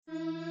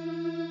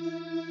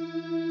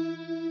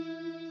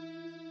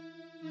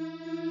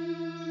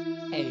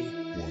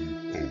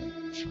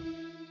A102.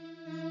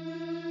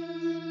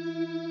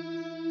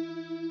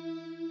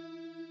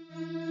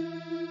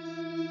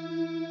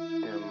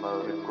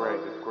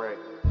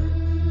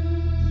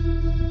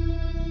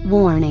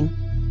 Warning.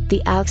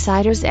 The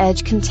Outsider's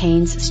Edge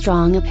contains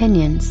strong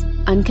opinions,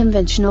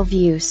 unconventional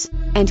views,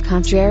 and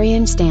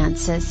contrarian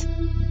stances.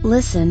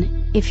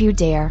 Listen, if you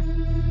dare.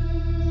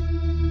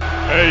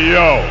 Hey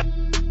yo!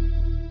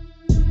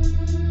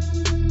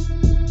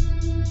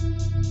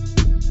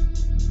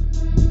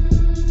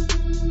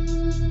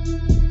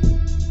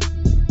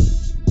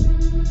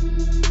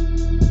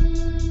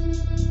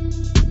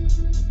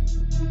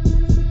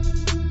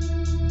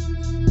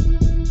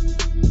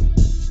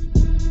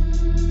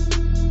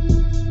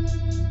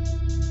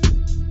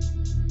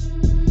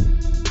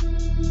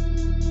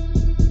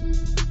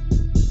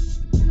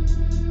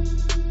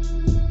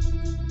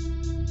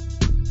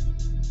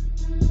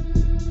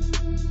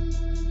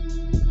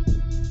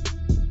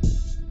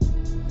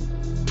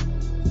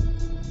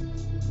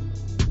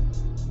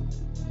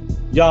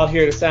 Y'all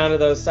hear the sound of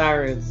those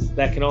sirens?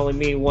 That can only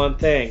mean one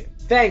thing.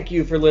 Thank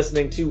you for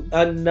listening to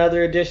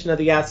another edition of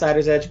the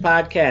Outsider's Edge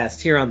podcast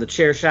here on the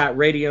Chairshot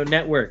Radio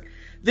Network.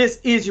 This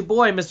is your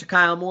boy, Mr.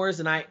 Kyle Moores,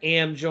 and I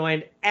am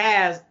joined,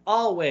 as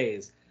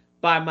always,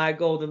 by my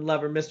golden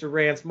lover, Mr.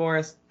 Rance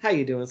Morris. How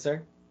you doing,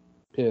 sir?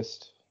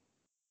 Pissed.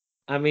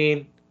 I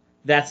mean,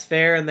 that's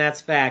fair and that's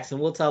facts,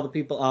 and we'll tell the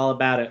people all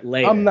about it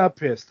later. I'm not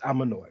pissed.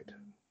 I'm annoyed.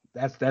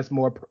 That's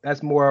more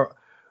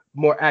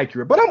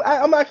accurate. But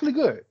I'm actually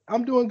good.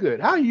 I'm doing good.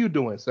 How are you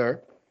doing,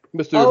 sir?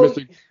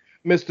 Mr.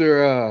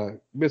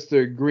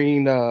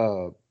 Green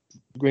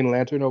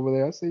Lantern over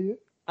there. I see you.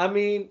 I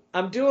mean,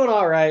 I'm doing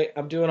all right.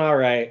 I'm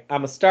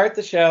gonna start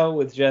the show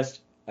with just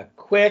a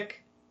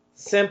quick,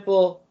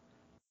 simple,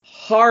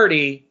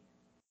 hearty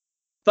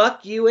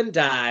fuck you and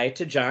die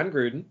to John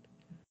Gruden.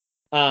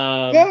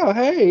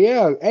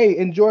 Hey,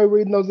 enjoy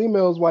reading those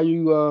emails while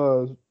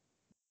you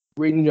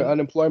reading your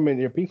unemployment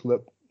and your P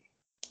flip.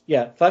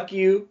 Yeah, fuck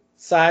you,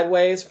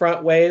 sideways,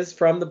 front ways,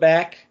 from the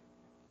back,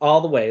 all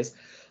the ways.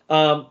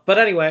 But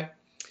anyway,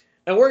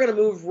 and we're going to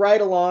move right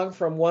along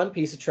from one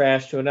piece of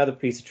trash to another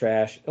piece of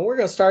trash. And we're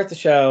going to start the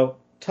show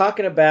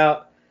talking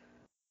about,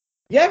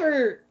 you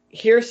ever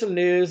hear some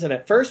news, and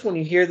at first when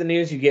you hear the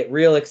news, you get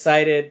real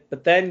excited,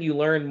 but then you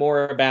learn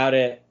more about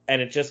it,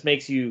 and it just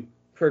makes you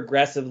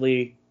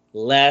progressively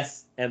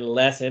less and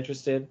less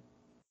interested?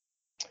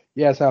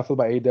 Yeah, that's how I feel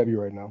about AEW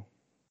right now.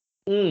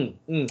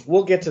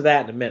 We'll get to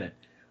that in a minute.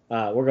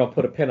 We're going to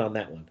put a pin on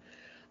that one.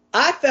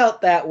 I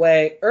felt that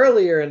way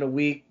earlier in the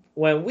week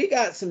when we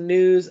got some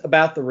news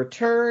about the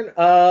return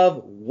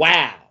of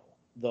WOW,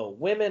 the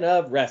Women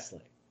of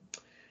Wrestling.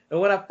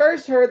 And when I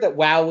first heard that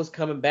WOW was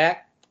coming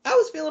back, I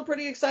was feeling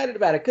pretty excited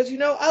about it because, you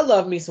know, I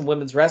love me some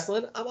women's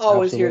wrestling. I'm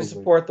always here to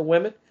support the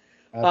women.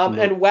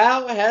 And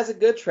WOW has a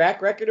good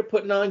track record of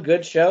putting on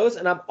good shows,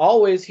 and I'm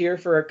always here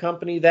for a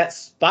company that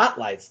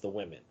spotlights the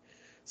women.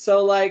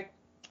 So, like,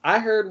 I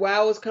heard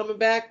WOW was coming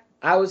back.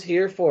 I was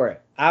here for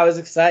it. I was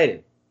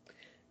excited.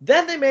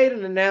 Then they made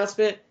an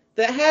announcement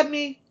that had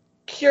me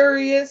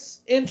curious,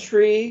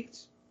 intrigued,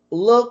 a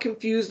little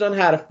confused on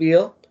how to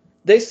feel.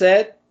 They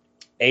said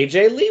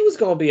AJ Lee was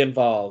going to be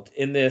involved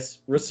in this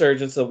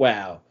resurgence of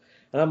WOW.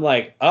 And I'm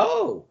like,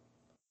 oh,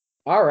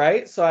 all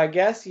right. So I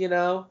guess, you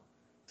know,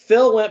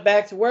 Phil went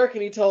back to work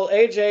and he told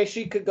AJ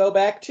she could go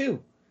back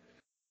too.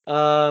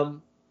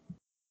 So,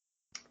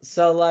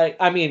 like,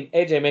 I mean,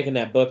 AJ making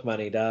that book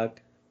money, dog.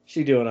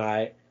 She doing all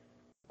right.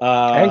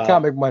 And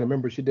comic money.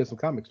 Remember, she did some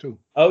comics too.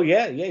 Oh,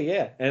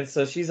 yeah. And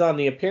so she's on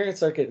the appearance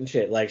circuit and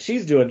shit. Like,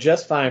 she's doing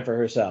just fine for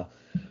herself.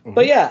 Mm-hmm.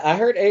 But yeah, I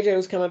heard AJ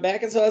was coming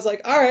back, and so I was like,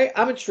 all right,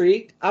 I'm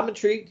intrigued.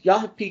 Y'all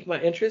have piqued my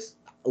interest.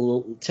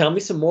 Tell me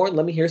some more.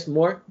 Let me hear some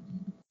more.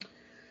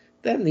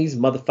 Then these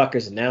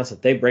motherfuckers announced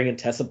that they bringing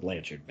Tessa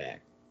Blanchard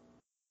back.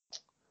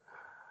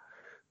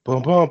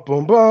 Boom, boom,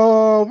 boom,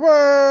 boom,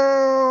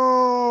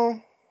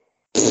 boom.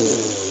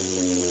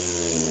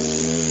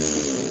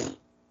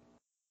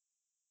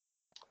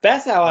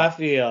 That's how I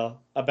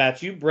feel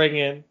about you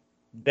bringing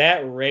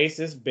that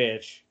racist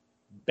bitch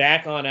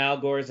back on Al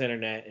Gore's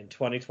internet in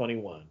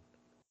 2021.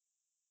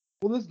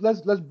 Well,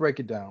 let's break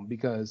it down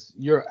because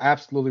you're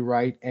absolutely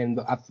right, and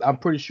I'm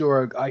pretty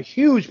sure a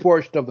huge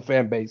portion of the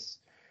fan base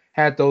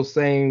had those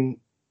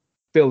same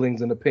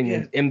feelings and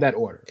opinions in that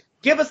order.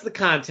 Give us the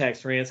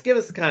context, Rance. Give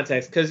us the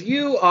context, because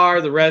you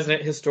are the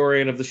resident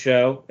historian of the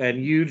show,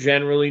 and you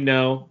generally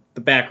know the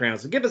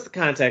background. So give us the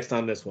context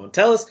on this one.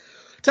 Tell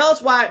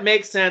us why it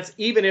makes sense,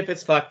 even if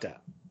it's fucked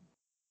up.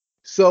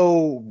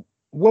 So,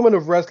 Women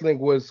of Wrestling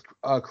was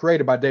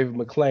created by David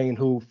McLean,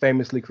 who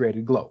famously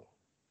created Glow.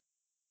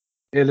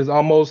 It is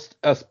almost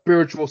a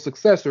spiritual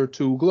successor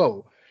to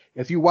Glow.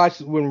 If you watch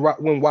when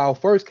WoW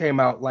first came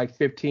out, like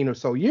 15 or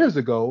so years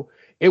ago,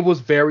 it was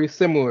very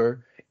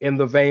similar in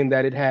the vein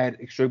that it had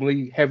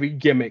extremely heavy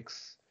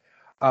gimmicks.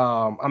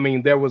 I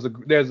mean, there was a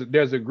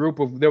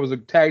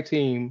tag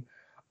team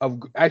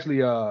of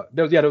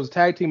there was a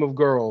tag team of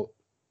girls.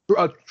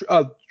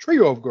 A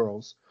trio of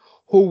girls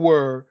who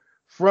were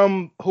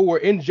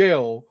in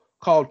jail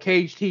called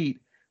Caged Heat,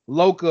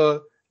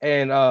 Loca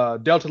and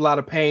dealt a lot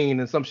of pain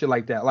and some shit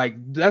like that. Like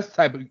that's the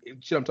type of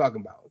shit I'm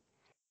talking about.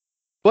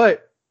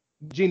 But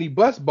Jeannie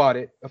Buss bought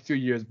it a few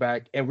years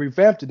back and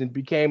revamped it and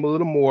became a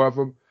little more of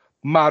a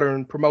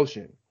modern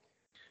promotion.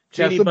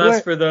 Jeannie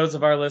Buss, for those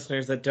of our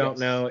listeners that don't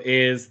know,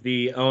 is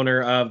the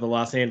owner of the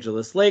Los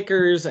Angeles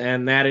Lakers,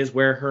 and that is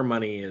where her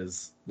money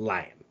is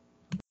lying.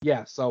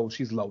 Yeah, so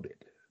she's loaded.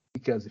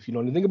 Because if you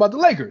know anything about the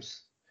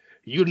Lakers,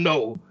 you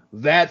know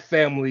that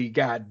family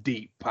got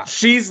deep pockets.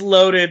 She's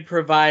loaded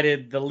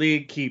provided the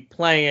league keep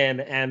playing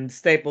and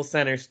Staples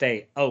Center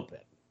stay open.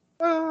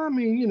 I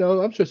mean, you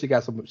know, I'm sure she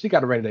got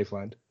a rainy day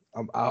fund.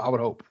 I would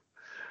hope.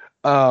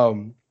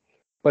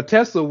 But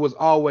Tessa was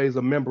always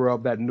a member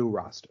of that new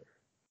roster.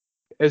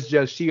 It's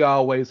just she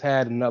always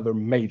had another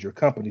major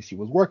company she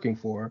was working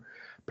for,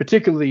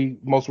 particularly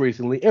most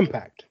recently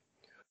Impact.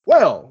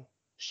 Well,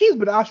 she's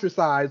been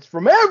ostracized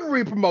from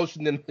every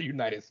promotion in the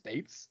United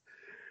States.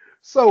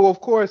 So,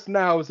 of course,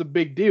 now it's a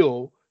big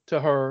deal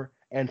to her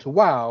and to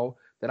WoW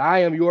that I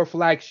am your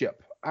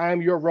flagship. I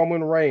am your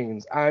Roman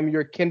Reigns. I am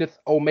your Kenneth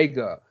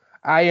Omega.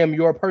 I am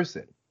your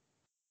person.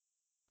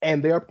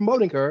 And they are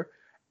promoting her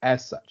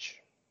as such.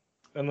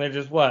 And they're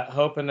just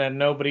hoping that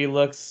nobody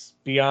looks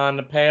beyond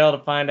the pale to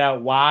find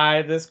out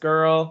why this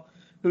girl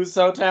who's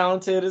so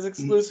talented is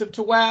exclusive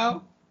to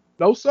WoW?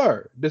 No,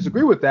 sir.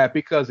 Disagree with that,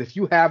 because if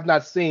you have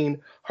not seen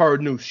her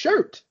new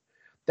shirt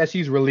that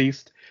she's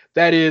released,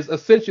 that is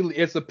essentially,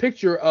 it's a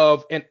picture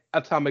of an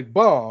atomic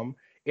bomb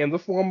in the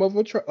form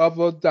of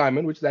a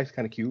diamond, which is actually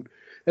kind of cute.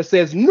 That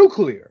says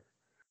nuclear,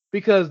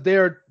 because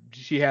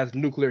she has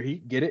nuclear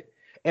heat, get it?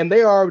 And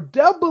they are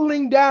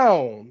doubling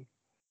down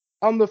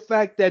on the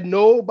fact that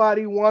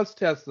nobody wants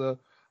Tessa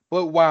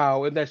but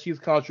WoW, and that she's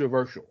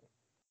controversial.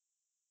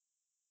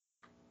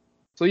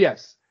 So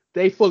yes,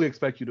 they fully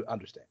expect you to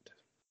understand.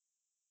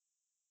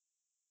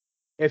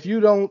 If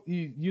you don't,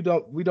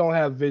 we don't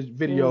have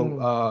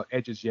video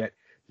edges yet.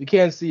 You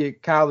can't see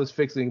it. Kyle is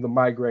fixing the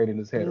migraine in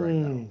his head right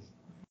now.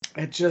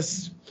 It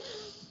just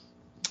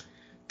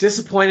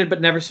disappointed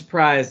but never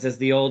surprised, as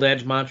the old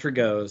Edge mantra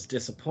goes.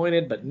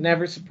 Disappointed but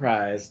never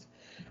surprised.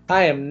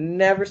 I am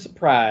never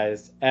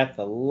surprised at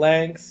the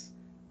lengths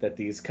that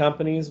these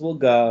companies will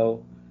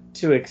go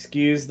to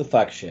excuse the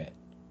fuck shit.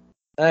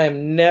 I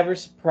am never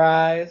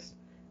surprised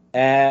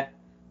at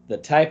the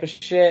type of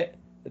shit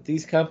that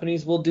these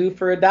companies will do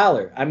for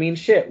 $1. I mean,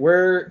 shit,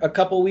 we're a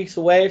couple weeks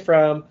away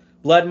from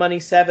Blood Money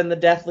 7, The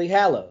Deathly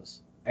Hallows.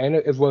 And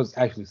it was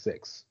actually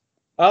 6.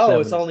 Oh,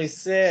 it's only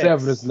 6.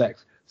 7 is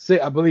next.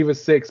 I believe it's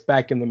 6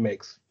 back in the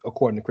mix,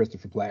 according to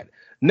Christopher Platt.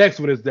 Next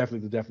one is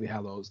definitely The Deathly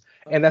Hallows.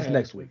 And that's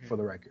next week, for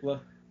the record.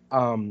 Well,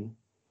 I mean,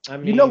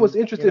 you know what's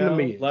interesting to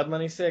me? Blood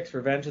Money 6,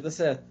 Revenge of the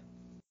Sith.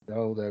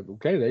 Oh,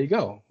 okay, there you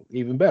go.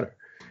 Even better.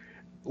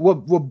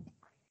 What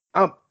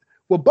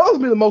bothers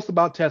me the most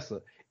about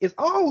Tessa is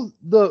all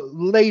the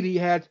lady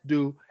had to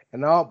do,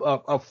 and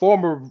a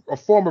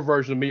former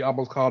version of me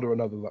almost called her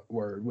another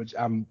word, which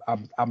I'm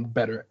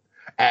better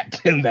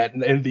at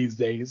in these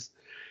days,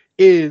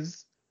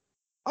 is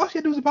all she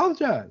had to do was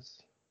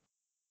apologize.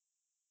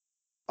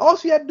 All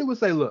she had to do was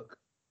say, look,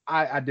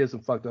 I did some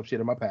fucked up shit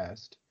in my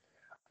past.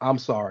 I'm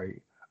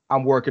sorry.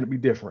 I'm working to be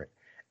different.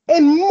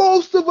 And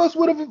most of us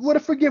would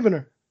have forgiven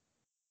her.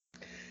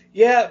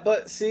 Yeah,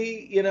 but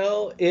see,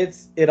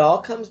 it all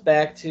comes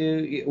back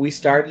to, we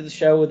started the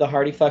show with a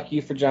hearty fuck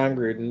you for John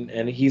Gruden,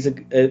 and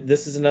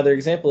this is another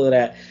example of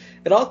that.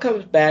 It all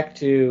comes back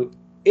to,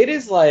 it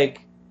is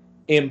like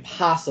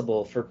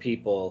impossible for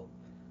people,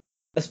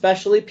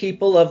 especially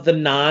people of the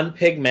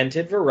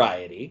non-pigmented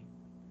variety,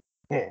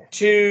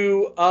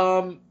 to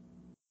own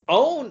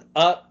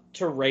up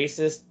to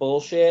racist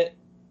bullshit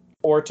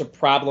or to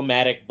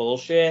problematic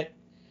bullshit,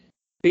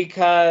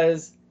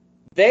 because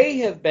they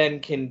have been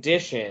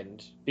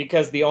conditioned,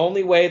 because the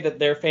only way that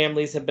their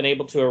families have been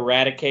able to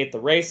eradicate the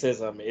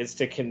racism is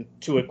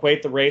to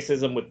equate the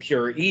racism with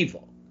pure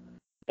evil.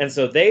 And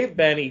so they've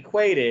been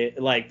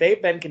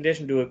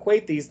conditioned to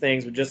equate these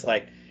things with just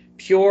like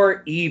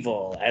pure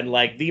evil and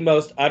like the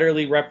most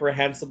utterly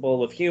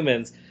reprehensible of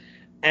humans.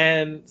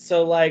 And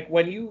so like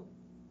when you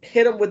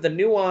hit them with the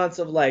nuance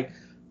of like,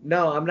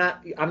 no,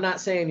 I'm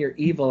not saying you're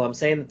evil. I'm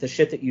saying that the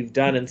shit that you've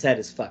done and said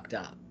is fucked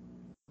up.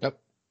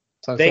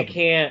 They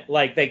can't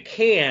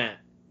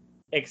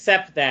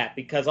accept that,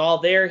 because all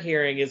they're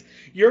hearing is,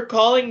 you're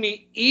calling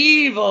me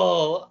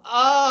evil.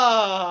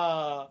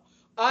 I'm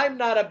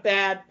not a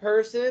bad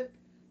person.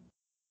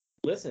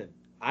 Listen,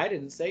 I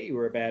didn't say you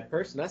were a bad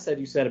person. I said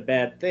you said a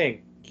bad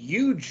thing.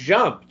 You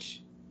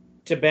jumped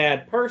to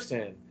bad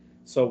person.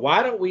 So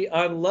why don't we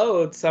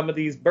unload some of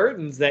these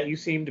burdens that you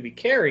seem to be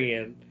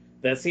carrying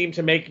that seem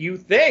to make you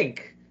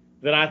think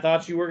that I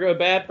thought you were a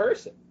bad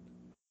person?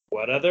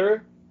 What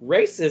other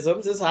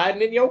racisms is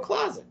hiding in your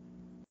closet?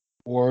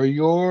 Or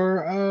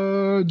your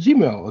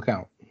Gmail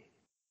account.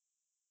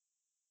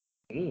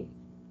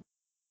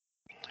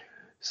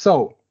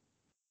 So,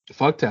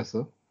 fuck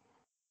Tessa.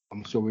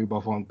 I'm sure we're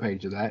both on the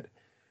page of that.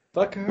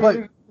 Fuck her.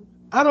 But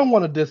I don't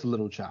want to diss a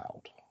little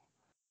child.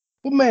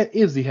 But man,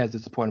 Izzy has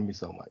disappointed me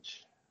so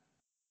much.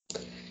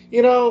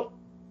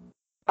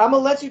 I'm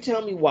gonna let you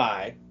tell me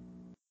why.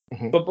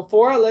 Mm-hmm. But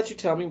before I let you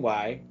tell me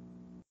why,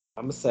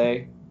 I'm gonna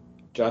say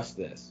just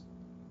this.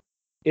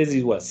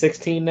 Izzy's what,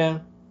 16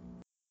 now?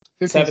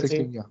 15, 17?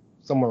 16, yeah.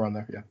 Somewhere around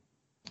there, yeah.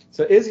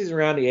 So Izzy's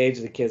around the age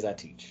of the kids I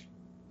teach.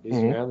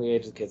 Izzy's Mhm. around the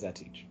age of the kids I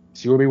teach.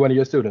 She will be one of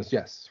your students,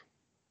 yes.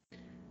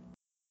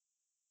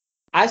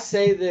 I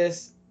say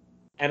this,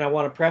 and I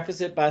want to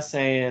preface it by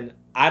saying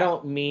I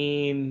don't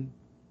mean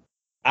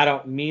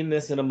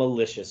this in a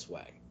malicious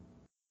way.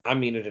 I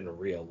mean it in a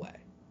real way.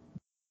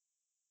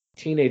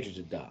 Teenagers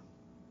are dumb.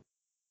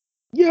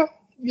 Yeah.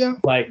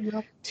 Like,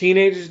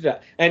 teenagers are dumb.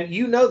 And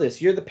you know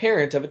this. You're the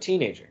parent of a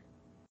teenager.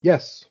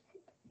 Yes.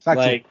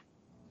 Factual. Like,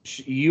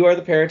 you are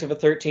the parent of a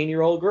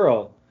 13-year-old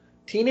girl.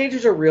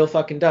 Teenagers are real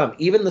fucking dumb.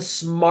 Even the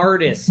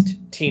smartest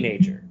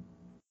teenager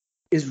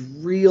is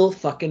real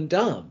fucking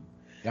dumb.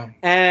 Yeah.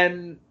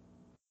 And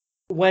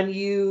when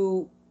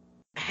you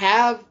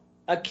have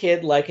a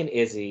kid like an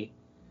Izzy,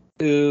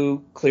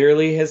 who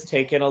clearly has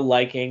taken a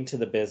liking to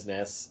the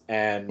business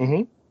and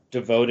Mm-hmm.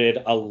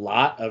 devoted a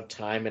lot of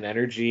time and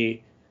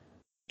energy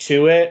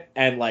to it,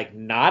 and like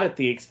not at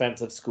the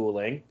expense of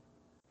schooling.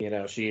 You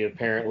know, she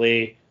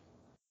apparently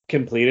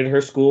completed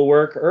her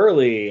schoolwork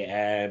early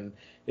and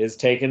is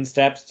taking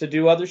steps to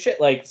do other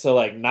shit. Like, so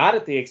like not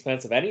at the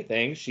expense of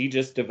anything. She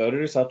just devoted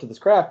herself to this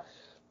craft.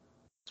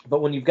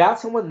 But when you've got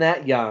someone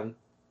that young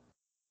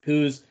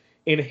who's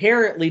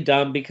inherently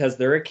dumb because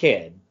they're a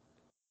kid,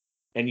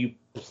 and you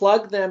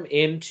plug them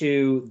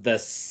into the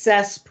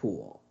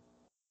cesspool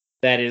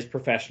that is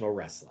professional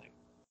wrestling.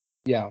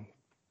 Yeah.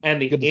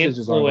 And the Good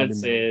decisions aren't gonna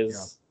be made.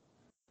 influences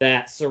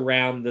that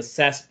surround the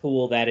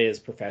cesspool that is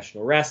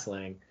professional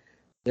wrestling,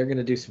 they're going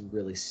to do some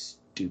really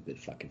stupid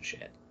fucking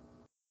shit.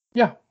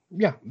 Yeah.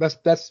 That's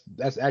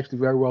actually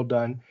very well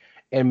done,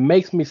 and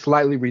makes me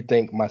slightly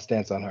rethink my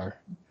stance on her.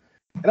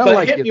 And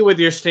But hit me with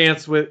your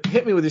stance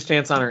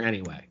on her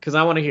anyway, because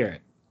I want to hear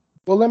it.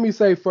 Well, let me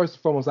say first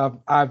and foremost, I've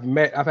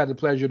had the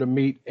pleasure to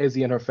meet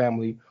Izzy and her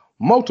family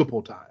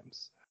multiple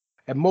times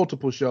at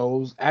multiple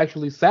shows.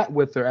 Actually, sat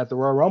with her at the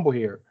Royal Rumble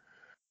here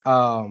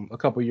a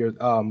couple years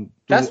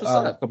That's what's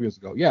up. a couple years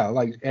ago. Yeah,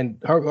 like, and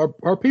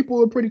her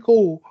people are pretty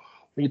cool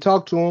when you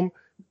talk to them.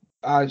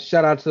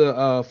 Shout out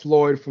to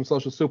Floyd from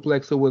Social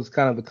Suplex, who was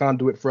kind of the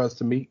conduit for us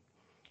to meet.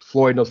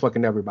 Floyd knows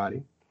fucking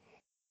everybody.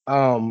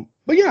 But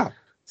yeah,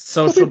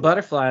 Social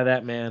butterfly,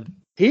 that man.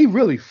 he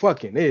really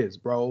fucking is,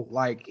 bro.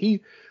 Like,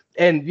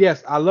 and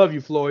yes, I love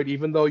you, Floyd.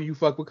 Even though you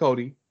fuck with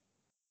Cody,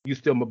 you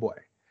still my boy.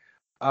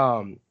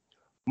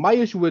 My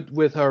issue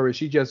with her is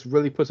she just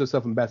really puts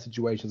herself in bad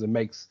situations and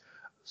makes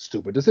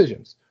stupid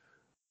decisions.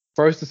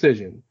 First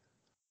decision,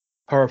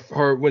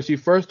 her when she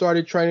first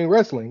started training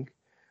wrestling,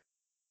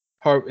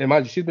 and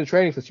mind you, she's been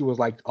training since she was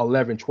like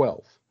 11,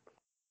 12.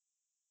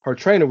 Her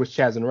trainer was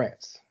Chaz and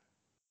Rance.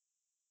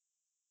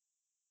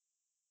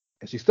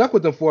 And she stuck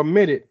with them for a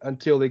minute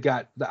until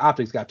the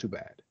optics got too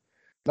bad.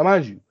 Now,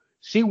 mind you,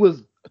 she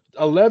was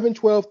 11,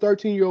 12,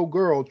 13-year-old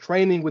girl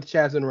training with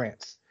Chaz and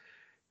Rance.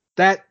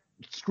 That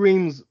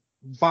screams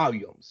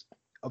volumes.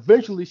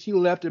 Eventually, she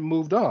left and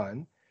moved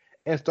on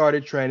and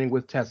started training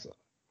with Tessa.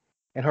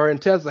 And her and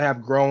Tessa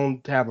have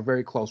grown to have a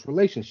very close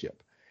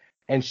relationship.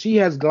 And she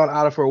has gone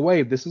out of her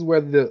way. This is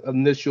where the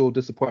initial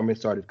disappointment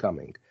started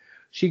coming.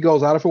 She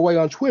goes out of her way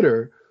on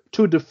Twitter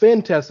to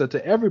defend Tessa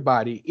to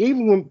everybody,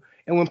 even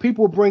when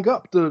people bring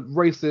up the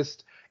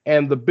racist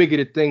and the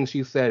bigoted things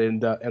she said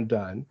and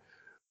done.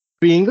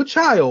 Being a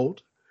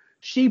child,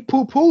 she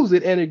poo-poos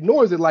it and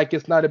ignores it like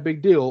it's not a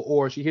big deal,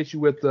 or she hits you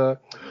with the,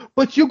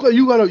 but you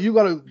gonna hold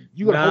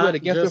that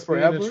against her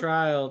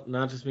forever.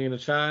 Not just being a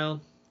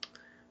child.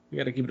 You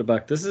got to keep it a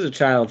buck. This is a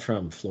child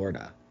from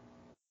Florida.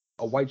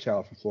 A white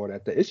child from Florida.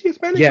 Is she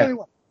Hispanic? Yeah.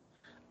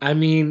 I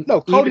mean,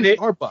 no, Cody's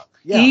our buck.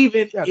 Yeah.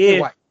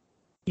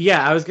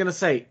 I was gonna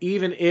say,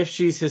 even if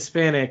she's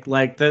Hispanic,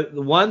 like the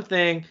one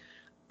thing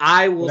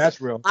I will,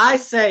 that's real.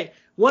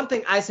 One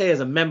thing I say as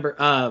a member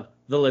of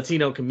the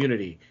Latino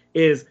community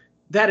is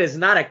that is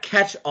not a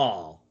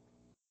catch-all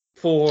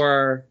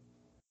for,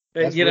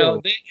 that's you real.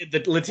 know,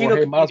 the Latino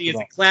community is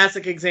a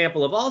classic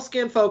example of all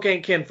skin folk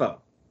ain't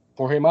kinfolk.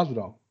 Jorge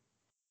Masvidal.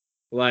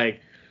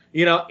 Like,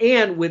 you know,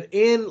 and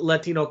within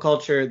Latino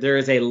culture, there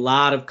is a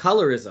lot of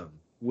colorism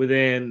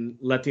within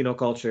Latino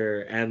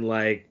culture, and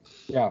like,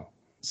 yeah.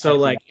 So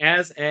like,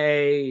 as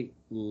a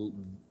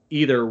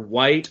either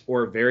white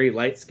or very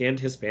light-skinned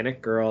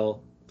Hispanic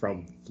girl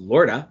from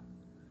Florida,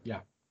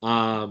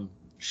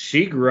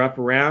 she grew up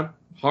around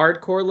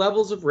hardcore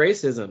levels of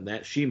racism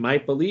that she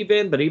might believe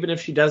in, but even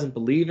if she doesn't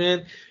believe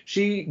in,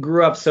 she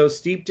grew up so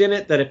steeped in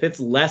it that if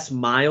it's less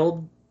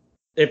mild,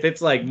 if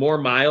it's like more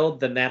mild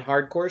than that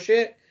hardcore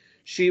shit,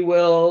 she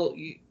will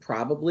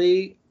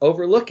probably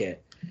overlook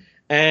it.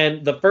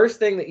 And the first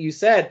thing that you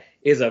said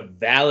is a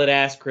valid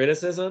ass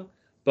criticism,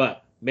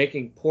 but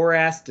making poor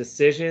ass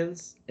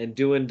decisions and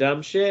doing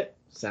dumb shit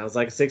sounds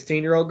like a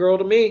 16-year-old girl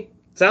to me.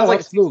 Sounds like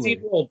absolutely. A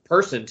 16-year-old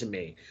person to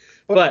me.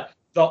 But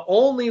the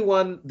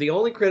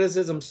only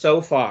criticism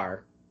so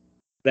far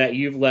that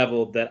you've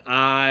leveled that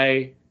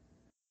I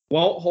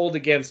won't hold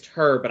against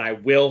her, but I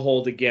will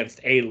hold against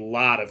a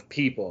lot of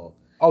people.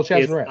 Oh,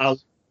 Chaz Is and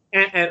Rants.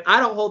 and I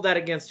don't hold that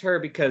against her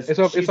because It's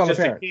she's on the just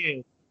a parents.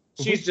 kid.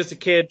 She's just a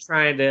kid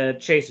trying to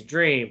chase a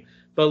dream.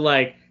 But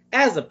like,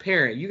 as a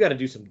parent, you got to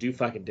do some due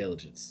fucking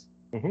diligence.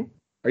 Mm-hmm.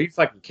 Are you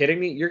fucking kidding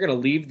me? You're gonna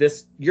leave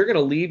this. You're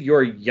gonna leave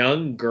your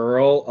young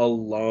girl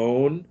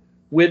alone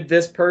with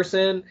this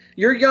person.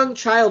 Your young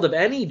child of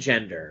any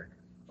gender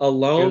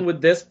alone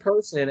with this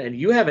person, and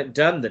you haven't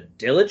done the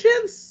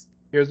diligence.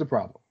 Here's the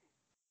problem,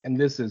 and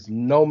this is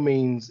no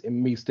means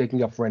in me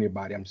sticking up for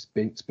anybody. I'm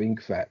speaking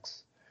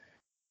facts.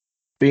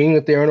 Being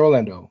that they're in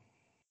Orlando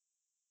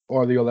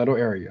or the Orlando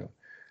area,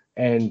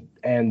 and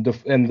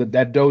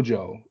that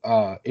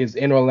dojo is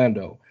in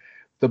Orlando.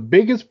 The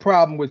biggest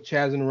problem with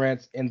Chaz and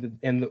Rants in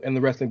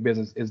the wrestling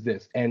business is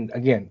this, and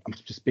again, I'm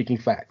just speaking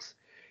facts.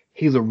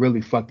 He's a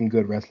really fucking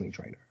good wrestling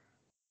trainer.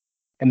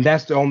 And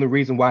that's the only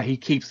reason why he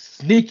keeps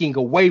sneaking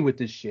away with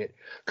this shit.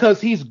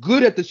 Because he's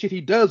good at the shit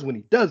he does when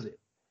he does it.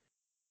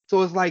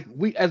 So it's like,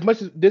 we, as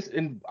much as this,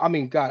 and I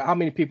mean, God, how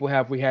many people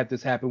have we had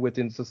this happen with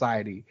in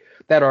society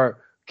that are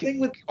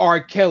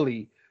R.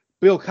 Kelly,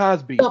 Bill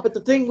Cosby? No, but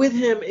the thing with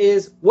him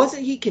is,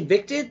 wasn't he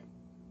convicted?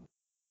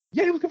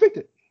 Yeah, he was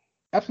convicted.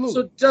 Absolutely.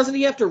 So doesn't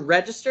he have to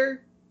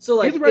register? So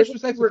like, he's a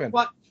registered sex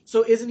offender.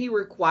 So isn't he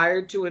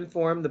required to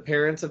inform the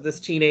parents of this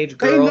teenage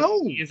girl? They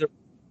know.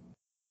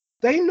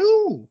 They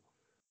knew.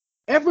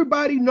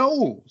 Everybody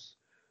knows.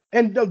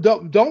 And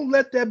don't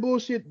let that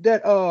bullshit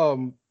that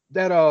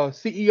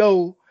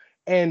CEO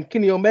and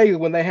Kenny Omega,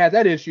 when they had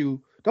that issue,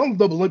 don't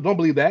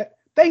believe that.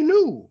 They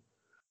knew.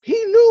 He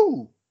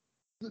knew.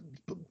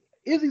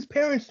 Izzy's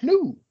parents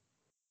knew.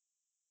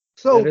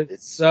 So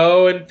it's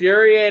so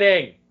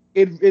infuriating.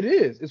 It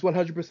is. It's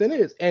 100%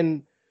 is.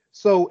 And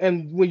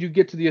when you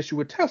get to the issue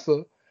with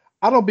Tessa,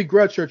 I don't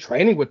begrudge her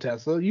training with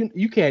Tessa.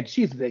 You can't.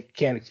 She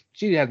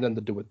has nothing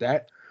to do with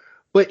that.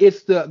 But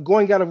it's the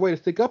going out of way to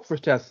stick up for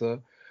Tessa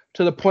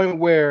to the point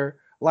where,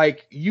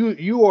 like,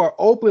 you are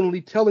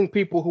openly telling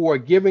people who are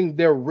giving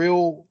their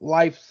real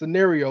life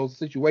scenarios,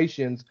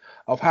 situations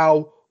of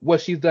how what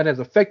she's done has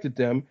affected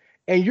them,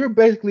 and you're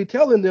basically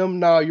telling them,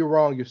 "No, you're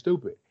wrong. You're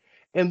stupid."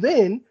 And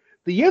then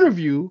the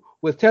interview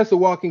with Tessa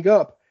walking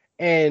up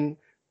and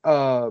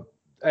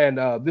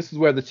this is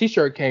where the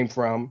T-shirt came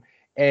from.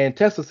 And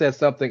Tessa said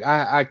something.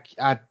 I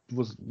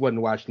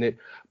wasn't watching it,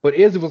 but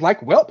Izzy was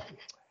like, "Well,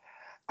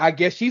 I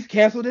guess she's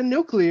canceled in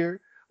nuclear."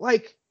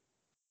 Like,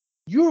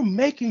 you're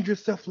making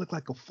yourself look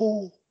like a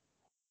fool,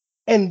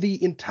 and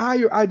the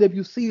entire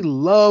IWC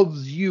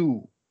loves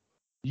you.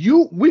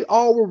 We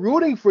all were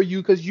rooting for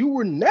you because you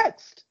were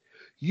next.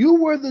 You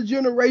were the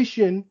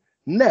generation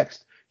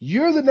next.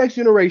 You're the next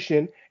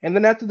generation, and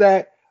then after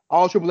that,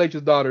 all Triple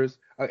H's daughters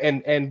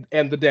and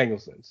the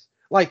Danielsons.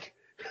 Like,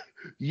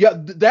 yeah,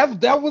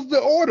 that was the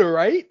order,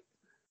 right?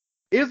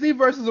 Izzy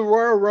versus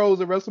Aurora Rose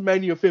at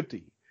WrestleMania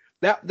 50.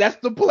 That's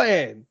the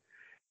plan.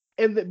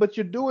 But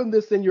you're doing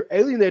this and you're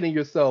alienating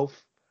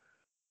yourself,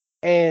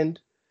 and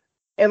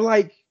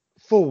like,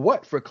 for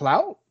what? For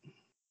clout?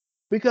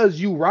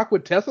 Because you rock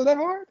with Tessa that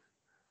hard?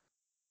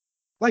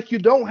 Like, you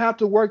don't have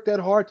to work that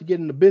hard to get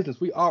in the business.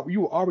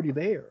 You were already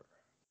there.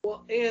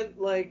 Well, and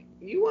like,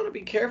 you want to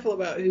be careful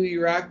about who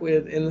you rock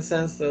with, in the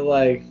sense that,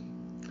 like,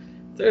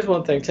 there's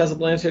one thing Tessa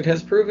Blanchard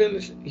has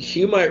proven: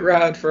 you might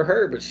ride for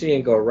her, but she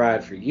ain't gonna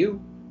ride for you.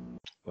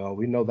 Well,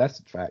 we know that's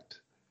a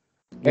fact.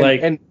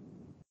 And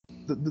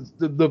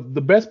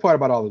the best part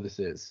about all of this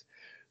is,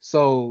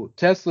 so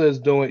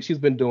Tesla she's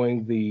been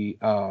doing the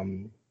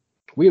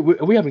we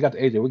haven't got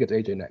to AJ, we'll get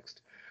to AJ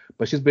next,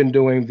 but she's been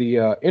doing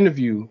the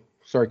interview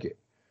circuit,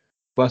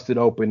 Busted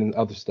Open and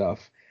other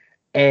stuff,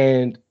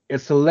 and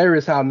it's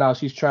hilarious how now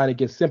she's trying to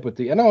get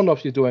sympathy, and I don't know if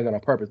she's doing it on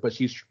purpose, but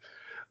she's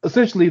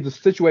essentially, the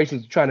situation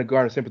is trying to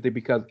garner sympathy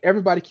because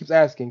everybody keeps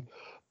asking,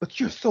 "But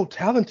you're so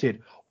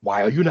talented,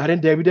 why are you not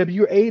in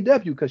WWE or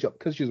AEW?" Because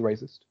she's a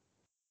racist.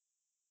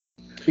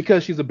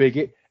 Because she's a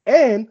bigot,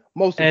 and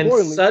most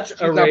importantly, such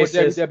she's a not with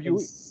racist.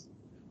 WWE.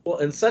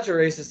 And such a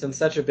racist and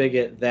such a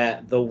bigot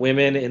that the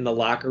women in the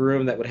locker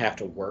room that would have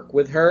to work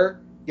with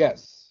her,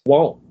 yes,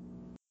 won't.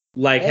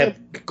 Like, have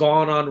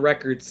gone on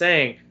record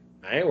saying,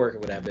 "I ain't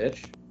working with that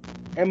bitch."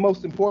 And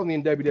most importantly,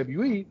 in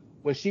WWE,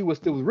 when she was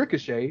still with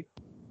Ricochet,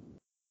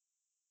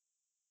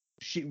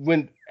 she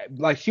would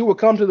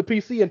come to the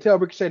PC and tell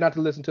Ricochet not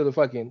to listen to the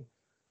fucking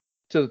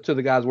to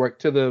the guys' work,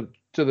 to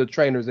the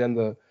trainers and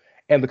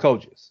the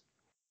coaches.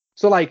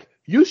 So, like,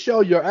 you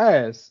show your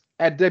ass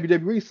at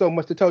WWE so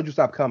much they told you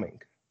stop coming.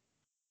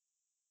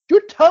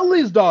 You're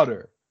Tully's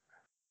daughter.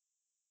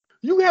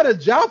 You had a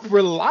job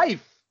for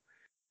life,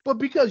 but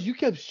because you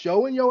kept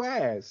showing your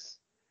ass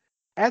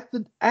at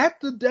the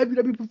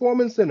WWE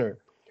Performance Center,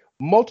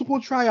 multiple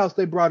tryouts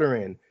they brought her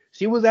in.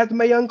 She was at the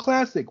Mae Young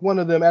Classic, one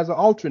of them as an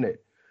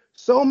alternate.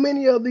 So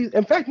many of these,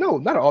 in fact, no,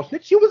 not an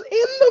alternate. She was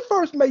in the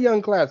first Mae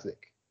Young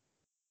Classic,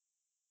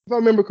 if I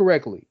remember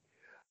correctly.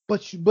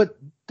 But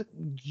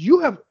you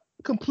have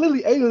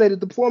completely alienated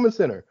the Performance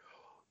Center.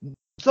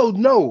 So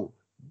no,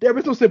 there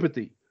is no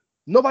sympathy.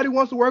 Nobody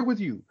wants to work with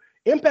you.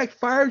 Impact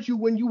fired you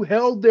when you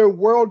held their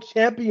world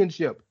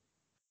championship.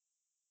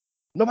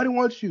 Nobody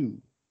wants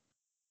you.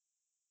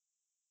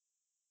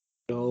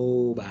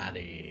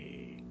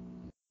 Nobody.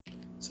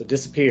 So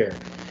disappear.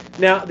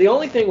 Now, the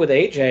only thing with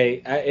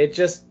AJ,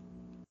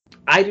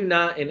 I do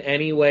not in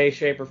any way,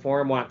 shape, or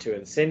form want to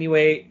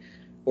insinuate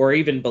or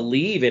even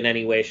believe in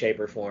any way, shape,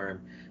 or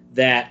form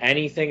that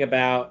anything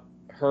about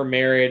her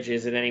marriage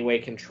is in any way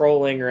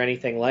controlling or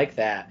anything like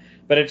that.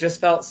 But it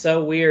just felt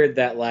so weird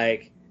that,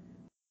 like,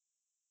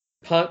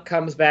 Punk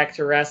comes back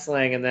to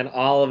wrestling, and then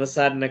all of a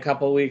sudden, a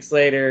couple weeks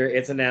later,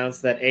 it's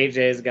announced that AJ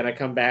is going to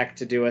come back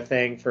to do a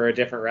thing for a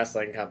different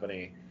wrestling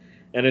company.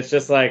 And it's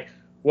just like,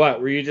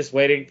 what? Were you just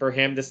waiting for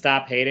him to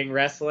stop hating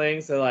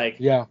wrestling so, like,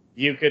 Yeah.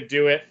 you could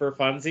do it for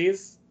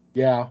funsies?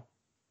 Yeah.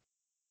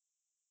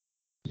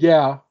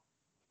 Yeah.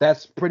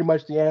 That's pretty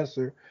much the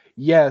answer.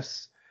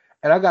 Yes.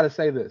 And I got to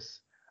say this.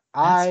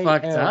 That's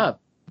fucked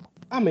up.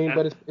 I mean,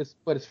 but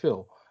it's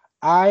Phil.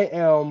 I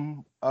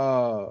am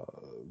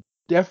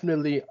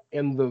definitely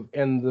in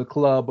the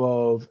club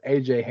of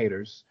AJ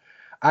haters.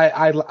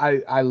 I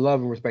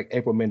love and respect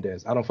April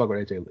Mendez. I don't fuck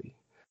with AJ Lee.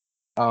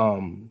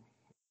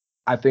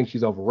 I think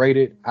she's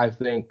overrated. I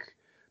think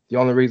the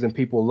only reason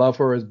people love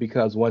her is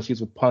because one, she's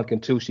with Punk,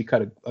 and two, she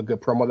cut a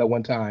good promo that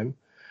one time.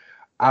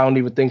 I don't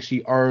even think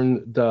she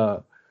earned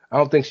the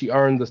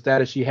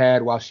status she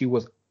had while she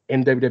was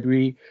in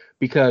WWE,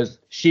 because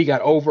she got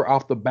over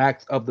off the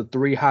backs of the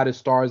three hottest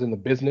stars in the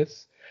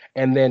business,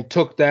 and then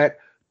took that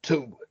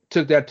to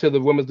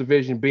the women's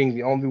division, being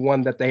the only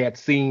one that they had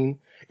seen,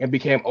 and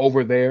became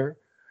over there.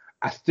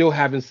 I still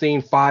haven't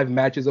seen 5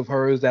 matches of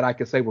hers that I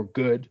could say were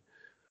good.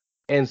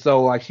 And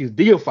so, like, she's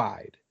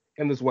deified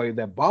in this way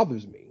that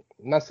bothers me.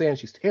 I'm not saying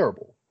she's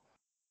terrible.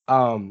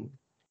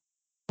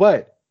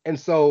 But and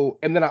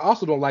then I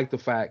also don't like the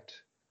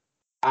fact,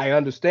 I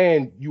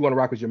understand you want to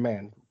rock with your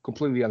man.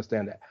 Completely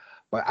understand that.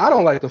 But I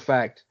don't like the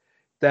fact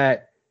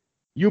that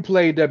you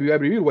played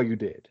WWE the way you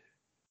did.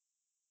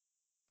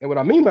 And what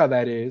I mean by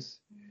that is,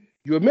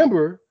 you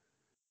remember,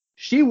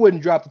 she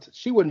wouldn't drop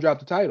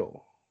the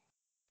title,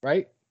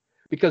 right?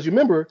 Because you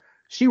remember,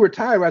 she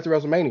retired after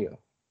WrestleMania.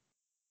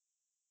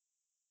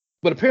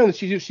 But apparently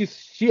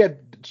she had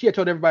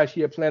told everybody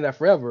she had planned that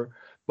forever,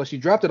 but she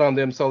dropped it on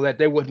them so that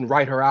they wouldn't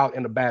write her out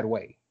in a bad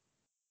way.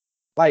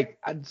 Like,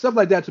 stuff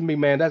like that to me,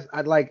 man,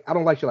 I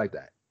don't like shit like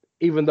that.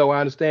 Even though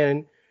I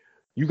understand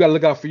you got to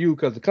look out for you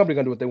because the company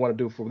gonna do what they want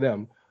to do for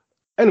them.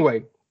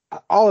 Anyway,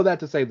 all of that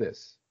to say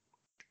this: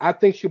 I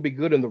think she'll be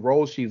good in the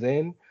role she's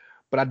in,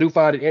 but I do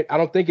find it. I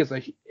don't think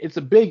it's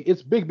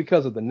big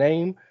because of the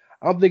name.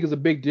 I don't think it's a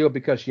big deal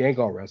because she ain't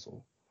gonna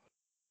wrestle.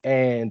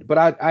 But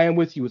I am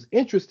with you. It's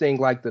interesting,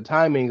 like, the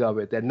timing of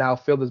it, that now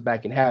Phil is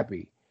back and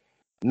happy.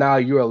 Now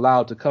you're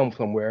allowed to come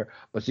somewhere,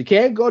 but you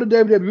can't go to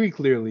WWE.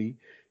 Clearly,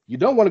 you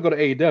don't want to go to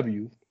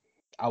AEW.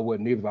 I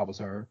wouldn't either if I was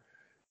her.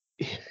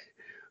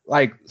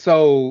 Like,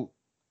 so,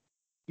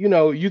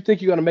 you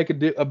think you're gonna make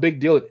a big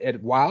deal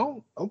at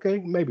WoW? Okay,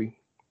 maybe.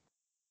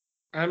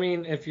 I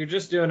mean, if you're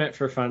just doing it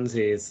for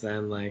funsies,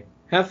 then, like,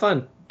 have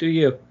fun, do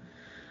you?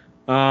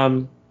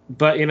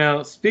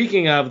 But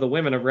speaking of the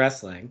women of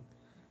wrestling,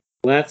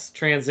 let's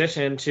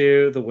transition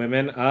to the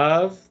women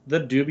of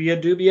the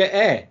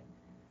WWE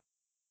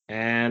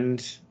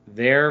and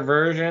their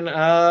version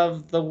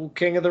of the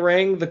King of the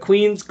Ring, the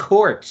Queen's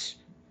Court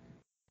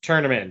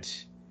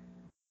tournament,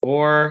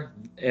 or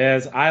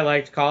as I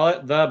like to call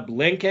it, the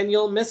Blink and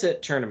You'll Miss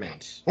It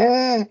tournament.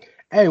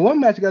 Hey, one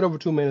match got over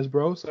 2 minutes,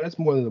 bro, so that's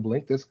more than a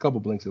blink. There's a couple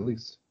blinks at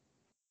least.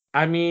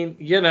 I mean,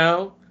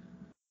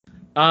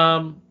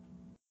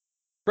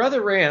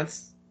 Brother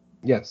Rance.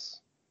 Yes.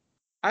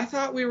 I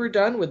thought we were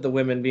done with the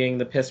women being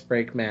the piss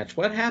break match.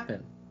 What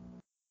happened?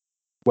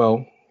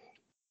 Well,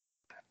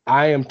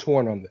 I am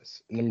torn on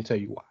this, and let me tell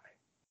you why.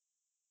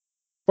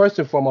 First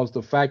and foremost,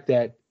 the fact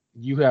that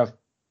you have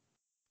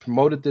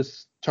promoted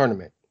this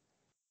tournament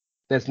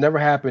that's never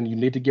happened. You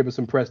need to give it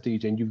some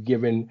prestige, and you've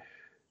given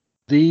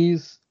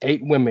these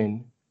 8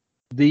 women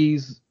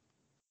these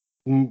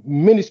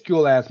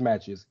minuscule ass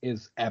matches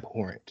is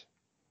abhorrent.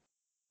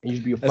 And you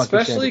should be a fucking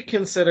especially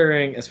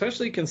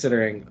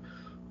considering,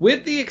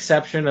 with the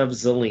exception of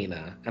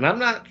Zelina, and I'm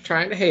not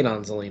trying to hate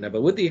on Zelina,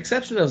 but with the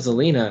exception of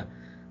Zelina,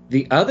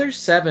 the other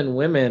 7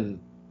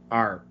 women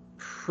are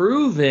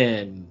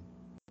proven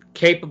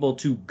capable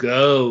to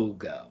go.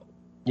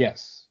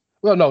 Yes.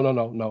 Well,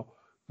 no.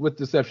 With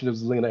the exception of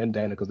Zelina and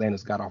Dana, because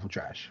Dana's got awful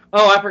trash.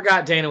 Oh, I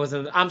forgot Dana was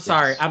in. I'm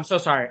sorry. Yes. I'm so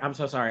sorry. I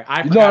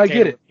forgot I Dana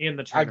get it. was in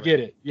the I tournament. get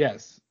it.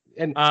 Yes.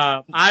 And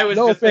I was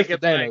no just offense thinking,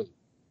 to Dana.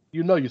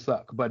 You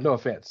suck, but no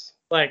offense.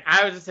 Like,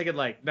 I was just thinking,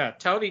 like, no,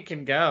 Tony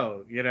can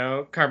go,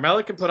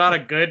 Carmella can put on a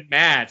good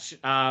match.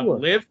 Sure.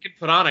 Liv can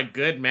put on a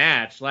good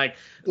match. Like,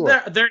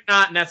 Sure. they're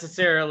not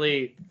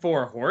necessarily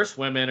 4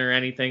 horsewomen or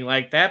anything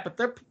like that, but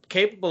they're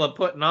capable of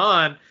putting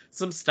on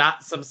some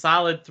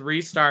solid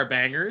 3-star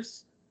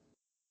bangers.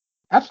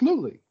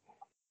 Absolutely.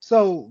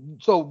 So,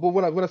 but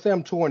when I say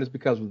I'm torn is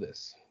because of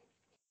this.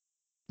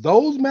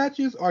 Those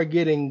matches are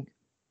getting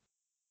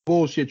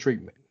bullshit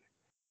treatment,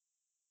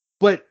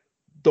 but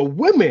the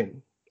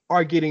women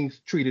are getting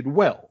treated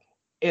well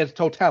as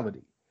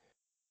totality.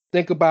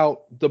 Think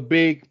about the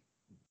big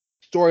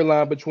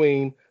storyline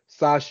between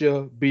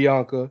Sasha,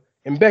 Bianca,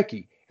 and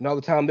Becky, and all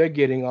the time they're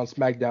getting on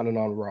SmackDown and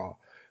on Raw.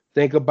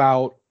 Think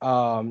about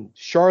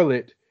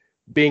Charlotte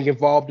being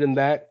involved in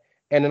that,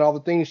 and then all the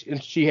things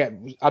she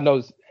had. I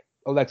know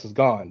Alexa's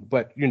gone,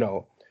 but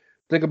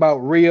think about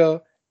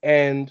Rhea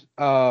and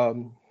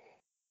the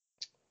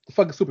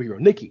fucking superhero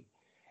Nikki,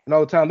 and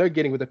all the time they're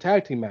getting with the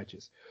tag team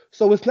matches.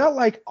 So it's not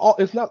like all.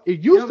 It's not. It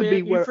used to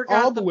be where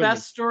all the women.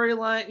 Best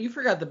storyline. You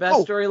forgot the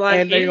best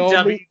storyline in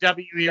Naomi,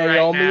 WWE Naomi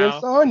right now.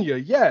 and Sonya,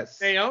 yes.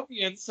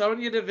 Naomi and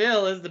Sonya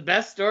Deville is the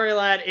best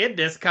storyline in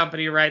this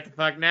company right the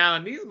fuck now,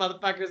 and these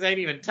motherfuckers ain't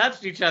even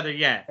touched each other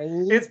yet.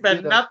 It's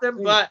been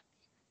nothing but.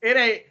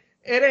 It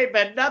ain't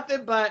been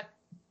nothing but.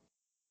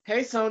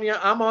 Hey Sonya,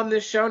 I'm on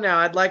this show now.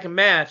 I'd like a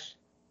match.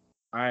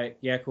 All right,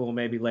 yeah, cool.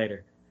 Maybe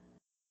later.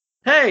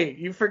 Hey,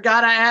 you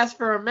forgot I asked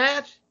for a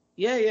match?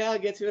 Yeah, I'll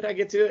get to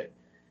it.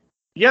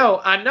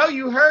 Yo, I know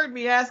you heard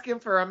me asking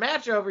for a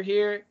match over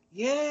here.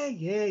 Yeah.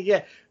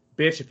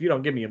 Bitch, if you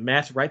don't give me a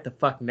match right the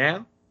fuck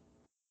now.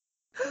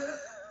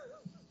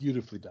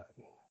 Beautifully done.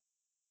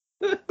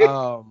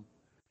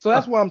 So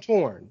that's why I'm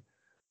torn.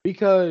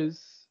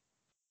 Because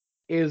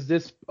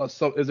are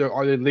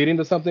they leading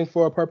to something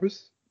for a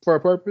purpose?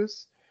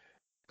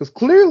 Because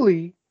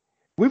clearly,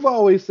 we've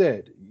always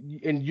said,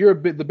 and you're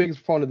the biggest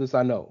proponent of this,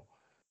 I know,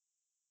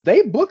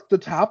 they booked the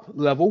top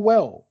level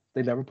well.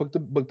 They never booked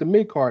the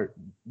mid-card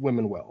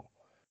women well.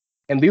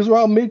 And these are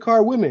all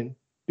mid-card women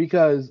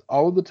because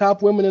all of the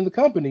top women in the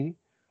company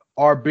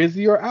are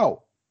busy or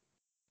out.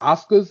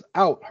 Asuka's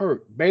out,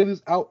 hurt.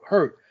 Bayley's out,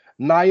 hurt.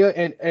 Nia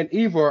and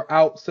Eva are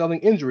out selling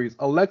injuries.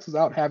 Alexa's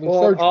out having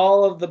surgery.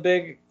 All of the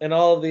big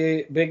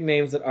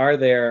names that are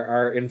there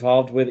are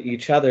involved with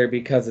each other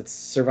because it's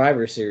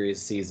Survivor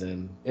Series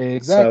season.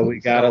 Exactly. So we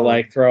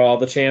gotta throw all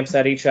the champs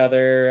at each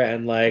other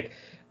and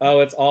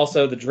it's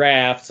also the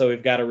draft, so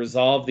we've got to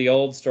resolve the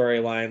old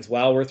storylines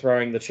while we're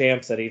throwing the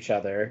champs at each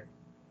other.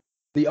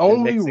 The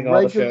only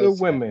regular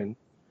women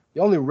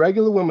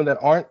that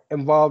aren't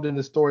involved in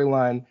the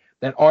storyline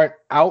that aren't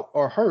out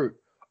or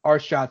hurt are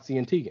Shotzi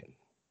and Tegan.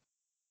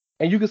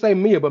 And you can say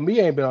Mia, but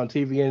Mia ain't been on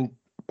TV in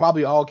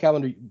probably all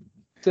calendar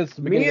since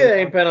the beginning. Mia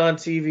ain't been on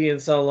TV in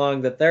so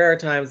long that there are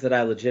times that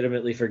I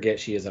legitimately forget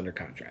she is under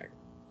contract.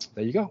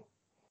 There you go.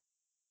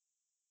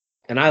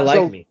 And I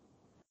like Mia.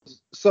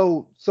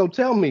 So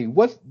tell me,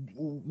 what's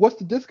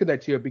the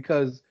disconnect here?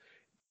 Because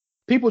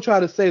people try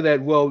to say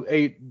that, well,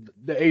 the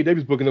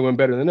AEW's booking the women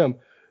better than them.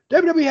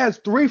 WWE has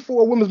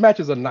 3-4 women's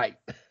matches a night.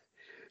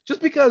 Just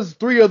because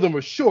 3 of them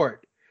are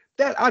short,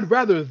 that I'd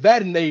rather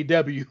that in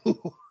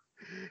AEW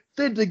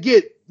than to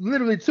get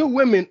literally 2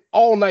 women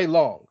all night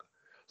long.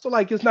 So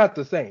it's not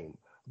the same,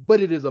 but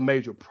it is a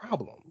major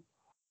problem.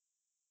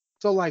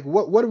 So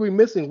what are we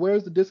missing?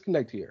 Where's the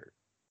disconnect here?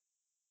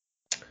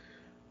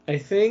 I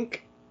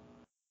think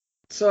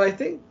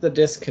the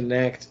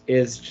disconnect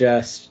is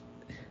just,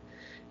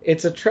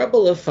 it's a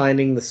trouble of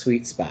finding the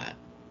sweet spot.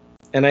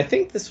 And I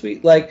think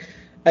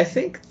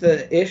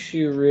the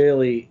issue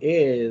really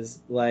is,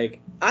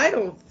 I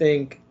don't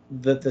think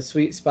that the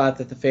sweet spot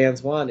that the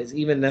fans want is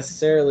even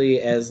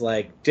necessarily as,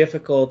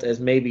 difficult as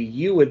maybe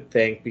you would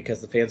think, because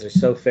the fans are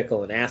so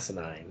fickle and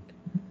asinine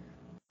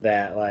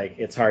that,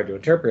 it's hard to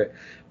interpret.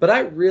 But I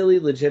really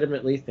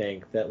legitimately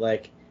think that,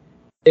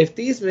 if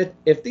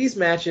these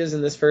matches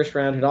in this first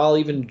round had all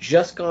even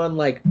just gone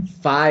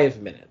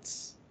 5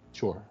 minutes,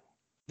 sure,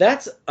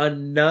 that's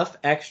enough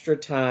extra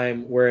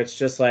time where it's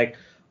just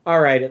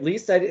all right, at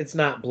least it's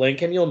not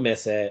blink and you'll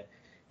miss it.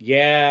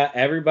 Yeah,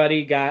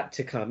 everybody got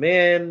to come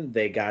in,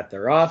 they got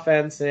their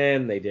offense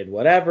in, they did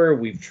whatever.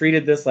 We've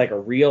treated this like a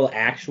real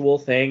actual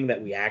thing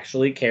that we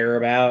actually care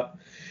about.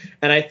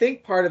 And I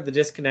think part of the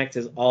disconnect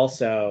is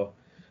also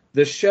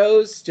the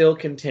shows still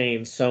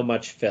contain so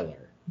much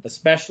filler,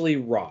 especially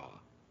Raw.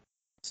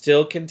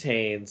 Still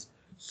contains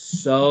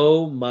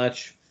so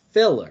much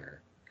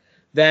filler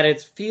that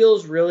it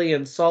feels really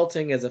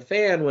insulting as a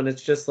fan when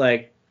it's just all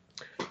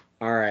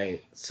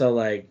right,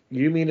 so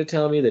you mean to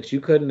tell me that you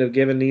couldn't have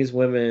given these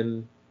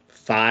women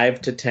 5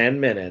 to 10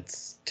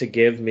 minutes to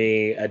give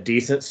me a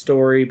decent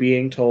story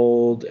being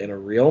told in a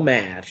real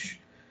match,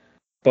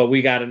 but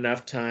we got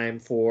enough time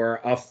for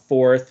a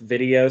 4th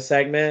video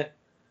segment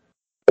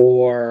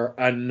or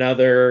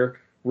another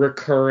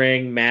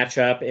recurring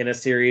matchup in a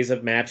series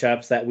of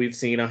matchups that we've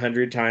seen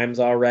 100 times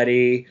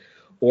already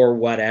or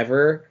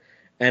whatever.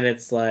 And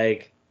it's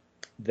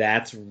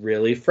that's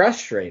really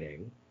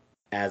frustrating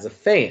as a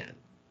fan.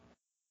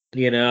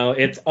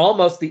 It's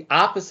almost the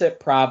opposite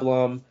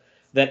problem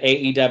that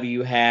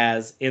AEW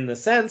has, in the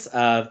sense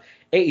of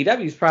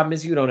AEW's problem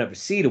is you don't ever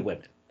see the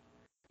women.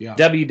 Yeah.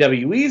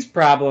 WWE's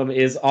problem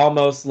is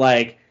almost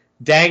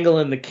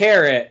dangling the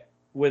carrot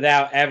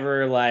without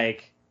ever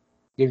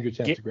giving you a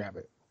chance to grab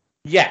it.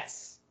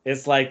 Yes.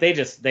 It's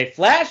they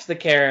flash the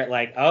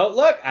carrot oh,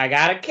 look, I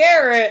got a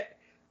carrot,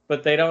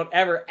 but they don't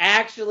ever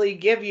actually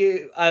give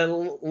you a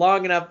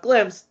long enough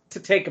glimpse to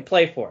take a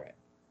play for it.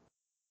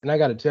 And I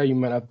got to tell you,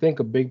 man, I think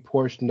a big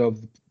portion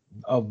of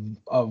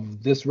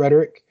this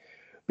rhetoric,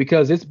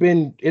 because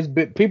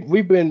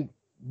we've been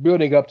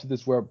building up to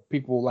this where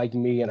people like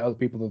me and other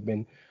people have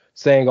been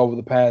saying over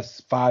the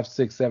past 5,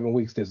 6, 7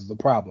 weeks this is a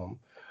problem.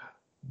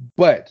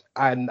 But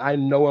I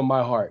know in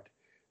my heart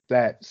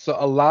that so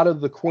a lot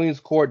of the Queen's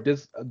Court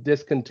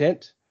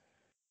discontent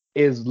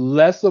is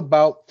less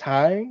about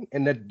time,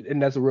 and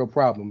that's a real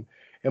problem,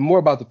 and more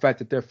about the fact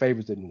that their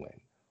favorites didn't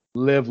win.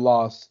 Liv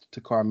lost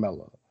to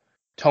Carmella,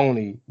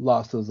 Tony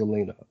lost to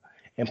Zelina,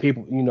 and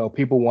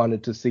people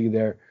wanted to see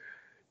their.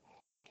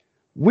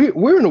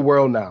 We're in a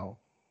world now.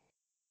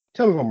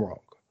 Tell me if I'm wrong,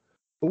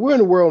 but we're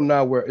in a world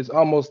now where it's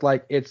almost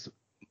like it's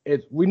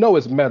we know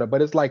it's meta,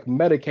 but it's like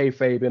meta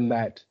kayfabe in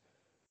that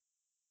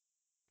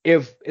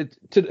if it's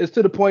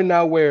to the point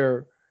now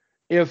where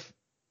if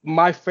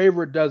my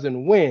favorite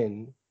doesn't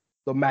win,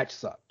 the match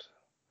sucked.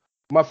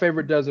 My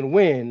favorite doesn't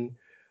win,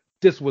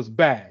 this was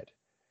bad.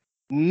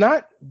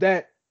 Not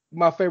that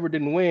my favorite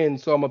didn't win,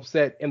 so I'm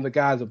upset in the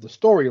guise of the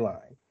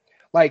storyline.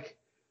 Like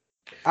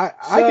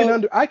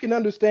I can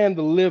understand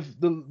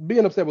the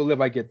being upset with Liv.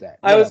 I get that.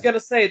 I was gonna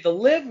say the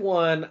Liv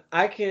one.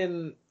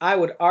 I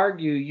would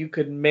argue you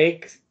could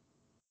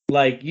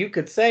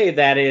say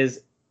that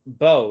is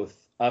both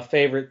a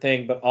favorite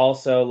thing, but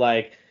also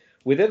like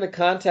within the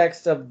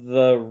context of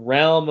the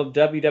realm of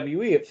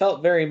WWE, it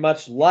felt very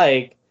much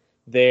like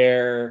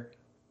they're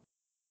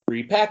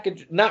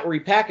not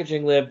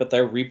repackaging Liv, but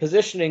they're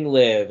repositioning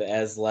Liv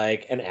as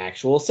like an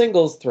actual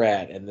singles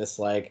threat and this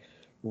like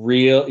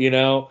real,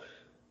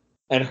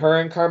 and her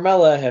and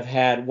Carmella have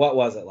had, what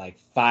was it, like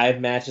 5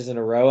 matches in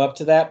a row up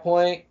to that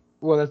point?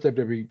 Well, that's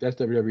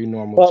WWE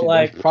normal. But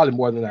like, probably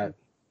more than that.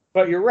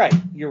 But you're right,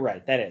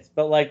 that is.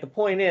 But like the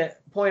point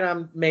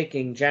I'm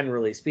making,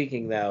 generally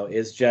speaking, though,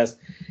 is just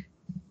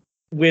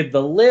with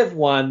the Liv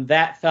one,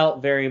 that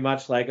felt very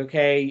much like,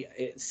 okay,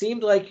 it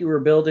seemed like you were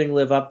building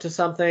Liv up to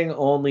something,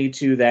 only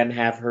to then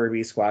have her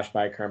be squashed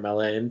by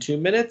Carmella in 2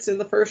 minutes in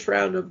the first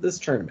round of this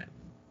tournament.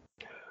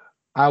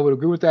 I would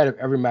agree with that if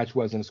every match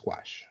wasn't a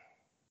squash.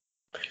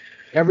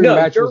 Every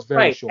match was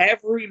very short.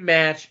 Every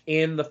match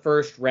in the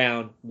first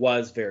round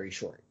was very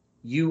short.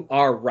 You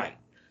are right.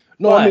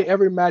 No, but I mean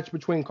every match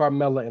between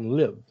Carmella and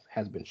Liv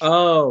has been short.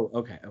 Oh,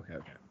 okay.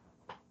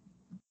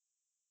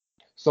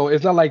 So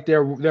it's not like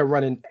they're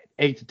running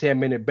 8 to 10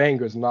 minute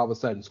bangers and all of a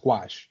sudden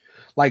squash.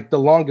 Like the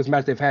longest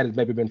match they've had has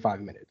maybe been 5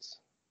 minutes.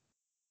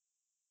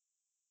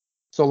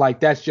 So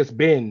like that's just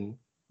been,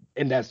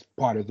 and that's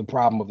part of the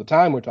problem of the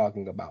time we're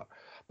talking about.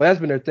 But that's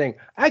been their thing.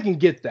 I can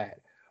get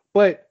that,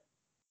 but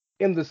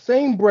in the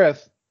same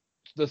breath,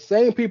 the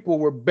same people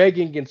were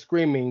begging and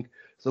screaming,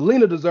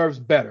 Zelina deserves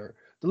better.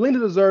 Zelina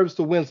deserves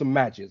to win some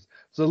matches.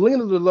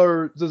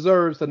 Zelina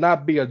deserves to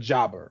not be a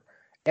jobber.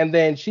 And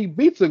then she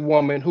beats a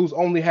woman who's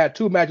only had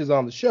 2 matches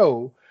on the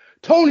show.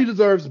 Tony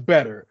deserves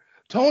better.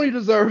 Tony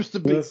deserves to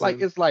be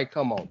it's like,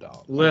 come on,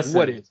 dog. Listen,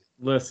 what is it?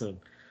 Listen,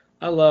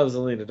 I love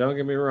Zelina. Don't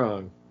get me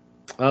wrong.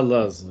 I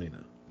love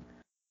Zelina.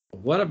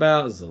 What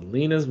about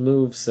Zelina's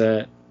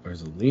moveset? Or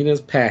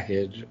Zelina's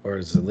package, or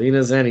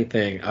Zelina's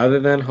anything other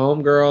than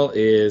Homegirl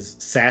is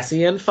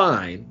sassy and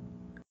fine?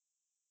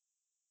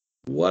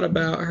 What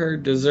about her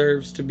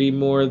deserves to be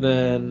more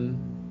than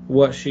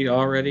what she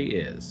already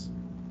is?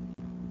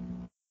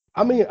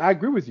 I mean, I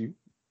agree with you,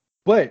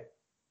 but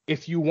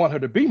if you want her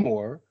to be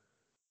more,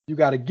 you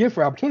got to give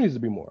her opportunities to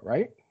be more,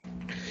 right?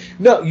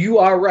 No, you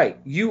are right.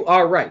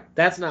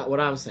 That's not what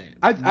I'm saying.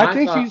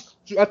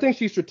 I think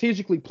she's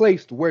strategically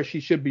placed where she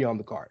should be on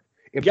the card.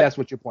 If that's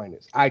what your point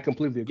is, I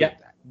completely agree with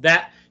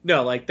that.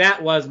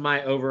 That was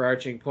my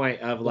overarching point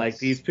of like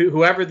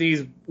whoever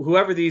these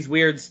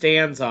weird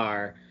stands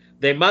are,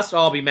 they must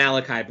all be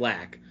Malachi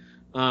Black.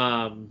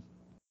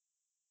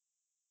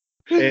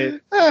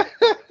 Whoever's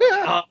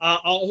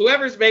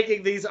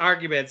making these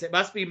arguments, it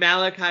must be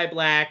Malachi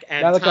Black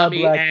and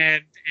Tommy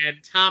Black and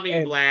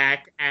Tommy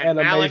Black and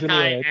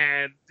Malachi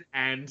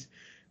and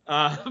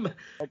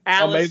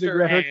Amazing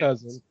Red, her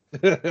cousin.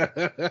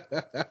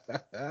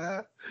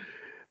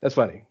 That's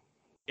funny.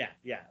 Yeah,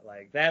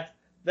 like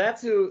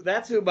that's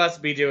who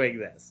must be doing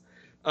this.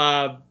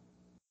 But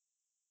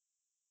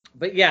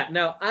yeah,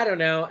 no, I don't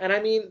know. And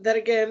I mean, then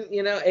again,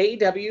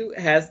 AEW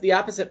has the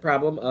opposite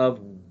problem of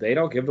they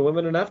don't give the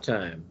women enough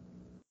time.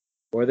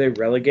 Or they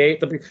relegate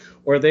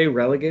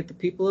the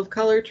people of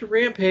color to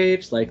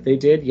Rampage like they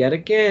did yet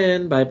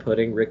again by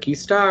putting Ricky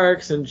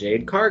Starks and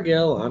Jade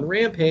Cargill on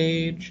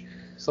Rampage.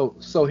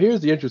 So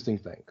here's the interesting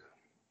thing.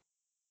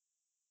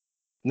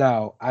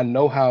 Now, I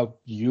know how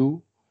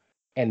you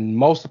and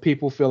most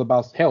people feel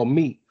about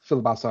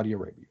Saudi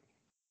Arabia.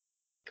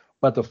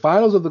 But the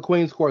finals of the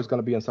Queen's Court is going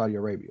to be in Saudi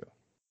Arabia.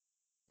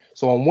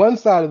 So on one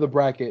side of the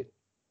bracket,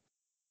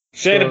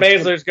 Shayna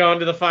Baszler's going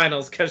to the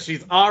finals because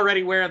she's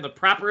already wearing the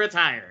proper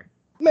attire.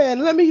 Man,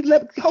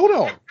 hold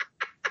on.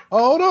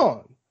 Hold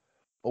on.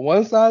 On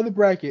one side of the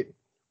bracket,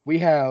 we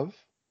have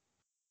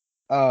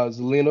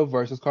Zelina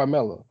versus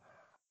Carmella.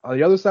 On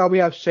the other side, we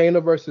have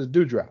Shayna versus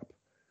Doudrop.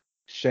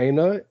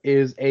 Shayna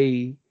is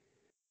a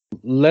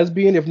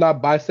lesbian, if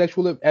not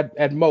bisexual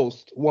at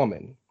most,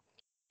 woman.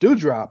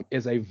 Doudrop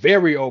is a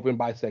very open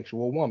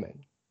bisexual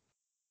woman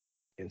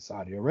in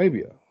Saudi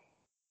Arabia.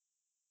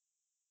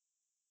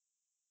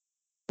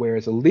 where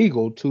it's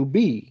illegal to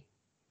be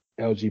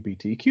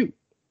LGBTQ.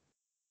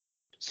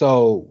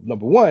 So,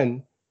 number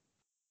one,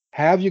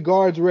 have your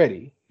guards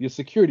ready, your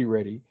security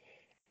ready.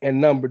 And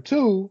number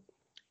two,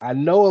 I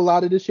know a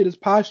lot of this shit is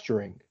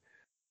posturing,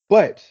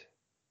 but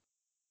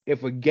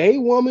if a gay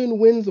woman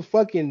wins a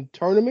fucking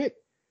tournament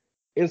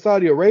in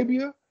Saudi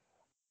Arabia,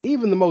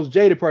 even the most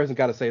jaded person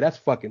got to say that's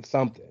fucking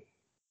something.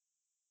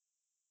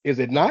 Is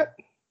it not?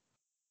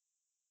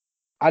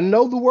 I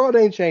know the world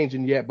ain't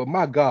changing yet, but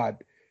my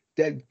God,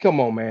 that come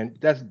on, man.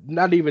 That's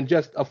not even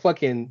just a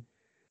fucking.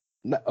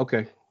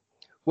 Okay,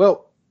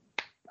 well,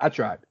 I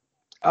tried.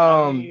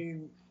 I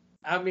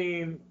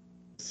mean,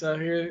 so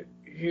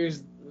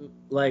here's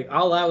like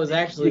all I was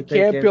actually you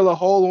thinking. Can't peel a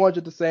whole orange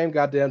at the same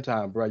goddamn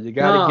time, bro. You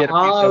gotta get.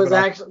 All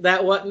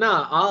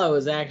I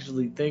was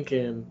actually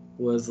thinking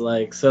was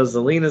like, so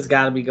Zelina's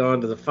got to be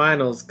going to the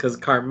finals because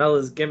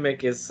Carmella's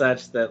gimmick is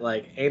such that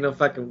like ain't no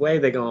fucking way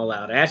they're gonna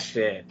allow that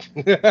shit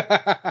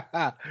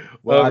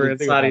over in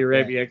Saudi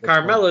Arabia.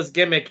 Carmella's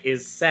gimmick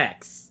is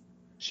sex.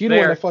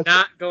 They're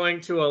not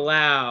going to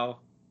allow.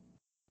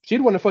 She'd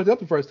the one that fucked up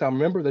the first time.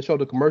 Remember, they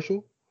showed the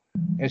commercial,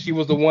 and she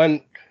was the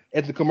one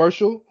at the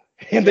commercial,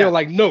 and they were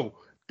like, "No,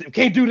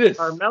 can't do this."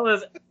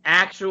 Carmella's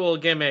actual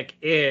gimmick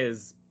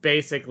is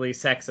basically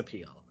sex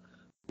appeal.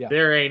 Yeah.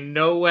 There ain't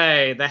no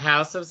way the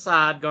House of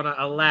Saud gonna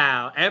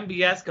allow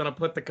MBS gonna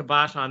put the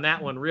kibosh on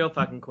that one real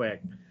fucking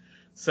quick.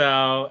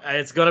 So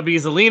it's gonna be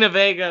Zelina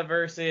Vega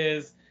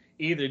versus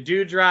either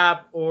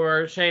Doudrop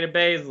or Shayna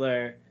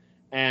Baszler,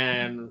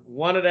 and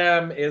one of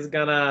them is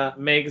gonna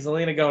make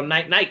Zelina go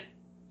night night.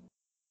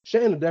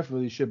 Shayna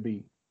definitely should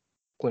be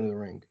Queen of the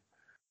Ring.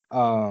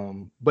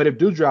 But if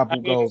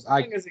Doudrop goes,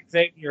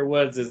 Xavier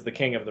Woods is the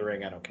King of the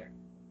Ring. I don't care.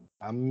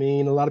 I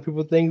mean, a lot of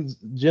people think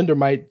Jinder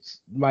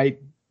might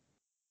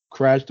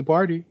crash the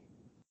party.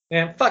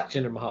 Man, fuck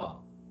Jinder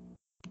Mahal.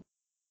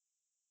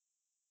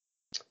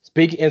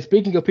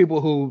 Speaking of people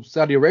who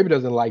Saudi Arabia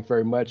doesn't like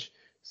very much,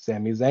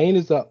 Sami Zayn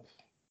is up.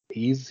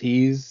 He's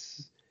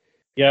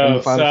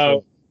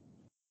so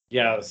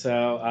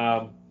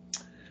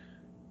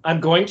I'm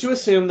going to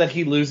assume that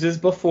he loses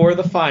before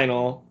the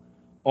final,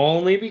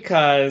 only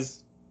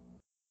because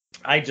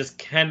I just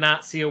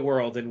cannot see a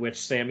world in which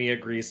Sami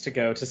agrees to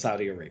go to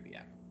Saudi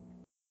Arabia.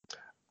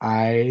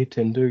 I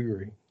tend to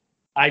agree.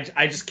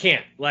 I just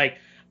can't. Like,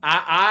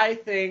 I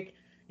think,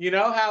 you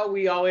know how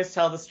we always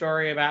tell the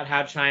story about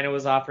how Chyna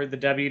was offered the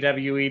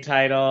WWE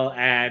title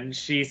and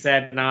she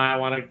said, no, I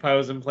want to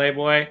pose in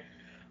Playboy?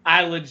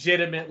 I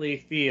legitimately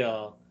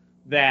feel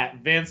that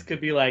Vince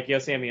could be like, yo,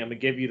 Sami, I'm going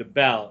to give you the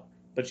belt,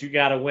 but you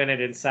got to win it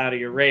in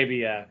Saudi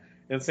Arabia.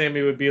 And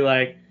Sami would be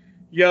like,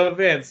 yo,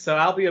 Vince, so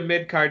I'll be a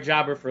mid-card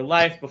jobber for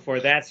life before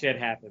that shit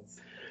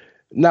happens.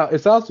 Now,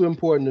 it's also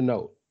important to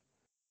note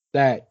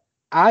that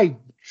I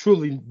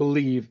truly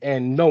believe,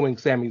 and knowing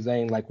Sami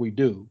Zayn like we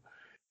do,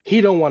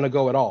 he don't want to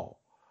go at all.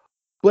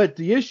 But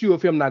the issue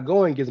of him not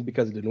going isn't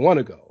because he didn't want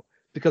to go,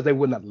 because they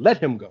would not let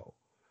him go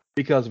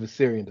because of his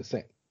Syrian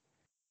descent.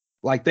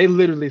 Like, they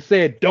literally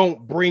said,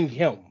 don't bring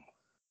him.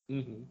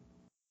 Mm-hmm.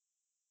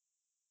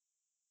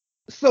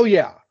 So,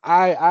 yeah,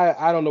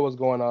 I don't know what's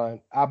going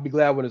on. I'll be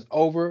glad when it's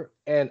over,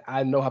 and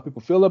I know how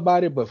people feel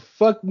about it, but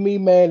fuck me,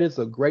 man, it's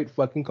a great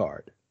fucking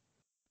card.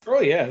 Oh,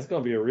 yeah, it's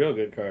going to be a real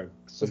good card.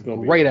 It's a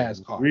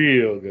great-ass card.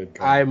 Real good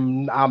card.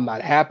 I'm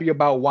not happy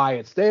about why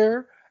it's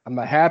there. I'm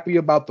not happy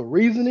about the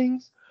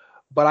reasonings,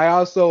 but I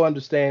also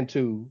understand,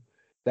 too,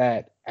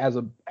 that as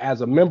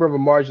a member of a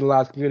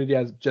marginalized community,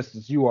 just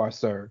as you are,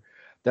 sir,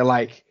 that,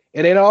 like,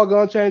 it ain't all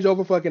going to change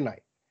over fucking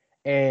night.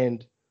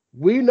 And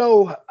we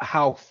know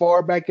how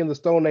far back in the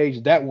Stone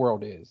Age that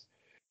world is.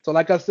 So,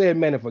 like I said,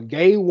 man, if a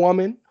gay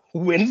woman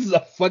wins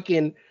a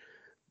fucking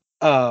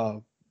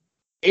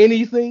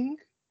anything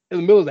in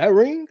the middle of that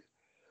ring,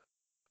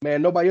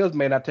 man, nobody else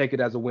may not take it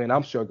as a win.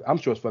 I'm sure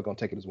it's fuck gonna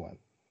take it as one.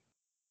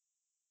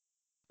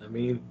 I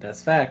mean,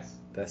 that's facts.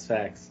 That's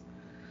facts.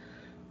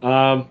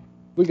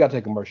 We gotta take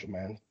a commercial,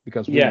 man,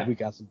 because we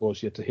got some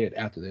bullshit to hit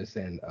after this,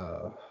 and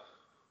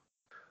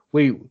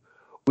we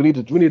need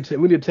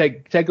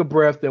to take a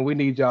breath, and we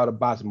need y'all to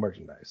buy some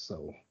merchandise.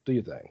 So do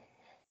your thing.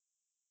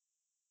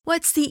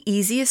 What's the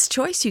easiest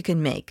choice you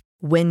can make?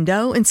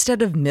 Window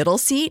instead of middle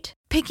seat?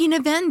 Picking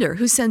a vendor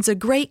who sends a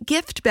great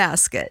gift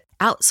basket?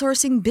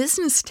 Outsourcing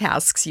business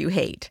tasks you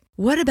hate?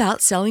 What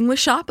about selling with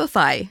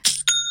Shopify?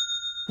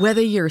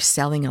 Whether you're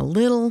selling a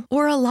little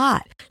or a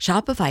lot,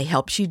 Shopify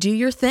helps you do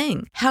your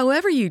thing,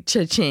 however you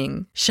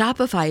cha-ching.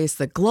 Shopify is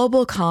the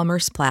global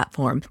commerce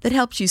platform that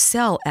helps you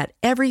sell at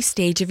every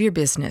stage of your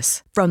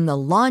business. From the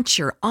launch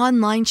your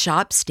online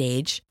shop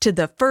stage to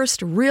the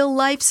first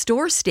real-life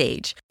store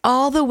stage,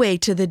 all the way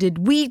to the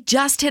did we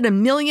just hit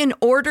 1 million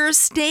orders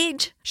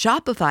stage.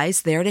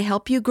 Shopify's there to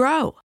help you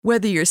grow.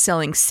 Whether you're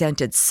selling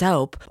scented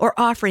soap or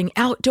offering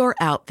outdoor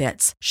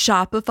outfits,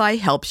 Shopify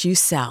helps you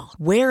sell.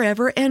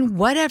 Wherever and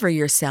whatever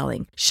you're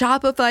selling,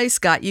 Shopify's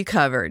got you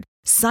covered.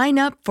 Sign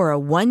up for a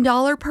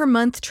 $1 per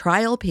month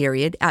trial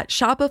period at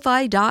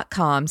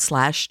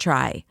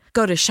shopify.com/try.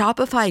 Go to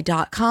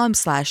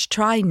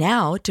shopify.com/try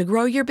now to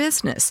grow your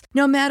business,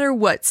 no matter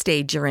what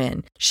stage you're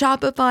in.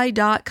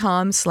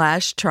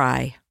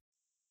 Shopify.com/try.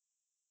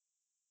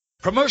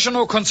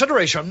 Promotional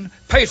consideration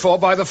paid for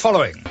by the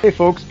following. Hey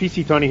folks,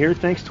 PC Tony here.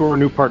 Thanks to our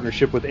new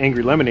partnership with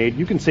Angry Lemonade,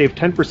 you can save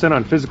 10%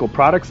 on physical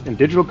products and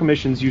digital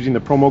commissions using the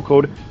promo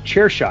code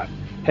ChairShot.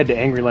 Head to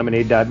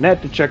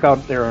angrylemonade.net to check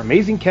out their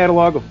amazing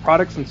catalog of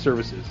products and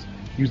services.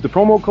 Use the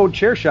promo code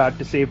ChairShot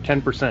to save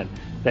 10%.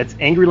 That's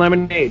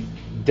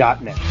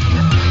angrylemonade.net.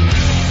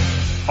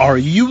 Are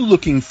you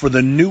looking for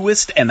the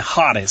newest and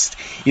hottest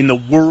in the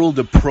world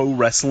of pro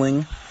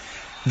wrestling?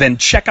 Then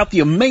check out the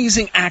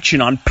amazing action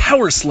on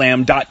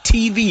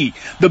Powerslam.tv,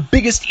 the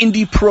biggest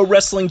indie pro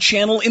wrestling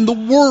channel in the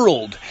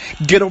world.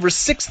 Get over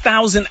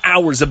 6,000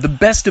 hours of the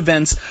best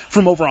events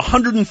from over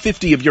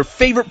 150 of your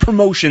favorite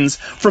promotions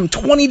from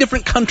 20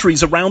 different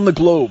countries around the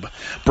globe.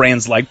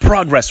 Brands like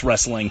Progress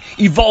Wrestling,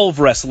 Evolve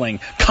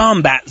Wrestling,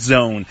 Combat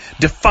Zone,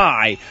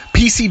 Defy,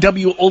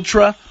 PCW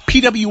Ultra,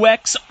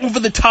 PWX, Over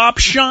the Top,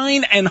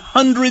 Shine, and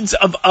hundreds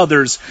of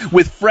others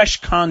with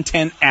fresh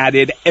content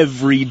added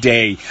every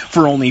day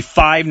for only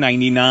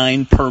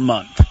 $5.99 per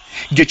month.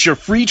 Get your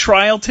free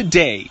trial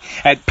today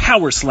at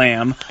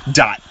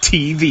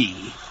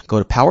Powerslam.tv. Go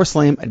to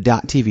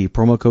Powerslam.tv,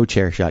 promo code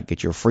ChairShot,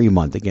 get your free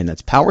month. Again,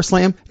 that's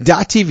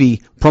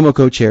Powerslam.tv, promo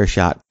code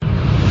ChairShot.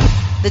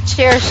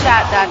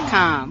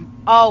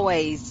 TheChairShot.com.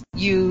 Always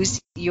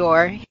use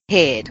your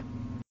head.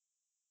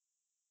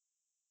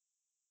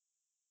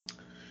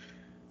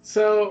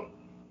 So,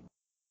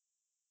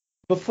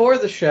 before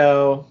the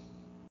show,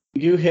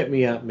 you hit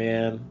me up,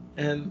 man,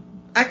 and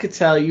I could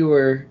tell you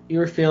were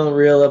feeling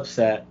real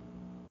upset.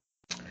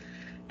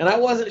 And I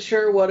wasn't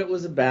sure what it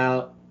was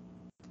about.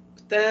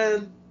 But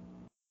then,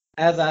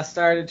 as I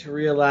started to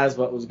realize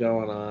what was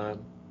going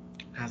on,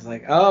 I was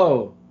like,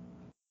 oh,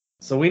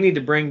 so we need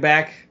to bring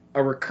back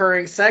a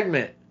recurring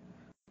segment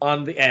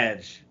on The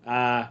Edge.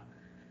 Yo,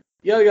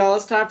 y'all,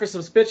 it's time for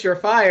some Spit Your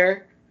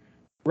Fire.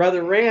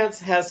 Brother Rance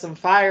has some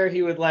fire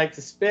he would like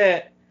to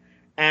spit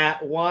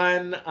at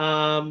one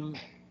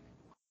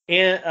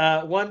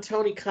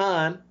Tony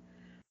Khan.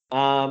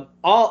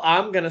 All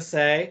I'm gonna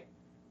say,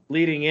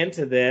 leading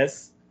into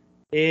this,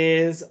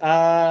 is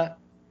yo,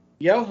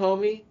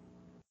 homie,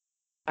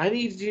 I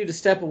need you to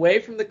step away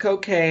from the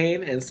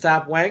cocaine and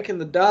stop wanking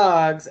the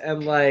dogs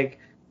and like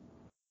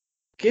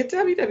get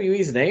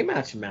WWE's name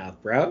out your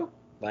mouth, bro.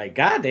 Like,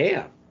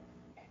 goddamn.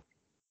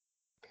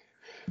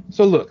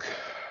 So look.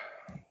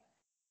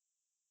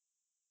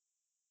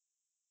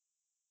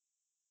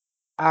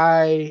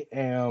 I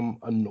am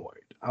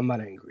annoyed. I'm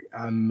not angry.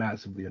 I'm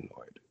massively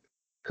annoyed.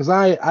 Because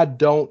I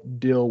don't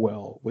deal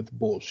well with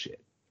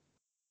bullshit.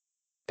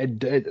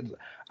 I'm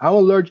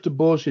allergic to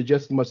bullshit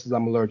just as much as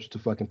I'm allergic to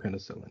fucking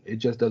penicillin. It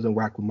just doesn't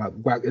rock with my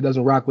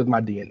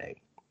DNA.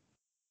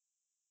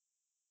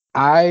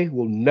 I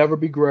will never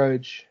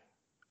begrudge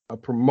a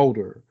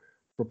promoter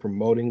for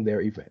promoting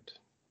their event.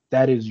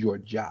 That is your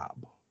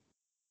job.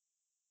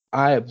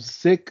 I am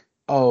sick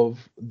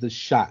of the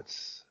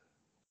shots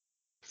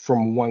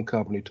from one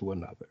company to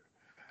another.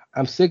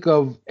 I'm sick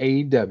of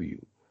AEW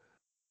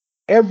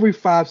every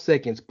 5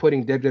 seconds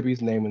putting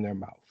WWE's name in their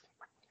mouth.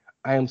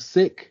 I am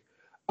sick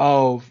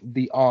of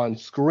the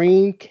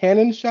on-screen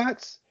cannon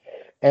shots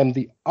and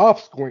the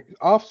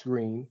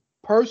off-screen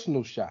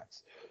personal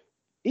shots.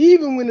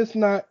 Even when it's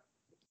not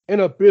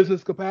in a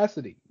business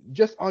capacity,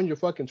 just on your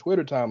fucking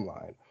Twitter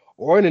timeline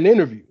or in an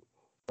interview,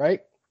 right?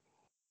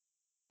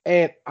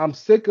 And I'm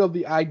sick of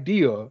the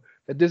idea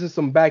that this is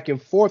some back and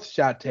forth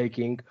shot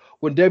taking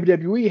when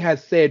WWE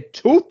has said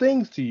 2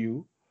 things to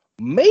you,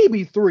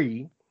 maybe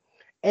 3,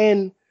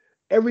 and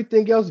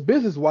everything else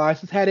business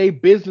wise has had a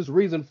business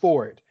reason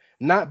for it,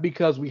 not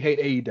because we hate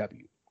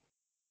AEW.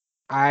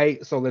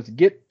 So let's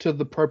get to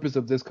the purpose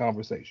of this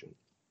conversation.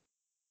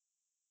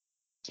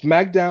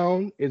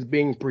 SmackDown is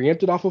being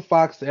preempted off of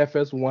Fox to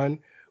FS1.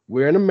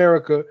 We're in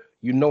America.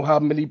 You know how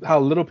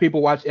little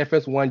people watch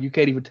FS1. You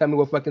can't even tell me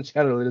what fucking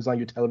channel it is on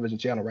your television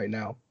channel right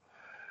now.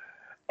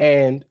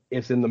 And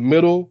it's in the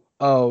middle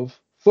of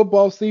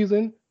football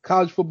season,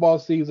 college football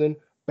season,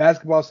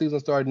 basketball season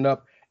starting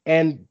up,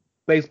 and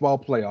baseball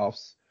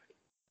playoffs.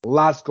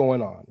 Lots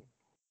going on.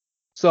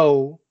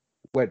 So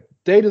what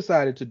they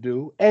decided to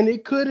do, and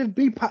it could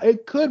be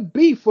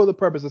for the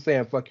purpose of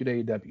saying fuck you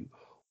to AEW.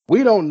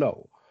 We don't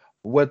know.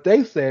 What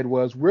they said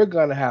was, we're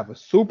gonna have a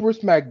super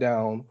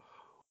SmackDown.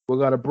 We're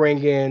gonna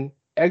bring in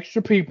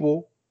extra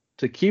people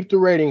to keep the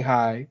rating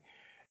high,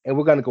 and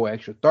we're gonna go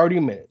extra 30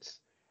 minutes.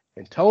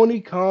 And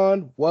Tony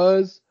Khan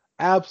was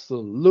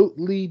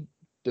absolutely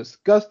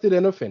disgusted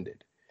and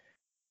offended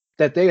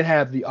that they'd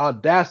have the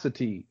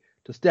audacity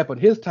to step on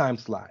his time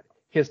slot.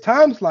 His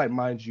time slot,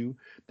 mind you,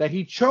 that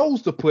he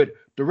chose to put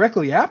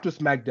directly after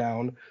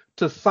SmackDown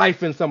to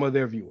siphon some of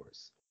their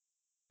viewers.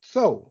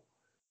 So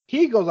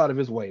he goes out of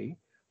his way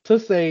to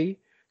say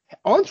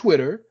on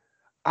Twitter,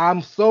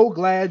 I'm so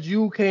glad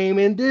you came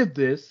and did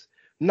this.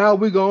 Now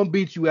we're going to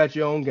beat you at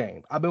your own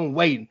game. I've been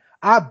waiting.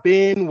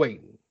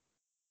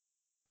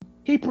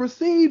 He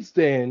proceeds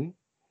then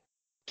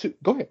to...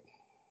 Go ahead.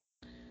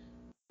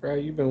 Bro,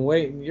 you've been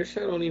waiting. Your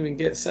show don't even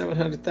get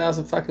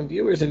 700,000 fucking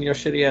viewers in your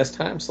shitty ass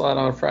time slot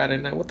on Friday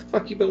night. What the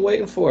fuck you been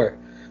waiting for?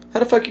 How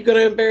the fuck you gonna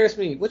embarrass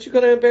me? What you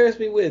gonna embarrass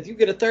me with? You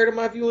get a third of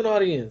my viewing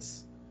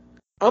audience.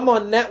 I'm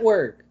on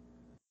network.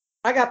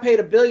 I got paid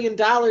 $1 billion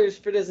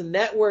for this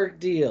network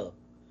deal.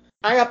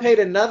 I got paid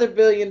another $1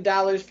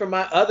 billion for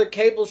my other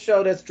cable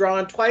show that's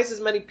drawing twice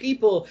as many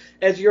people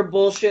as your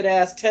bullshit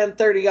ass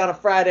 10:30 on a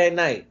Friday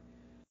night.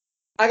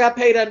 I got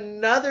paid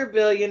another $1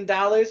 billion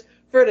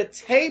for the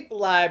tape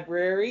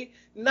library,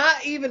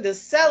 not even to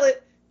sell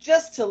it,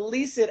 just to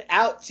lease it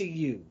out to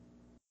you.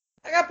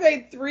 I got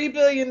paid $3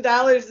 billion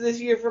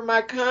this year for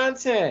my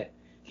content.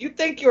 You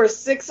think your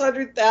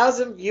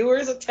 600,000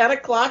 viewers at 10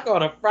 o'clock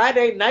on a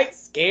Friday night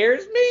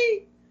scares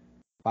me?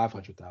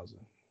 500,000.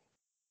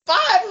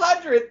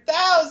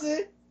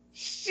 500,000?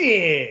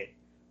 Shit.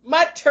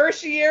 My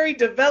tertiary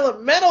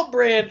developmental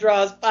brand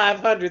draws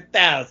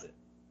 500,000.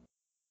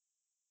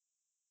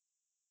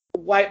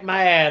 Wipe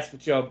my ass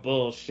with your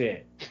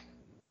bullshit.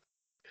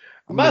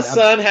 My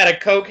son had a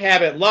coke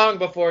habit long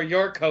before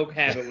your coke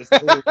habit was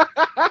cool.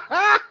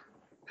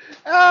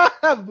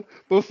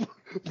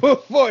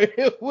 Before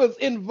it was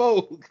in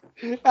vogue.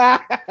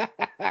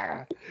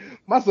 My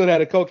son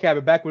had a coke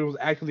habit back when it was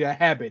actually a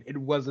habit. It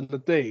wasn't a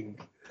thing.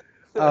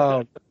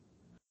 So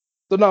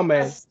no,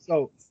 man.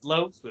 So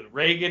slopes with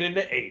Reagan in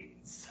the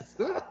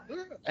 80s.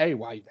 Hey,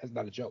 why? That's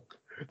not a joke.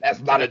 That's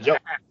not a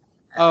joke.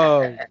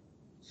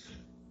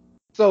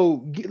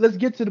 So let's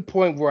get to the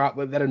point where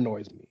that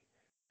annoys me.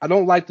 I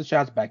don't like the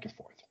shots back and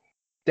forth.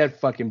 That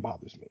fucking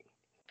bothers me.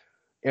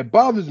 It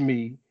bothers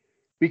me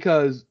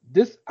because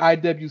this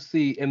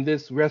IWC and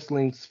this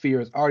wrestling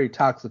sphere is already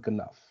toxic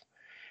enough.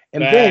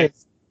 And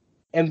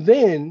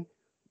then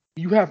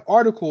you have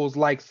articles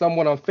like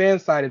someone on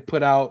Fansided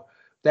put out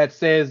that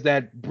says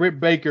that Britt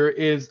Baker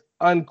is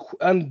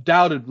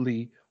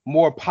undoubtedly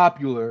more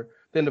popular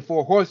than the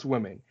Four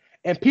Horsewomen.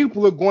 And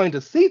people are going to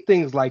see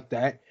things like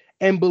that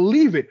and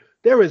believe it.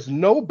 There is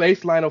no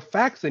baseline of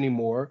facts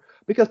anymore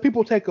because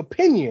people take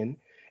opinion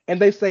and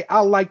they say,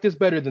 I like this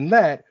better than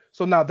that.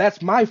 So now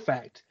that's my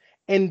fact.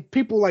 And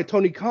people like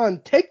Tony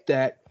Khan take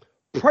that,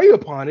 prey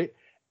upon it,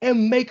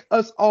 and make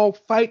us all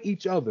fight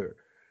each other.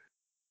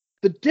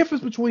 The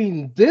difference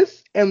between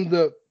this and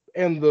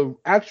the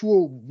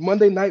actual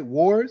Monday Night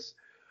Wars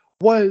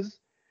was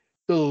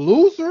the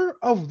loser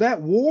of that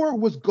war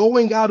was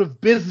going out of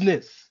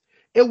business.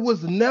 It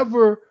was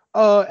never,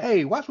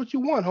 hey, watch what you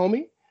want,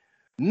 homie.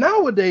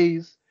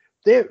 Nowadays,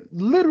 they're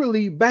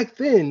literally back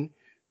then,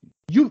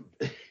 you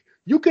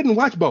couldn't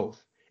watch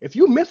both. If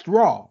you missed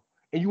Raw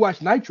and you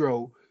watched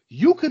Nitro,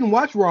 you couldn't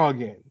watch Raw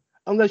again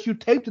unless you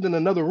taped it in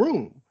another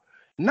room.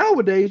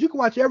 Nowadays, you can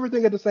watch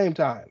everything at the same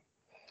time.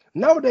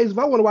 Nowadays, if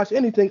I want to watch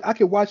anything, I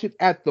can watch it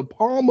at the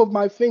palm of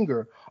my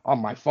finger on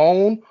my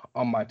phone,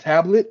 on my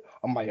tablet,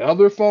 on my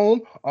other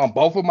phone, on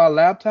both of my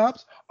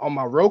laptops, on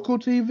my Roku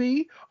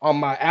TV, on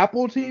my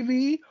Apple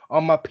TV,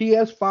 on my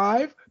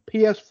PS5,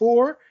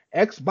 PS4,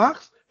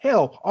 Xbox,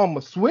 hell, on my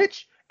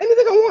Switch,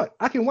 anything I want,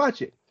 I can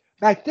watch it.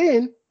 Back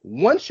then,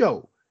 one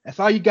show, that's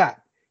all you got.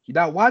 You're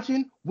not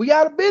watching, we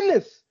out of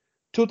business.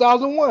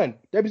 2001,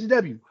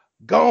 WCW,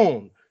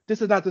 gone.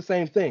 This is not the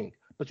same thing,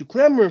 but you're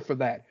clamoring for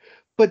that.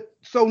 But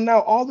so now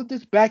all of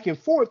this back and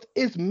forth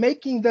is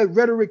making that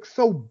rhetoric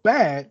so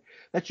bad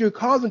that you're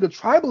causing a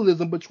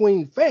tribalism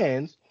between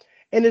fans,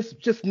 and it's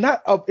just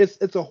not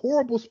it's a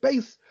horrible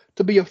space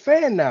to be a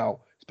fan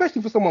now,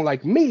 especially for someone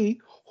like me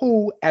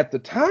who at the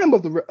time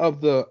of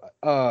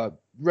the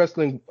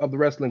wrestling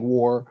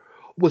war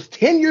was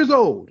 10 years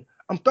old.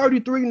 I'm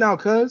 33 now,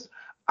 cuz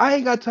I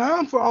ain't got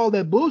time for all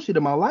that bullshit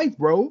in my life,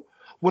 bro.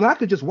 When I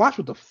could just watch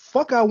what the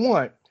fuck I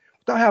want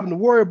without having to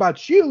worry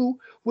about you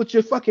with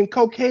your fucking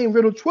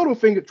cocaine-riddled Twitter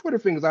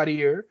fingers out of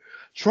here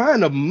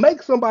trying to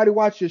make somebody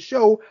watch your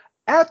show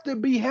at the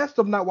behest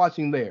of not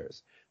watching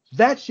theirs.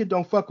 That shit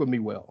don't fuck with me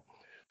well.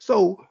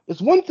 So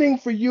it's one thing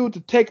for you to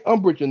take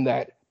umbrage in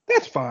that.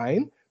 That's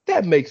fine.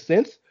 That makes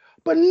sense.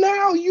 But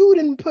now you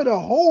didn't put a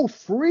whole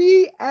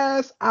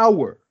free-ass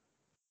hour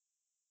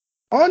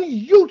on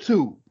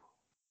YouTube,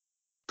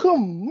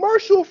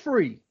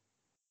 commercial-free,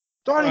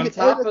 starting on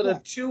top of the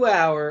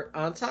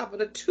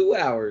 2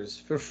 hours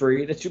for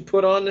free that you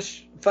put on the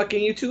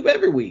fucking YouTube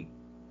every week.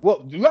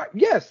 Well,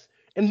 yes,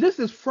 and this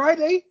is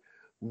Friday,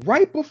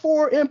 right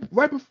before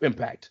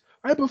Impact,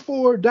 right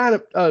before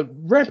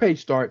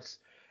Rampage starts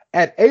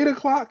at 8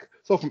 o'clock.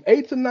 So from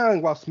 8 to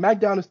 9, while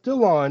SmackDown is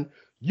still on,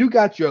 you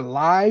got your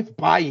live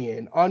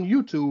buy-in on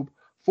YouTube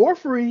for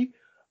free,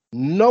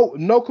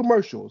 no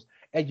commercials.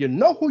 And you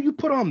know who you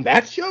put on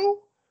that show?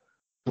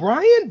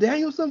 Bryan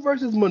Danielson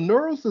versus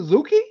Minoru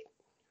Suzuki?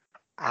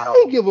 I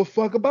don't give a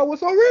fuck about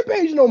what's on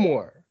Rampage no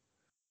more.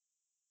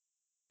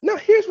 Now,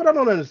 here's what I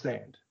don't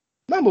understand.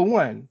 Number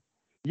one,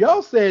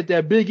 y'all said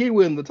that Big E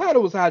winning the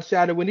title was hot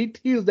shotted when he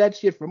teased that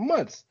shit for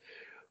months.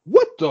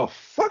 What the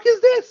fuck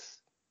is this?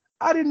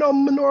 I didn't know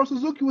Minoru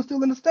Suzuki was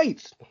still in the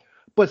States.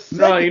 But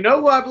no, you know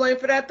who I blame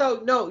for that,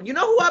 though? No, you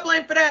know who I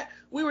blame for that?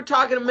 We were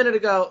talking a minute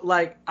ago,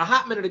 like a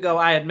hot minute ago,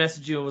 I had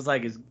messaged you and was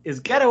like, is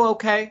Ghetto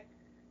okay?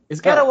 Is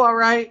Ghetto all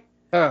right?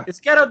 Is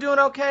Ghetto doing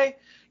okay?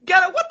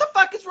 Ghetto, what the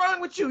fuck is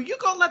wrong with you? You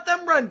gonna let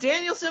them run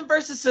Danielson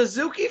versus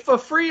Suzuki for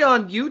free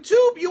on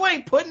YouTube? You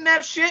ain't putting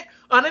that shit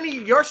on any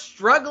of your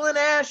struggling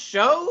ass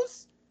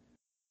shows?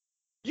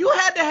 You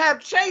had to have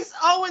Chase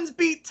Owens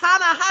beat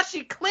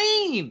Tanahashi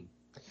clean.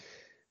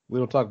 We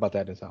don't talk about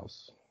that in this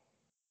house.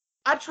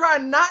 I try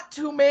not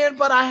to, man,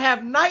 but I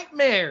have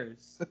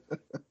nightmares.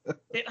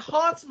 It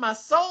haunts my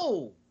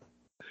soul.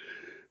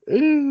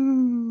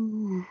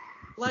 Ooh.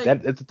 Like,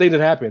 it's a thing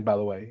that happened, by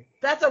the way.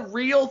 That's a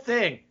real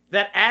thing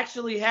that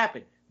actually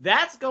happened.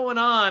 That's going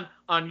on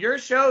your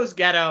shows,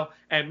 Ghetto.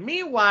 And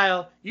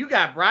meanwhile, you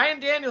got Bryan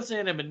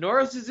Danielson and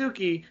Minoru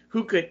Suzuki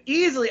who could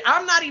easily,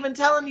 I'm not even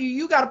telling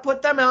you got to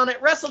put them on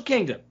at Wrestle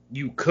Kingdom.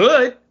 You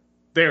could.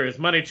 There is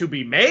money to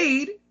be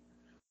made.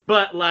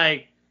 But,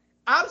 like,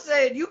 I'm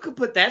saying you could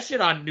put that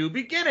shit on New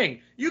Beginning.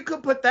 You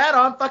could put that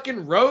on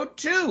fucking Road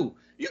 2.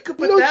 You could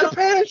put that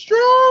Japan on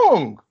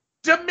Strong.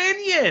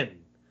 Dominion.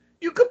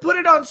 You could put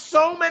it on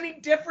so many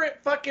different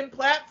fucking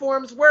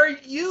platforms where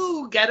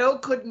you, Ghetto,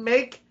 could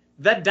make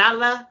the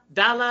dollar.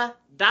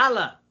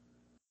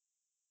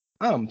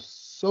 I'm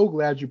so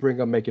glad you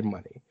bring up making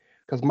money.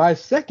 Because my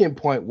second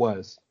point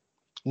was,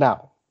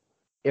 now,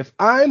 if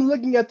I'm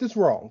looking at this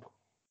wrong,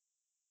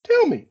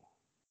 tell me.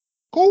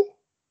 Cool?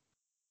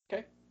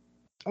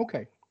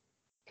 Okay.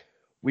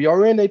 We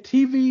are in a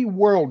TV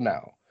world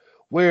now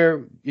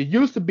where it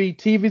used to be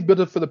TVs built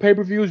up for the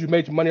pay-per-views. You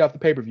made your money off the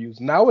pay-per-views.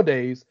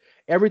 Nowadays,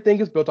 everything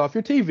is built off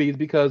your TVs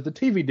because the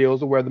TV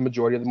deals are where the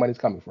majority of the money is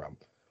coming from.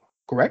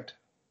 Correct?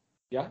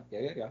 Yeah.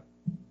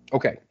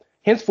 Okay.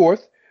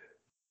 Henceforth,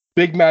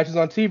 big matches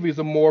on TVs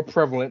are more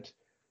prevalent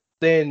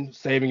than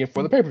saving it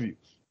for the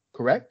pay-per-views.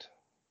 Correct?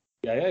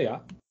 Yeah.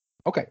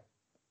 Okay.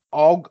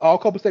 All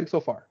copacetic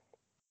so far.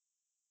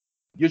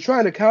 You're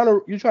trying to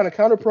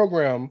counter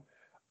program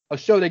a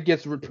show that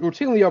gets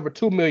routinely over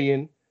 2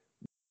 million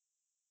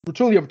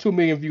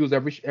views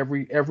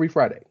every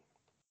Friday.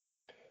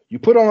 You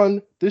put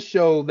on this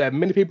show that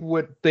many people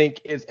would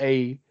think is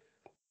a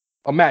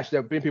match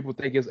that many people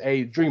think is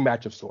a dream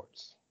match of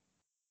sorts.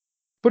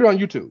 Put it on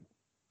YouTube.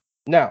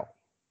 Now,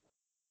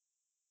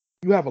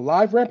 you have a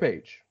live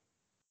Rampage.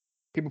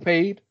 People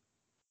paid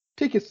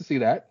tickets to see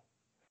that.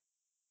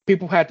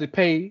 People had to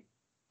pay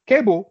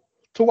cable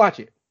to watch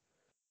it.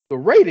 The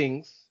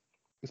ratings,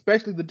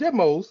 especially the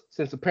demos,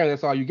 since apparently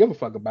that's all you give a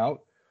fuck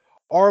about,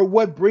 are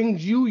what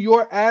brings you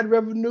your ad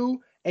revenue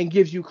and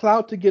gives you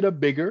clout to get a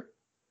bigger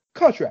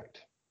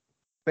contract.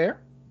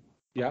 Fair?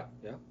 Yeah.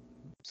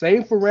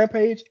 Same for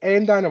Rampage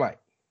and Dynamite.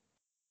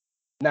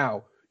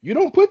 Now, you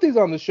don't put these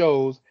on the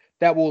shows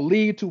that will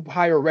lead to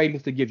higher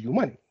ratings to give you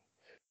money.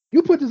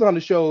 You put this on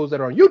the shows that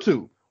are on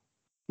YouTube.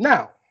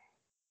 Now,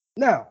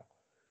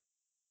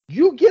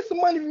 you get some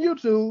money from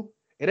YouTube.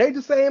 It ain't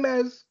the same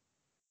as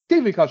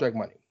TV contract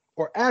money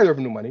or ad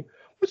revenue money,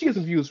 but you get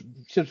some views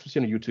on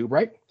YouTube,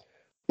 right?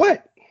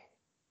 But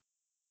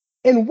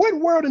in what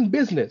world in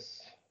business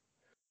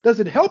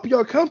does it help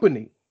your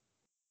company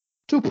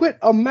to put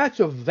a match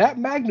of that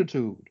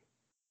magnitude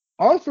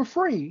on for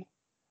free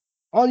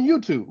on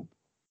YouTube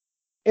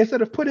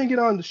instead of putting it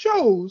on the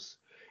shows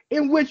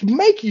in which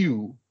make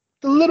you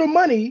the little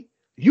money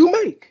you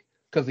make?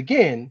 Because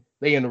again,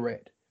 they in the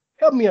red.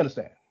 Help me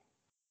understand.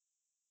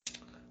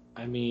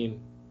 I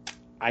mean,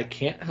 I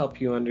can't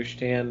help you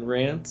understand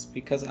rants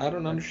because I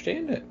don't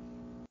understand it.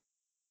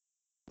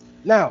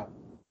 Now,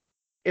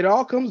 it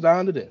all comes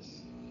down to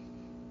this.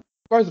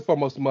 First and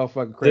foremost, the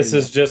motherfucker crazy. This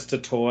is just a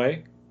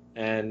toy,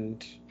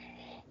 and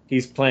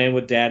he's playing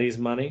with daddy's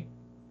money.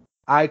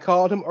 I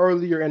called him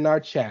earlier in our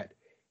chat.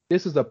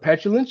 This is a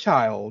petulant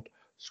child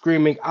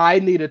screaming, "I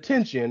need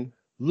attention.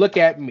 Look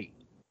at me."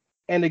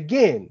 And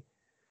again,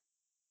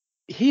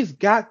 he is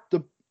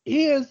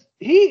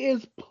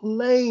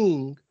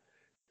playing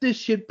this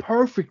shit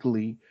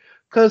perfectly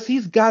because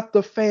he's got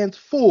the fans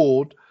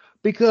fooled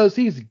because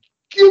he's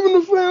giving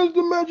the fans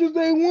the matches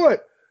they want.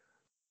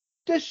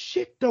 This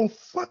shit don't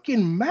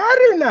fucking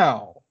matter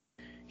now.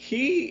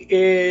 He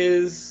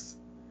is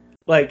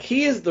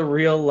the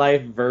real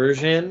life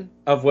version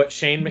of what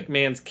Shane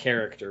McMahon's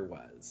character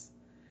was.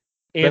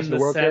 Best in the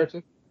world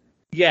character?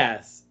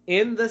 Yes.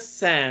 In the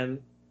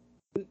sense,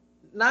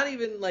 not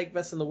even like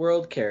best in the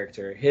world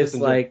character. His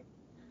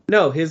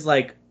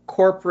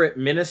corporate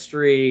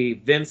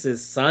ministry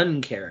Vince's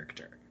son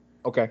character.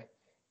 Okay.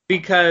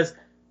 Because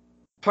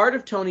part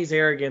of Tony's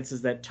arrogance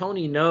is that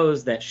Tony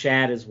knows that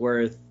Shad is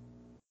worth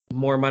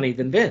more money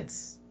than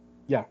Vince.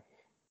 Yeah.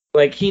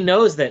 Like, he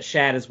knows that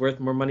Shad is worth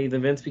more money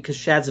than Vince because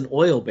Shad's an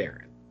oil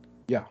baron.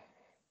 Yeah.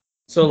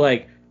 So,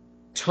 like,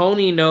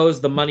 Tony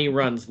knows the money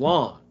runs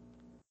long.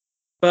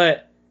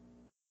 But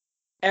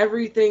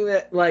everything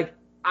that, like,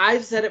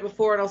 I've said it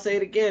before and I'll say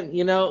it again,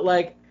 you know,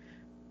 like,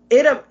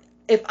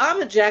 if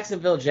I'm a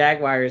Jacksonville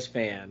Jaguars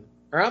fan,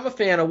 or I'm a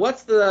fan of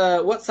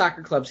what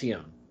soccer clubs he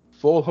own?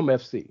 Fulham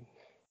FC.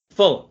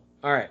 Fulham.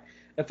 All right.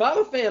 If I'm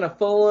a fan of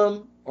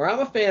Fulham or I'm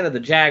a fan of the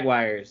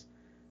Jaguars,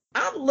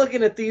 I'm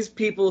looking at these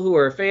people who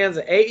are fans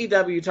of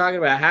AEW talking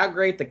about how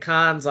great the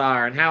cons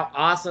are and how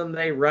awesome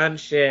they run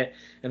shit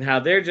and how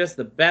they're just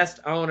the best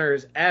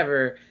owners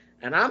ever.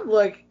 And I'm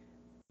like,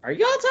 are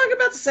y'all talking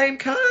about the same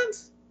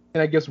cons?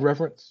 Can I give some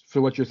reference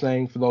for what you're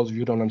saying for those of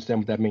you who don't understand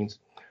what that means?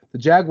 The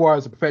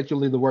Jaguars are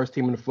perpetually the worst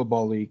team in the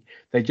football league.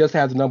 They just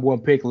had the number one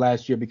pick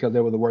last year because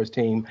they were the worst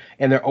team,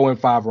 and they're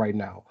 0-5 right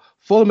now.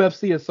 Fulham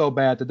FC is so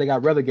bad that they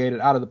got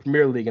relegated out of the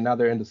Premier League, and now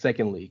they're in the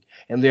second league,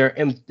 and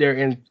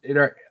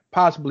they're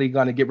possibly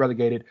going to get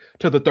relegated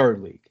to the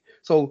third league.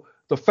 So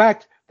the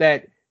fact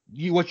that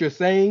what you're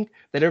saying,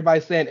 that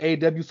everybody's saying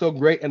AEW is so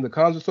great and the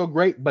cons are so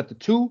great, but the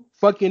two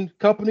fucking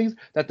companies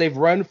that they've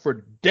run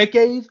for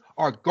decades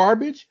are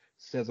garbage,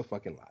 says a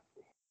fucking lot.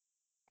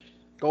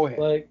 Go ahead.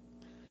 Like,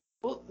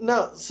 well,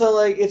 no, so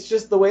like it's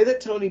just the way that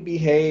Tony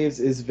behaves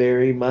is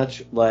very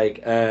much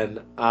like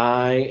an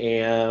I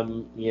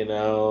am,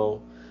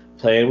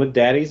 playing with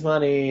daddy's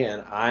money,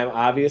 and I'm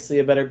obviously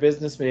a better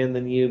businessman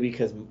than you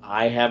because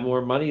I have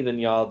more money than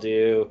y'all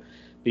do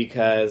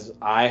because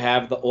I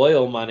have the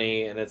oil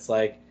money. And it's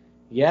like,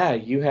 yeah,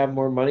 you have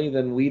more money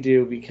than we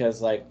do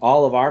because like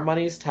all of our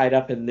money's tied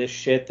up in this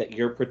shit that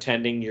you're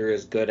pretending you're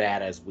as good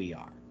at as we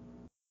are.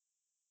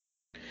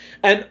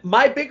 And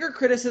my bigger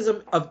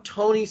criticism of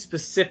Tony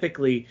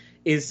specifically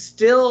is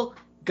still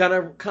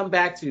gonna come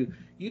back to,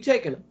 you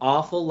take an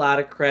awful lot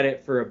of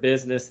credit for a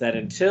business that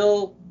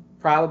until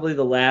probably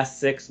the last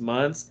 6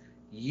 months,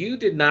 you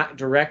did not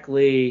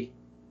directly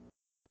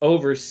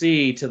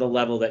oversee to the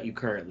level that you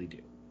currently do.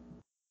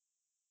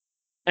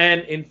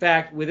 And in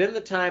fact, within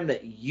the time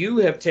that you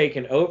have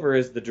taken over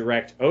as the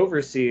direct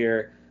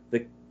overseer,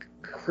 the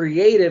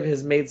creative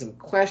has made some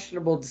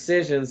questionable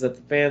decisions that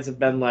the fans have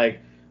been like,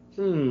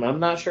 I'm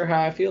not sure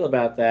how I feel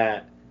about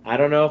that. I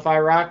don't know if I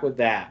rock with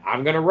that.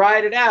 I'm going to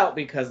ride it out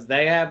because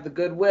they have the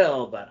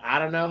goodwill, but I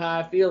don't know how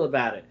I feel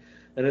about it.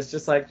 And it's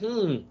just like,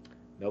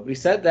 nobody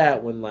said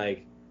that when,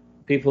 like,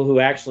 people who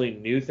actually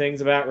knew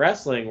things about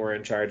wrestling were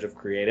in charge of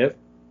creative.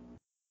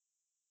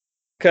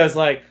 Because,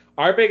 like,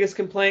 our biggest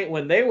complaint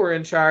when they were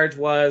in charge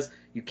was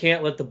you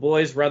can't let the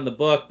boys run the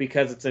book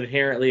because it's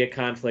inherently a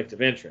conflict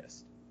of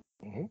interest.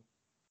 Mm-hmm.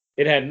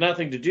 It had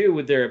nothing to do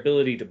with their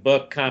ability to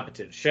book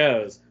competent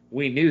shows.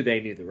 We knew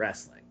they knew the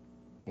wrestling.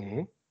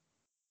 Mm-hmm.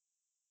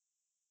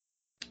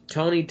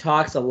 Tony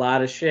talks a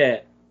lot of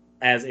shit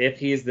as if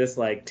he's this,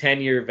 like,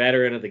 10-year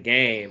veteran of the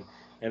game.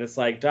 And it's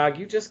like, dog,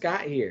 you just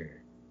got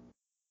here.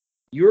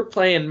 You were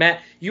playing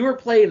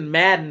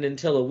Madden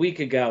until a week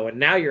ago, and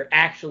now you're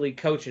actually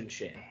coaching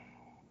shit.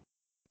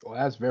 Well,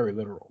 that's very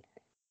literal.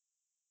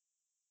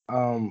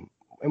 And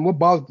what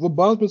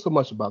bothers me so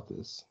much about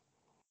this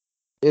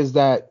is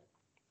that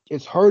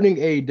it's hurting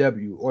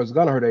AEW, or it's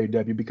gonna hurt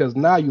AEW, because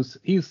now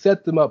he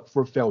set them up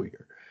for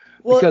failure.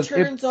 Well, because it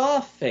turns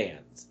off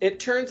fans.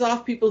 It turns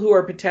off people who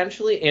are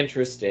potentially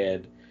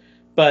interested,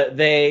 but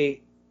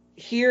they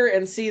hear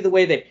and see the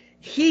way that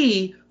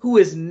he, who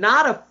is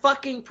not a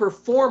fucking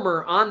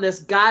performer on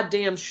this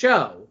goddamn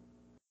show,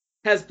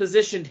 has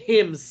positioned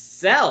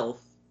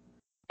himself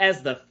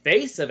as the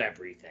face of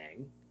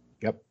everything.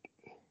 Yep.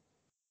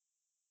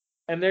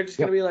 And they're just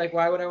going to be like,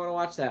 why would I want to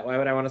watch that? Why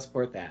would I want to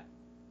support that?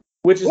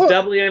 Which is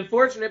doubly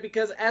unfortunate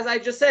because, as I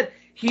just said,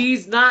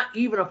 he's not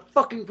even a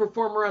fucking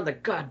performer on the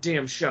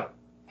goddamn show.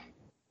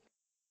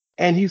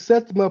 And he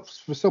set them up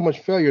for so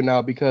much failure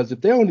now because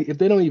if they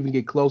don't even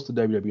get close to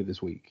WWE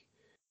this week,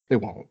 they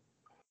won't.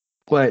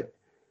 But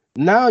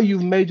now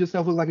you've made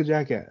yourself look like a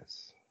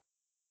jackass.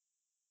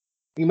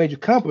 You made your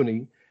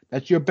company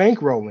that you're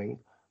bankrolling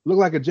look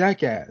like a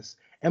jackass.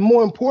 And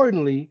more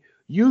importantly,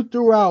 you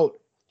threw out,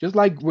 just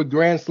like with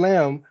Grand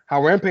Slam,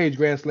 how Rampage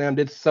Grand Slam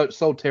did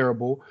so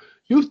terrible,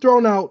 you've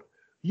thrown out,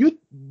 let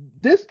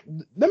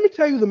me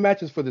tell you the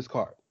matches for this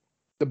card.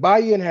 The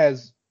buy-in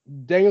has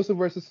Danielson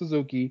versus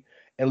Suzuki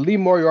and Lee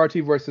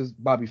Moriarty versus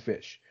Bobby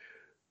Fish.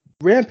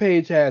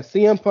 Rampage has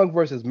CM Punk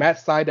versus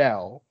Matt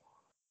Sydal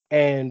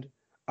and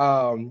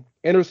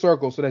Inner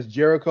Circle, so that's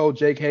Jericho,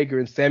 Jake Hager,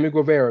 and Sammy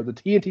Guevara, the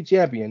TNT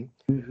champion,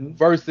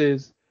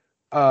 versus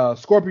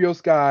Scorpio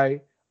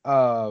Sky,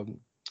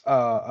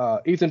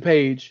 Ethan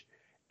Page,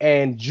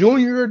 and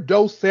Junior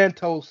Dos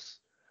Santos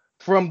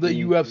from the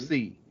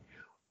UFC,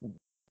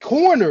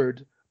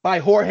 cornered by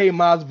Jorge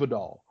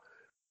Masvidal.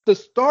 The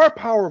star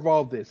power of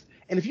all this.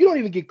 And if you don't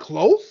even get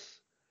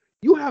close,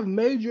 you have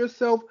made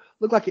yourself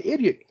look like an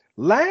idiot.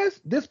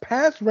 This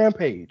past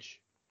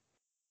Rampage,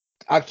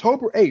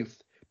 October 8th,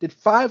 did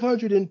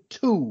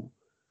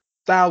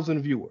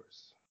 502,000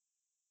 viewers.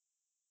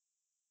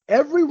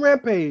 Every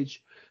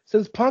Rampage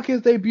since Punk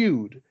has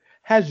debuted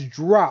has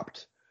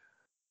dropped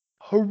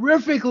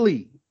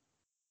horrifically.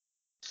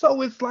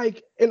 So it's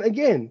like, and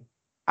again,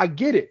 I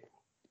get it.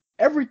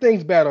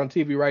 Everything's bad on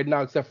TV right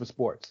now except for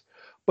sports.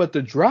 But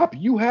the drop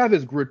you have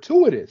is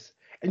gratuitous,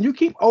 and you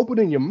keep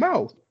opening your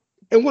mouth.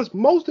 And what's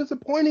most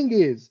disappointing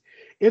is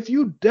if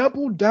you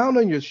double down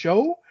on your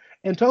show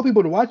and tell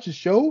people to watch the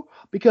show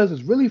because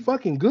it's really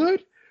fucking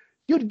good,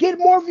 you'd get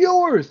more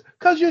viewers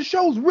because your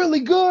show's really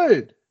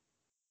good.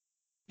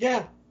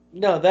 Yeah.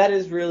 No, that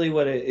is really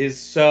what it is.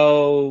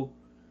 So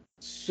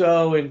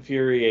so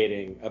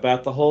infuriating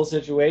about the whole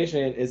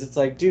situation is it's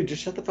like, dude,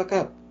 just shut the fuck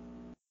up.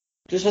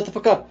 Just shut the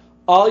fuck up.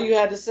 All you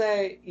had to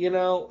say,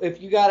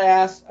 if you got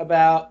asked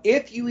about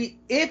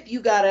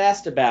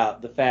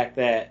the fact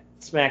that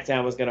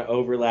SmackDown was going to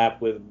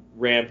overlap with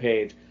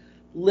Rampage,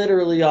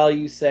 literally all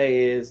you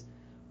say is,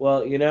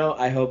 well,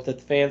 I hope that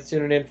the fans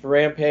tuning in for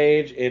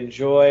Rampage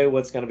enjoy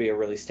what's going to be a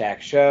really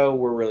stacked show.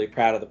 We're really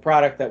proud of the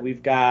product that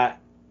we've got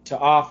to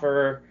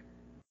offer,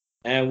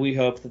 and we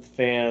hope that the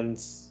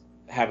fans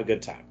have a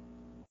good time.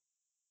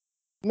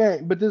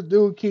 Man, but this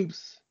dude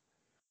keeps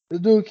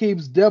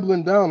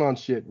doubling down on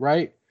shit,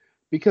 right?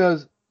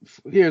 Because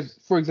here's,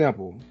 for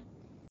example,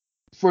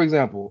 where's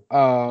the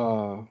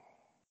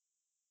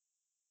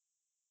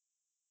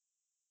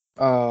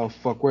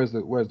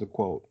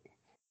quote?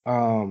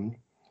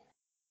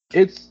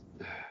 It's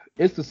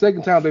the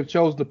second time they've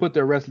chosen to put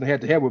their wrestling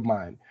head to head with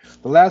mine.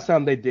 The last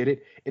time they did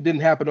it, it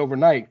didn't happen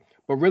overnight,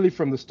 but really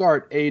from the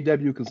start,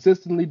 AEW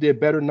consistently did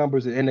better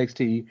numbers at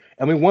NXT,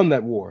 and we won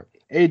that war.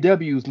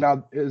 AEW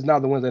is now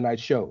the Wednesday night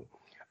show.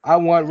 I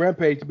want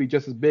Rampage to be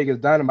just as big as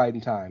Dynamite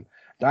in time.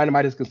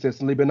 Dynamite has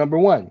consistently been number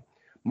one.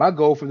 My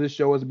goal for this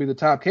show is to be the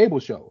top cable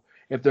show.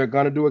 If they're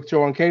going to do a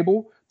show on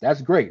cable,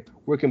 that's great.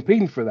 We're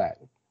competing for that.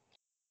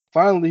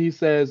 Finally, he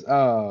says,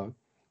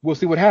 we'll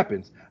see what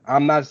happens.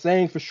 I'm not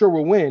saying for sure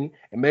we'll win,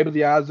 and maybe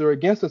the odds are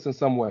against us in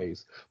some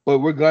ways, but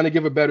we're going to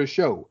give a better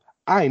show.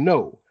 I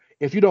know.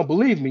 If you don't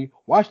believe me,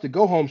 watch the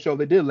go-home show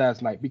they did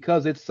last night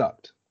because it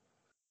sucked.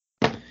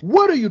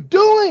 What are you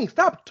doing?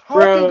 Stop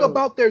talking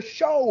about their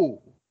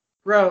show.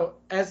 Bro,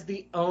 as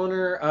the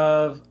owner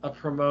of a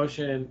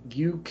promotion,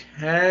 you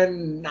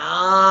cannot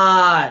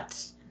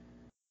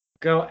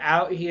go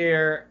out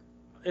here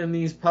in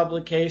these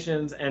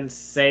publications and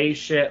say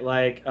shit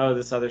like, oh,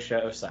 this other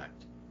show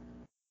sucked.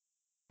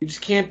 You just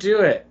can't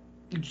do it.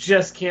 You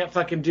just can't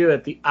fucking do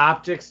it. The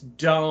optics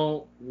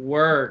don't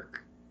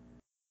work.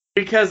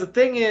 Because the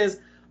thing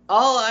is,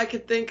 all I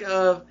could think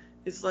of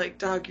is like,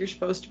 dog, you're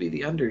supposed to be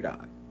the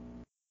underdog.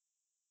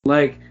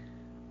 Like,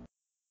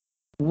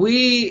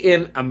 we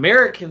in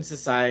American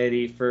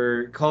society,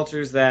 for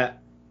cultures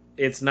that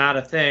it's not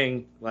a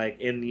thing, like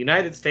in the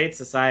United States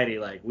society,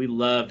 like we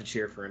love to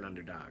cheer for an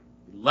underdog.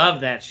 We love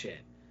that shit.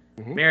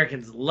 Mm-hmm.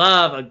 Americans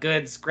love a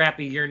good,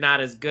 scrappy, you're not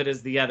as good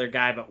as the other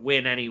guy, but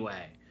win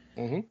anyway.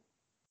 Mm-hmm.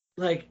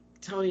 Like,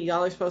 Tony,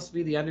 y'all are supposed to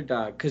be the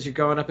underdog because you're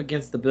going up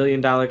against the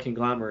billion-dollar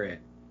conglomerate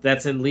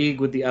that's in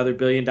league with the other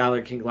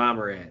billion-dollar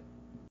conglomerate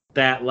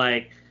that,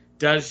 like,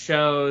 does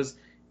shows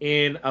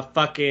in a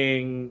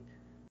fucking,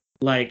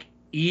 like,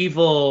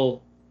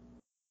 evil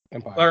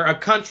empire, or a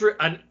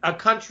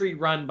country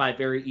run by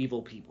very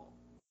evil people.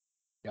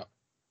 Yep.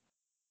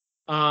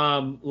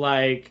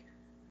 Like,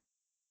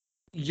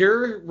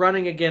 you're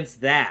running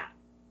against that.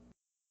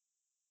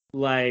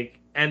 Like,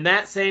 and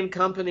that same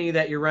company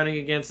that you're running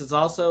against is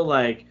also,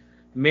 like,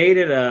 made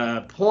it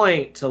a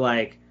point to,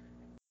 like,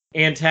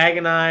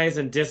 antagonize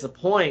and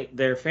disappoint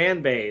their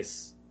fan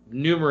base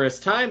numerous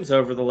times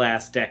over the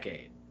last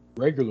decade.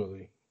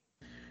 Regularly.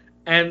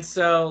 And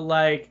so,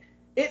 like,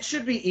 it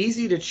should be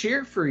easy to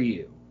cheer for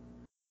you.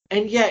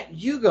 And yet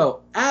you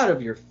go out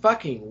of your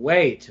fucking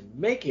way to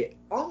make it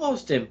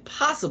almost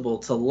impossible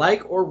to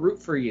like or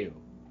root for you.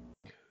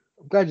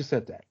 I'm glad you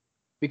said that.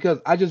 Because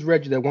I just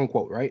read you that one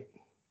quote, right?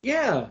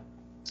 Yeah.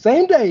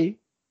 Same day,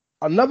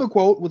 another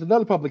quote with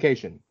another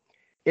publication.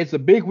 It's a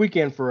big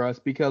weekend for us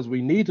because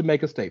we need to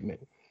make a statement.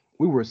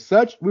 We were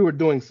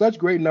doing such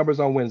great numbers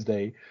on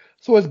Wednesday,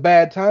 so it's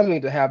bad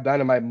timing to have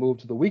Dynamite move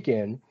to the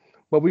weekend.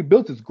 But we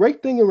built this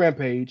great thing in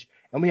Rampage,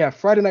 and we have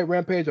Friday Night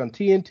Rampage on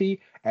TNT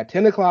at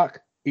 10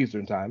 o'clock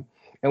Eastern Time.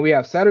 And we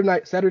have Saturday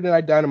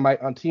Night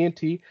Dynamite on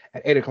TNT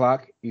at 8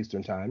 o'clock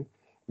Eastern Time.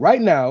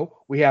 Right now,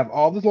 we have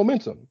all this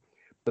momentum.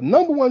 The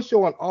number one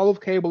show on all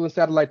of cable and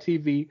satellite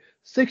TV,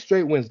 6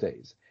 straight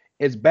Wednesdays.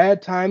 It's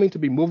bad timing to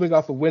be moving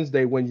off of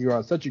Wednesday when you're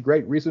on such a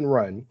great recent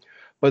run,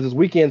 but this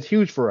weekend's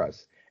huge for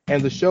us,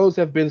 and the shows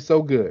have been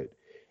so good.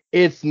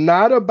 It's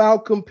not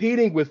about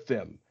competing with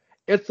them.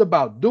 It's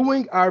about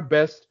doing our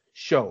best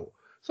show.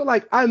 So,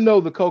 like, I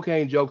know the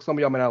cocaine joke, some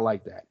of y'all may not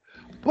like that.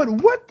 But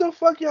what the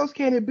fuck else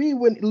can it be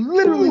when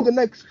literally the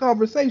next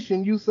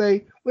conversation you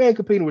say, we ain't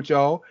competing with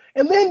y'all,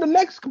 and then the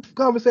next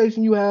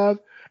conversation you have,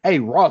 hey,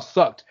 Raw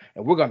sucked,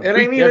 and we're gonna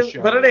beat their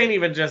show. But it ain't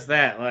even just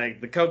that. Like,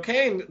 the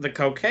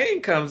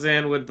cocaine comes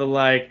in with the,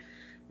 like,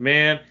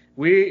 man,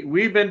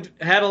 we've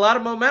had a lot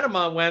of momentum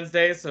on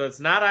Wednesdays, so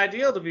it's not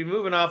ideal to be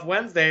moving off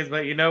Wednesdays,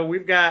 but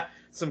we've got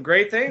some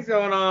great things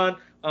going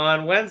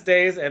on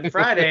Wednesdays and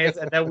Fridays,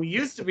 and then we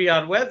used to be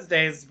on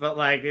Wednesdays, but,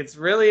 like, it's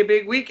really a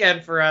big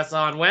weekend for us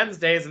on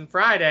Wednesdays and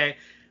Friday.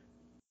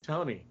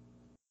 Tony,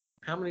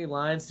 how many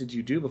lines did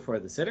you do before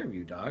this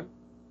interview, dog?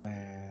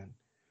 Man,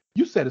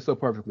 you said it so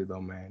perfectly,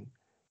 though, man.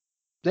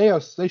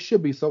 They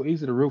should be so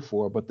easy to root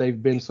for, but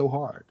they've been so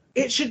hard.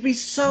 It should be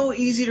so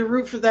easy to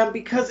root for them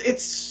because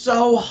it's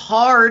so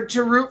hard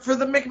to root for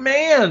the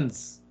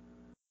McMahons.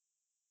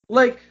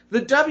 Like,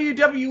 the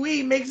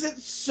WWE makes it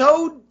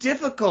so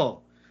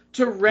difficult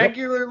to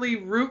regularly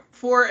root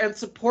for and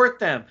support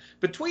them.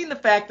 Between the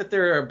fact that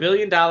they're a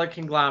billion-dollar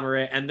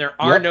conglomerate and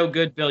there are no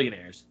good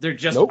billionaires, there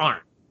just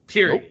aren't,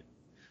 period.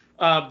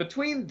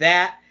 Between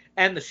that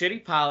and the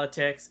shitty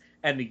politics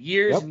and the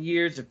years and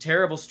years of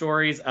terrible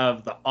stories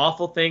of the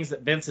awful things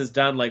that Vince has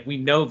done, like we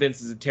know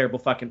Vince is a terrible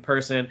fucking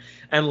person,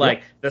 and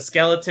like the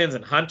skeletons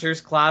in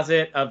Hunter's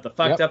closet of the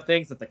fucked up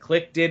things that the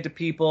Clique did to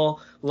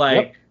people,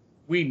 like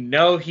we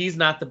know he's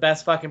not the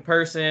best fucking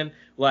person,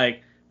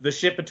 like the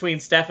shit between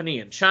Stephanie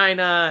and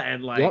China,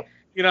 and like,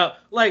 you know,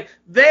 like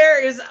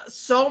there is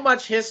so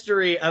much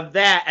history of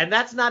that. And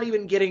that's not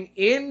even getting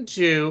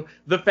into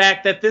the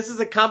fact that this is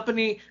a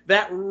company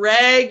that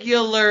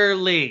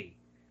regularly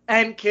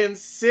and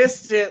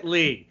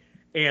consistently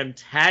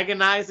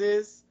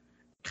antagonizes,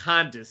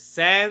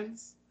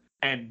 condescends,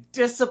 and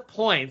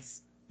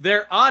disappoints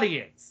their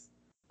audience.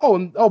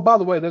 Oh, by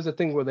the way, there's a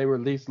thing where they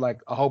released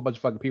like a whole bunch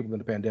of fucking people in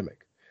the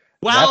pandemic.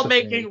 While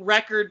making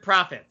record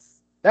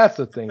profits. That's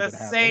the thing. At the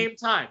same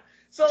time.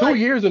 So 2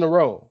 years in a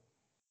row.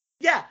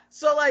 Yeah.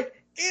 So like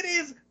it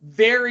is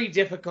very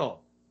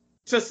difficult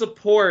to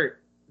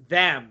support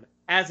them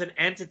as an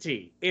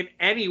entity in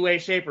any way,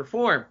 shape, or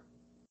form.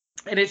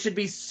 And it should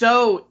be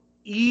so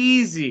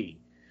easy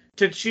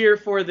to cheer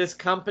for this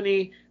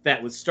company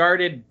that was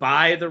started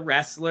by the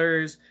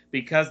wrestlers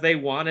because they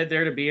wanted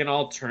there to be an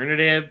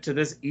alternative to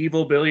this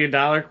evil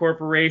billion-dollar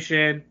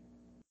corporation.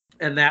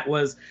 And that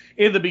was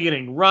in the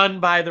beginning run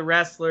by the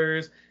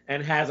wrestlers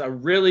and has a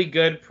really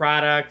good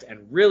product and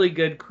really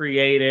good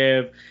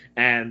creative,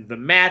 and the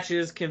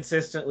matches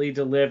consistently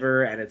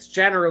deliver, and it's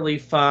generally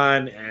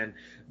fun, and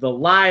the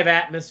live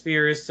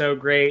atmosphere is so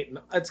great.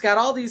 It's got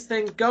all these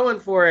things going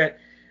for it,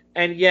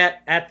 and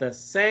yet at the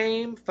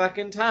same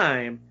fucking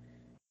time,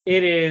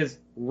 it is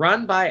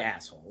run by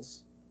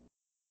assholes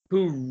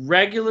who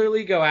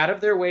regularly go out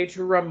of their way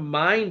to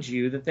remind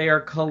you that they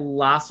are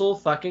colossal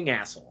fucking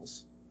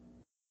assholes.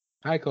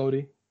 Hi,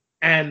 Cody.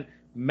 And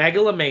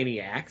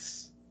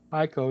megalomaniacs.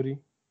 Hi, Cody.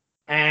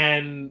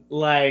 And,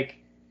 like,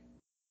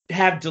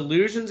 have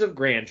delusions of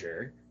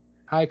grandeur.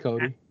 Hi,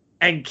 Cody.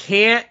 And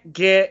can't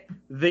get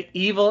the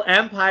evil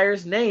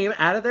empire's name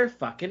out of their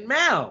fucking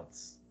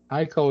mouths.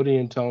 Hi, Cody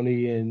and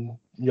Tony and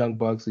Young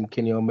Bucks and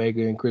Kenny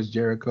Omega and Chris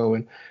Jericho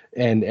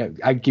and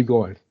I keep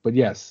going. But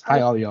yes,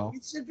 hi all y'all.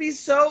 It should be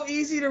so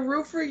easy to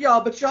root for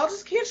y'all, but y'all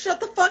just can't shut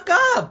the fuck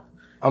up.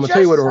 I'm gonna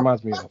tell you what it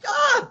reminds me of.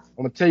 I'm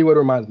gonna tell you what it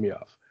reminds me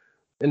of.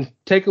 And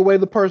take away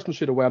the personal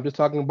shit away. I'm just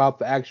talking about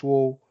the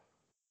actual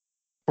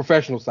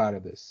professional side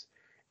of this.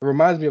 It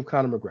reminds me of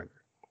Conor McGregor.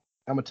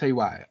 I'm gonna tell you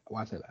why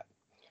I say that.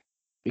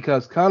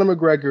 Because Conor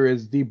McGregor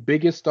is the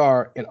biggest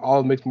star in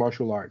all mixed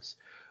martial arts.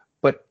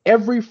 But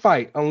every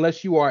fight,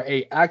 unless you are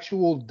a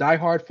actual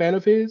diehard fan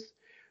of his,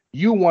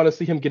 you want to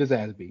see him get his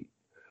ass beat.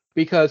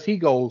 Because he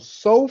goes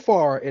so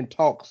far and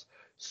talks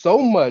so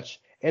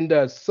much and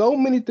does so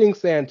many things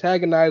to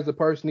antagonize the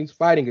person he's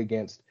fighting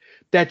against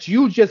that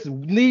you just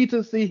need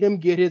to see him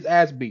get his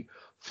ass beat.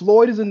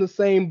 Floyd is in the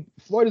same.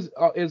 Floyd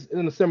is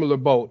in a similar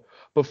boat,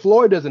 but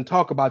Floyd doesn't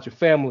talk about your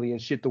family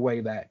and shit the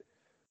way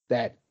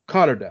that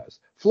Conor does.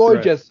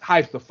 Floyd just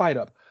hypes the fight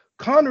up.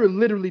 Conor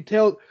literally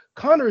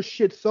Conor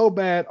shit so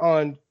bad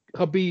on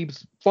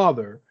Khabib's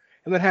father,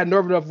 and then had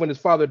nerve enough when his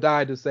father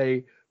died to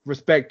say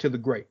respect to the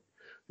great.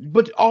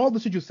 But all the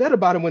shit you said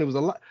about him when he was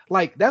alive,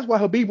 like that's why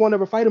Khabib won't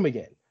ever fight him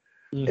again.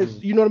 Mm-hmm.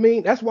 You know what I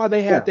mean? That's why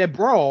they had that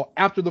brawl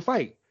after the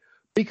fight.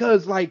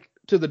 Because, like,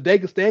 to the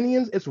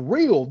Dagestanians, it's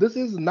real. This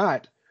is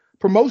not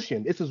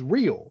promotion. This is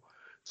real.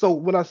 So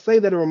when I say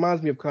that it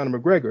reminds me of Conor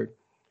McGregor,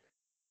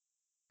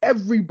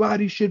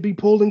 everybody should be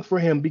pulling for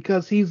him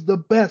because he's the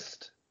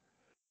best.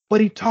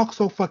 But he talks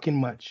so fucking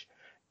much.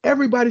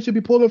 Everybody should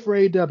be pulling for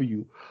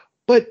AEW.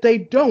 But they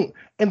don't.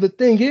 And the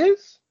thing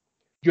is,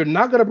 you're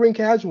not going to bring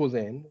casuals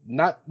in.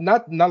 Not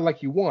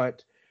like you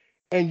want.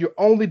 And you're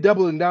only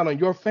doubling down on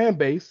your fan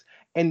base.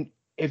 And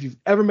if you've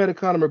ever met a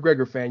Conor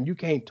McGregor fan, you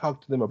can't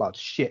talk to them about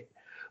shit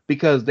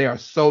because they are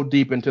so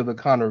deep into the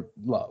Conor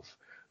love.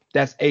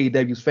 That's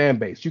AEW's fan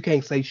base. You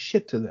can't say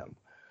shit to them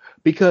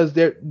because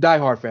they're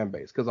diehard fan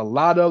base. Because a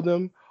lot of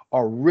them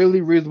are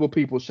really reasonable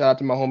people. Shout out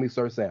to my homie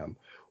Sir Sam.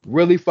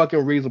 Really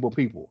fucking reasonable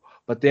people.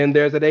 But then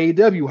there's an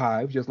AEW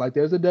hive, just like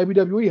there's a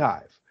WWE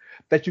hive,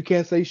 that you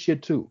can't say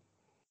shit to.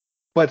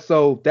 But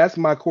so that's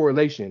my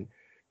correlation.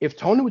 If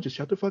Tony would just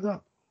shut the fuck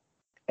up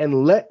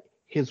and let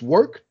his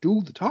work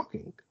do the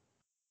talking.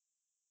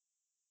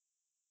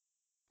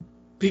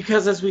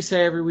 Because as we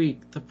say every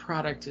week, the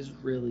product is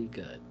really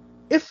good.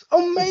 It's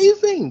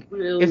amazing.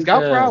 It's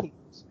got problems.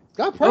 It's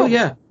got problems. Oh,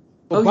 yeah.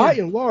 But by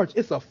and large,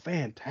 it's a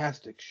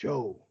fantastic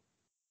show.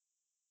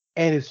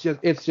 And it's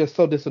just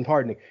so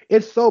disheartening.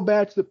 It's so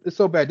bad. It's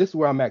so bad. This is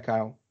where I'm at,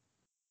 Kyle.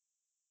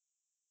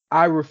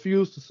 I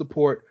refuse to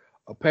support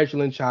a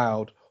petulant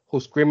child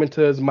who's screaming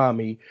to his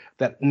mommy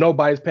that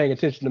nobody's paying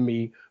attention to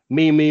me.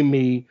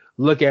 Me,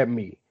 look at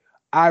me.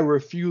 I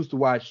refuse to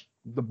watch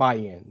The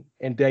Buy-In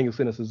and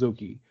Danielson and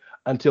Suzuki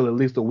until at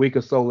least a week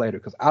or so later,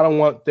 because I don't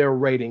want their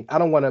rating. I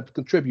don't want to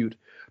contribute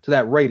to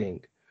that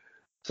rating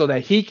so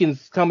that he can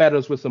come at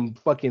us with some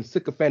fucking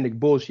sycophantic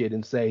bullshit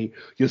and say,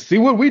 "You see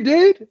what we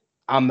did?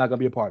 I'm not gonna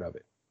be a part of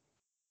it.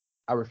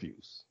 I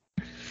refuse."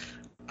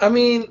 I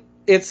mean,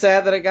 it's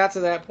sad that it got to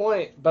that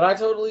point, but I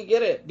totally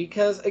get it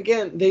because,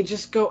 again, they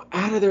just go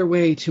out of their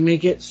way to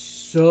make it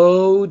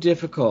so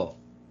difficult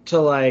to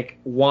like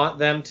want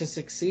them to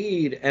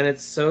succeed, and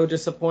it's so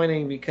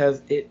disappointing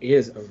because it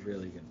is a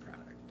really good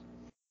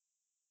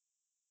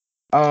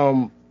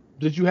product.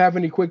 Did you have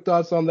any quick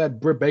thoughts on that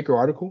Britt Baker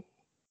article?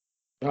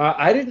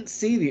 I didn't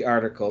see the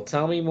article.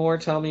 Tell me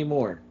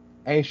more.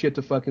 Ain't shit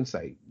to fucking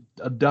say.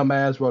 A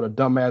dumbass wrote a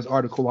dumbass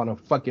article on a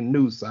fucking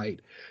news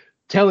site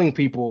telling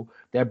people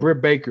that Britt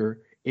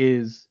Baker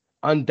is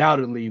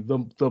undoubtedly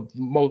the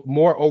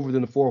more over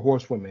than the Four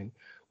Horsewomen,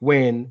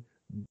 when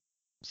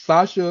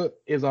Sasha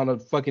is on a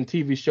fucking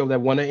TV show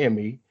that won an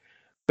Emmy.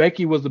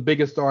 Becky was the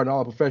biggest star in all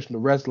of professional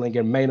wrestling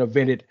and main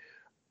evented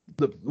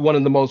one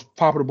of the most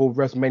profitable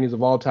WrestleManias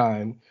of all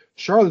time.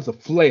 Charlotte's a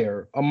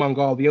flair among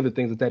all the other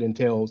things that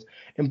entails.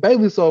 And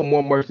Bayley sold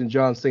more merch than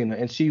John Cena,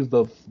 and she's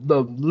the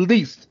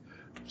least.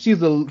 She's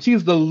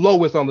the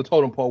lowest on the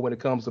totem pole when it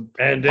comes to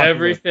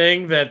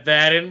everything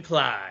that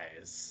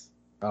implies.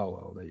 Oh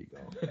well, there you go.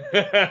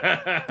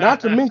 Not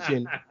to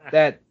mention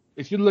that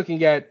if you're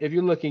looking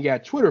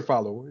at Twitter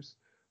followers,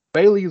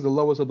 Bayley is the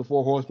lowest of the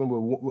Four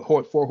Horsewomen with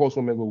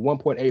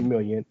 1.8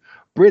 million.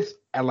 Britt's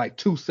at like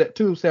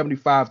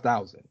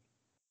 275,000.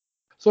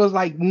 So it's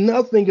like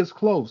nothing is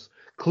close.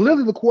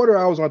 Clearly the quarter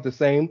hours aren't the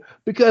same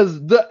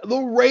because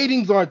the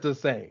ratings aren't the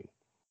same.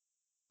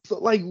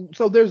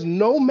 So there's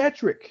no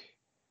metric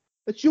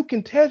that you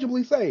can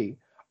tangibly say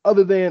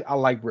other than I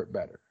like Britt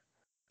better.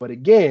 But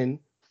again,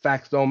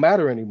 facts don't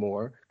matter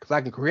anymore because I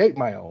can create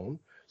my own.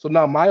 So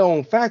now my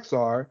own facts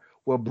are,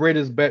 well, Britt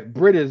is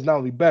not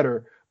only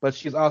better, but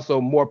she's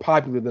also more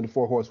popular than the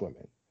Four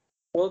Horsewomen.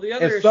 Well, the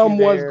other and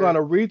someone's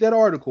gonna read that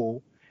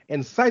article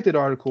and cite that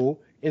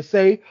article and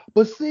say,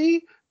 but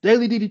see,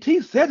 Daily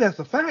DDT said that's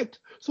a fact,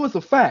 so it's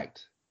a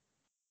fact.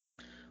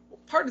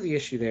 Part of the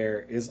issue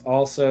there is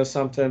also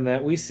something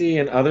that we see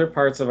in other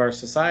parts of our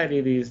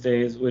society these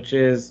days, which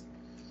is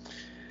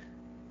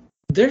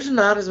there's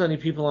not as many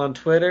people on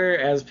Twitter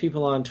as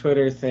people on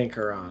Twitter think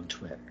are on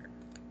Twitter.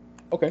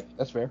 Okay,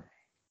 that's fair.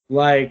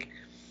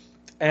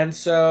 And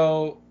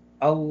so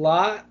a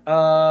lot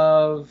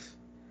of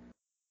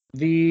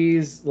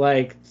these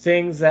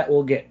things that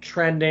will get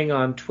trending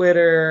on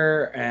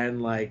Twitter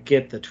and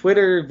get the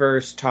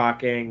Twitterverse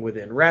talking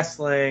within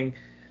wrestling,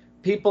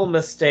 people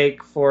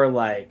mistake for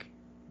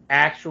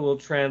actual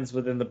trends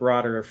within the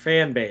broader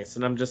fan base.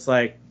 And I'm just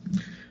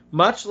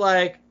much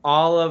like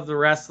all of the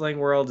wrestling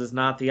world is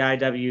not the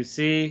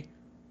IWC,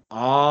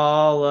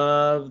 all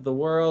of the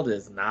world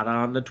is not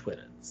on the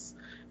Twitters.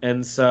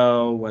 And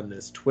so when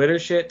this Twitter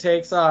shit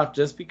takes off,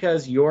 just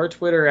because your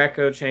Twitter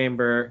echo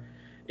chamber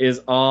is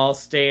all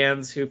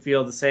stans who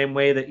feel the same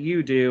way that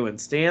you do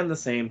and stand the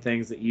same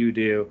things that you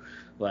do,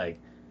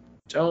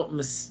 don't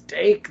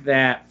mistake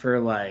that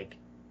for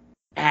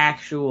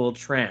actual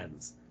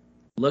trends.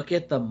 Look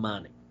at the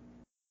money.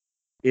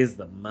 Is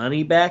the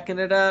money backing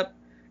it up?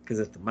 Because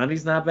if the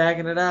money's not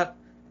backing it up,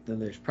 then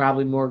there's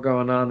probably more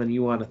going on than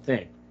you want to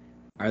think.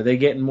 Are they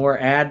getting more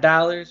ad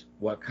dollars?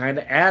 What kind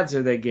of ads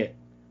are they getting?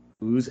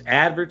 Who's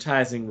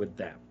advertising with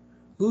them?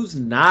 Who's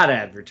not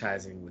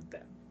advertising with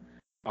them?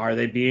 Are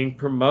they being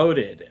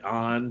promoted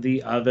on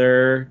the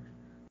other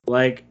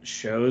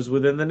shows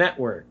within the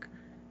network,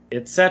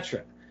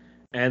 etc.?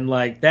 And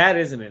that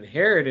is an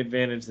inherent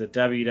advantage that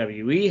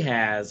WWE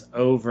has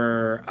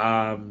over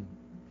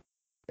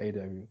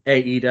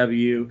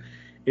AEW,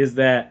 is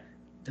that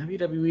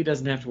WWE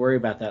doesn't have to worry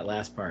about that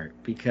last part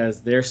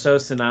because they're so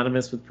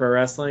synonymous with pro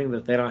wrestling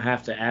that they don't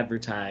have to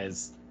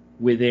advertise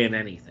within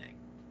anything.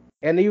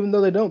 And even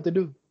though they don't, they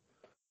do.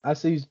 I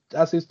see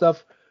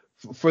stuff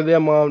for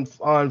them on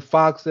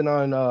Fox and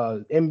on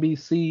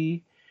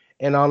NBC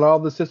and on all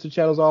the sister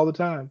channels all the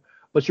time.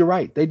 But you're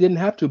right, they didn't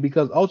have to,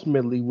 because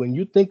ultimately when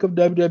you think of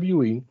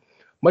WWE,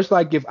 much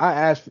like if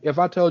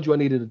I told you I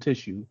needed a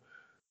tissue,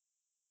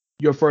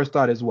 your first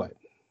thought is what?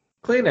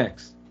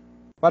 Kleenex.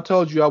 If I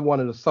told you I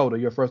wanted a soda,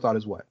 your first thought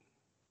is what?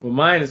 Well,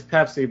 mine is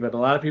Pepsi, but a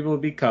lot of people would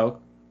be Coke.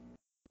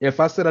 If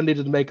I said I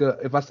needed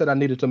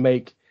to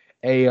make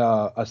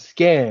a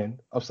scan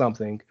of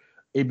something,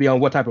 it'd be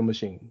on what type of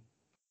machine?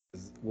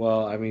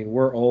 Well, I mean,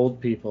 we're old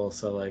people,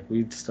 so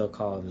we'd still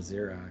call it a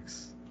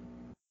Xerox.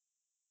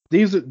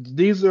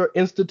 These are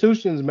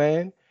institutions,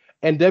 man.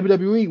 And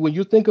WWE, when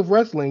you think of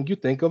wrestling, you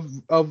think of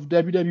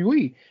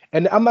WWE.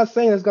 And I'm not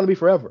saying it's going to be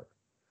forever,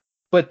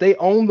 but they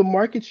own the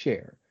market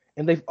share,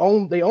 and they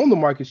own the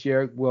market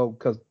share. Well,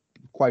 because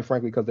quite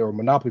frankly, because they were a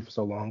monopoly for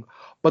so long,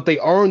 but they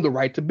earned the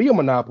right to be a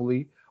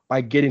monopoly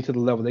by getting to the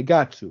level they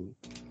got to.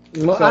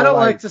 Well, so, I don't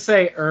like to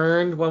say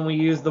earned when we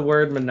use the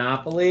word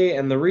monopoly,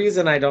 and the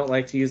reason I don't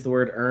like to use the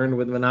word earned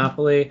with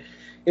monopoly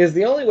is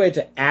the only way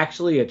to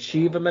actually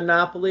achieve a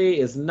monopoly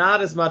is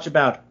not as much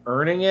about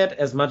earning it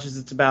as much as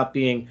it's about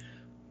being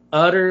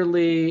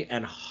utterly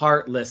and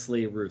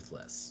heartlessly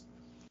ruthless.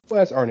 Well,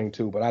 that's earning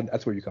too, but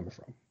that's where you're coming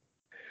from.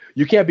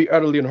 You can't be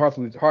utterly and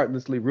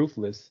heartlessly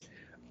ruthless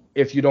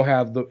if you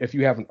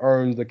haven't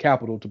earned the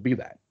capital to be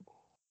that.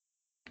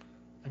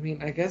 I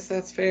mean, I guess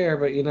that's fair,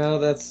 but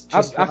that's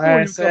I just feel why where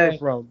I you're coming say.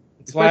 from.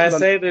 That's why I especially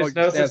say on- there's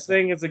no such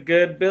thing as a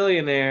good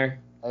billionaire.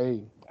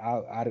 Hey,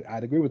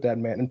 I'd agree with that,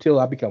 man. Until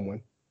I become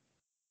one.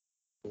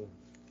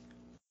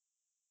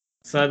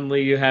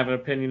 Suddenly, you have an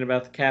opinion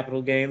about the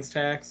capital gains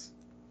tax?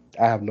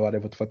 I have no idea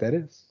what the fuck that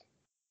is.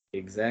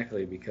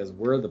 Exactly, because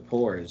we're the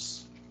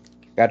poors.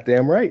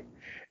 Goddamn right.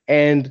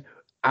 And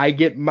I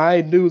get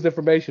my news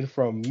information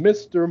from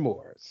Mr.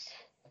 Morris.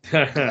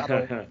 I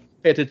don't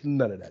pay attention to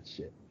none of that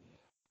shit.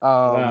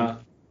 Wow.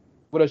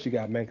 What else you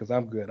got, man? Because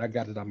I'm good. I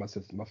got it on my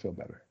system. I feel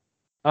better.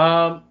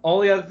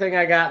 Only other thing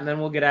I got, and then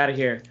we'll get out of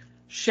here.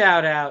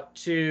 Shout out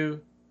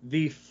to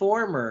the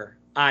former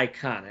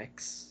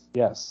Iconics.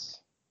 Yes.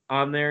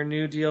 On their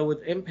new deal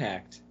with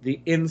Impact, the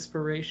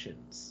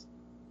Inspirations.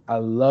 I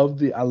love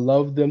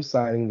them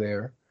signing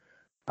there.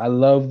 I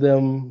love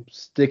them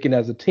sticking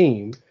as a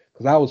team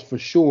because I was for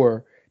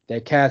sure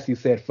that Cassie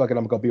said, "Fuck it,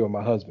 I'm gonna be with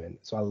my husband."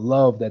 So I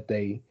love that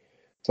they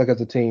stuck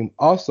as a team.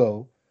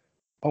 Also,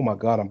 oh my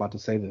God, I'm about to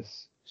say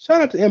this.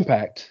 Shout out to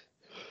Impact.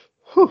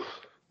 Whew.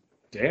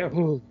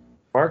 Damn.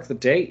 Mark the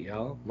date,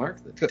 y'all.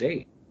 Mark the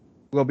date.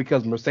 Well,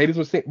 because Mercedes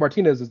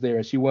Martinez is there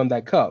and she won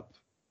that cup,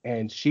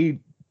 and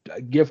she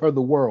give her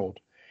the world,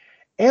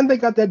 and they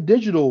got that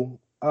digital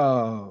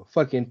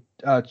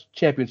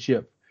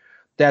championship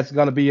that's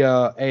gonna be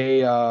a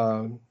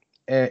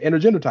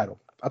intergender title.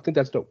 I think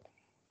that's dope.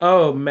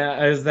 Oh,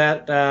 is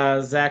that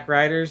Zack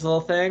Ryder's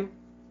little thing?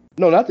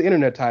 No, not the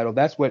internet title.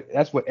 That's what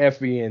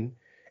Effie and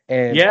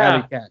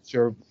Alley Catch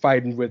are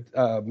fighting with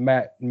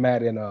Matt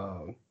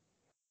and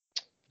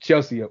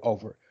Chelsea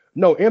over.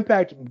 No,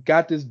 Impact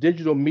got this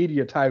digital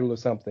media title or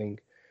something,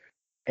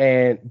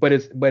 but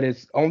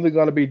it's only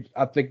gonna be,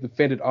 I think,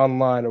 defended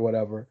online or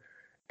whatever,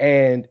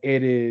 and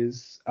it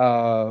is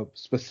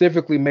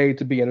specifically made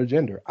to be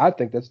intergender. I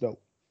think that's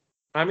dope.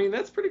 I mean,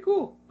 that's pretty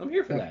cool. I'm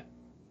here for that.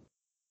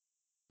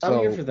 I'm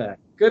here for that.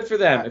 Good for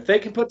them. If they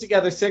can put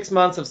together 6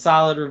 months of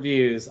solid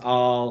reviews,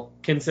 I'll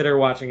consider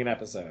watching an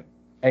episode.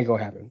 Ain't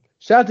gonna happen.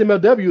 Shout out to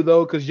MLW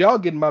though, because y'all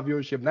getting my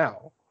viewership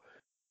now.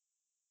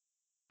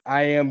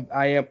 I am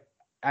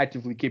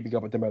actively keeping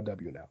up with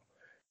MLW now.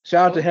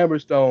 Shout out to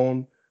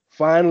Hammerstone.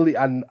 Finally,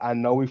 I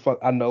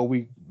know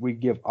we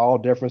give all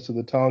deference to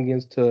the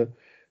Tongans,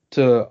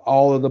 to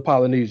all of the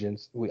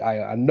Polynesians.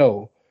 I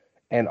know,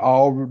 and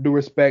all due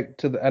respect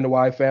to the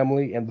NY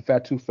family and the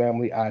Fatu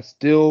family, I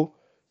still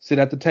sit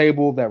at the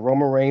table that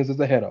Roman Reigns is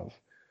the head of.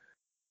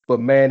 But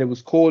man, it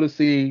was cool to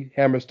see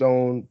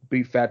Hammerstone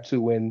beat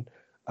Fatu and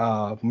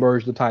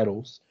merge the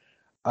titles.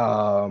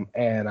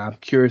 And I'm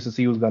curious to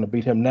see who's going to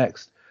beat him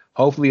next.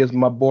 Hopefully it's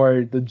my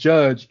boy, the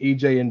Judge,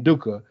 EJ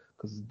Nduka,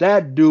 because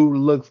that dude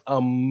looks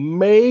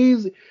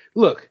amazing.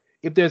 Look,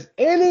 if there's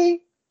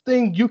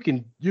anything you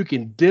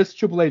can diss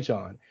Triple H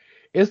on,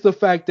 it's the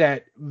fact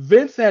that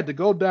Vince had to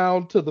go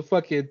down to the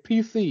fucking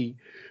PC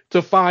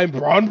to find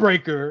Braun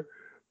Breaker,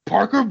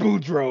 Parker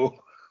Boudreaux,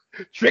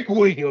 Trick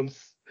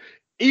Williams,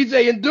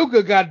 EJ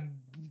Nduka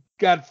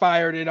got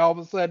fired, and all of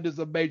a sudden there's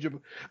a major,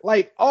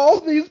 like,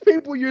 all these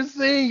people you're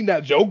seeing now,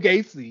 Joe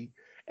Gacy,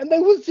 and they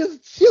was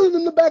just chilling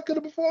in the back of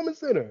the Performance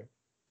Center.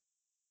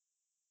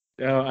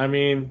 No, I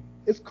mean,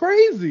 it's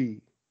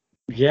crazy.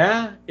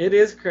 Yeah, it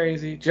is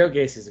crazy. Joe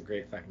Gacy's a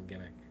great fucking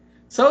gimmick.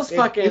 So's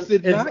fucking.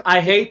 I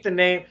hate the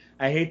name.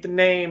 I hate the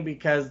name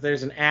because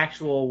there's an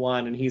actual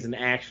one and he's an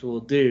actual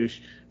douche.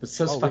 But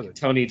so's fucking really?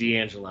 Tony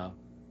D'Angelo.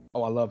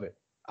 Oh, I love it.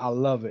 I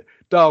love it,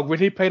 dog. When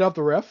he paid off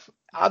the ref,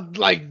 I'm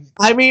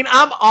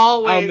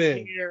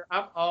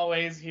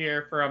always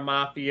here for a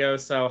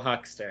mafioso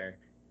huckster.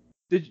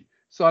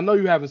 So I know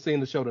you haven't seen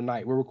the show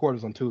tonight. We're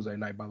recording on Tuesday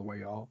night, by the way,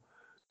 y'all.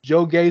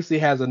 Joe Gacy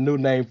has a new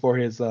name for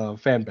his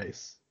fan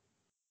base.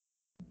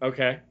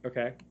 Okay.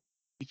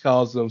 He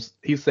calls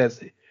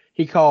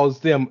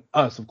them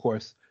us, of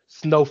course,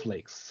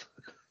 snowflakes.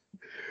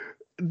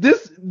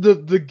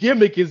 The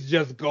gimmick is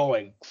just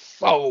going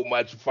so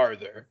much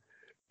further.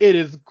 It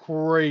is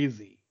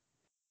crazy,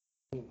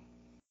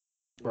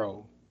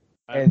 bro.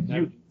 It's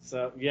good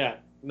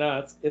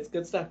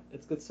stuff.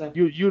 It's good stuff.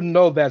 You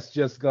know that's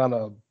just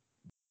gonna.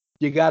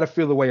 You gotta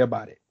feel the way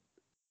about it.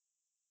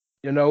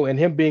 You know, and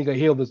him being a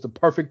heel is the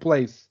perfect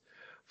place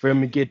for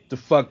him to get the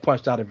fuck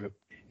punched out of him.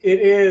 It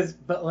is,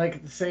 but like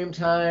at the same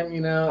time,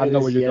 I know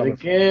where you're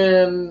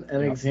going.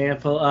 An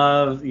example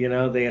of,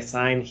 they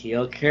assign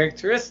heel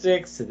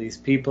characteristics to these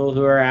people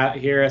who are out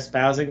here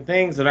espousing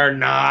things that are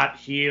not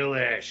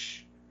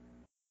heelish.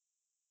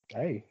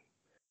 Hey,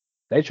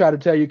 they try to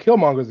tell you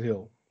Killmonger's a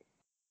heel.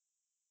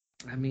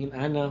 I mean,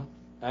 I know.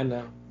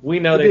 We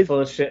know they're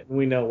full of shit, and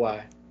we know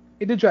why.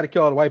 He did try to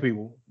kill all the white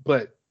people,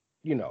 but,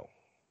 I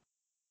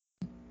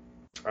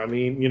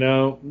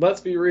mean,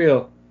 let's be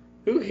real.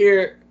 Who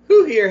here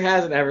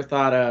hasn't ever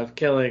thought of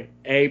killing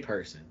a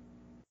person?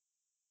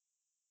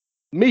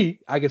 Me,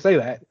 I can say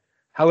that.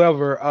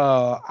 However,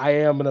 I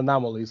am an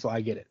anomaly, so I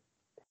get it.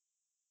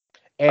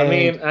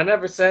 And I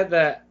never said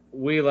that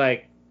we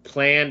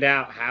planned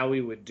out how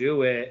he would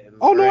do it. And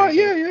Oh, no, or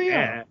anything yeah. like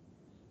that.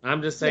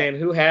 I'm just saying,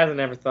 who hasn't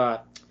ever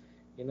thought,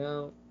 you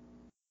know,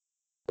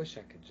 I wish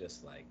I could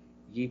just like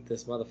yeet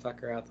this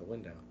motherfucker out the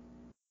window.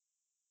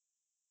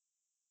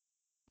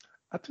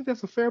 I think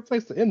that's a fair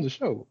place to end the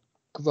show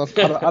because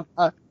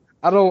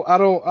I don't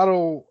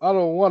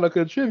want to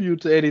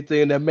contribute to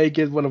anything that may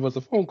give one of us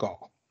a phone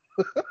call.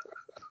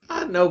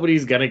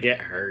 Nobody's gonna get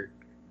hurt.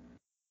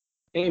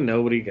 Ain't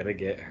nobody gonna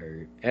get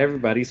hurt.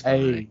 Everybody's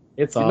fine. Hey,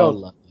 It's all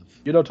love.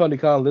 You know Tony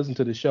Khan listened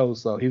to the show,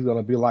 so he's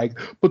gonna be like,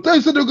 "But they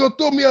said they're gonna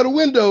throw me out a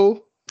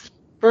window."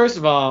 First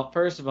of all,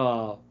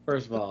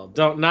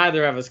 don't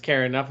neither of us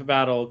care enough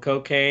about old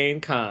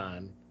Cocaine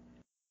Khan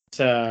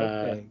to.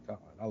 Cocaine Khan,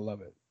 I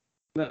love it.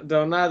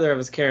 Don't neither of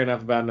us care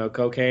enough about no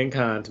Cocaine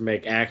Khan to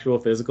make actual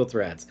physical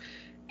threats.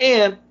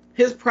 And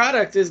his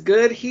product is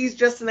good. He's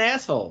just an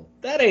asshole.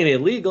 That ain't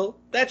illegal.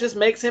 That just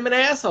makes him an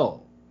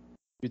asshole.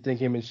 You think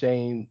him and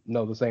Shane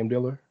know the same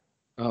dealer?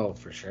 Oh,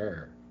 for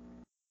sure.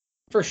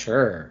 For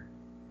sure.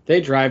 They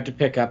drive to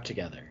pick up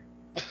together.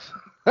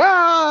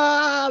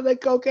 The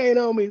cocaine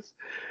homies.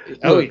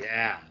 Oh, Look,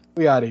 yeah.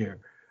 we out of here.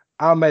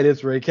 I'm at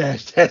It's Ray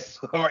Cash. That's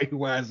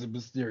R-E-Y-S and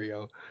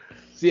Mysterio.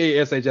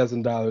 CASHS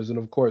in dollars. And,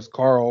 of course,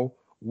 Carl,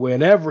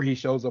 whenever he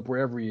shows up,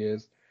 wherever he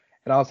is,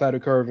 at Outsider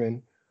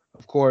Curvin.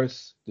 Of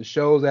course, the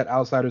shows at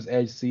Outsiders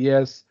Edge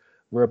CS.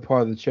 We're a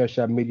part of the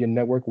Chairshot Media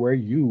Network where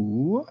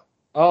you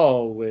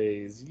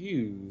always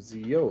use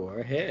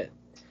your head.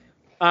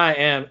 I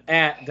am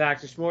at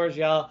Dr. S'mores,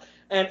 y'all.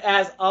 And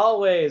as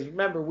always,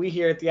 remember, we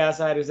here at the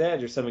Outsider's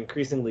Edge are some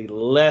increasingly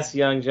less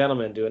young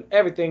gentlemen doing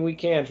everything we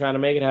can trying to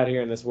make it out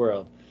here in this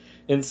world.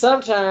 And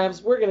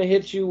sometimes we're going to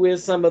hit you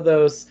with some of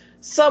those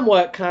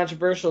somewhat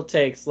controversial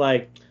takes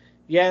like,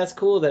 yeah, it's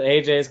cool that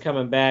AJ's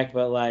coming back,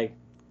 but, like,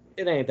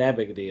 it ain't that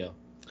big a deal.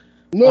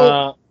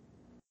 No.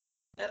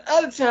 And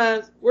other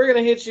times, we're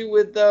going to hit you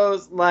with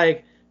those,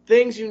 like,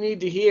 things you need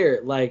to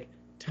hear. Like,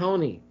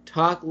 Tony,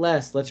 talk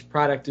less. Let your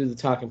product do the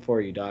talking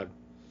for you, dog.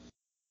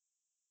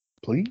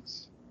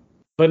 Please?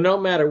 But no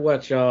matter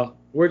what, y'all,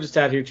 we're just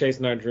out here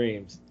chasing our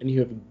dreams. And you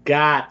have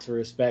got to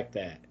respect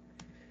that.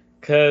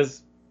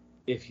 Because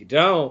if you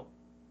don't,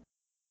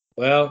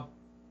 well,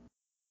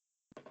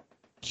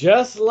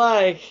 just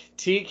like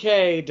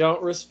TK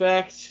don't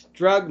respect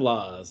drug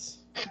laws,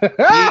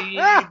 we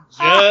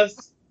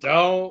just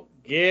don't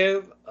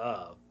give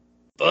a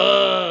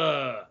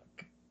fuck.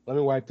 Let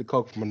me wipe the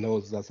coke from my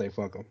nose as I say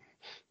fuck them.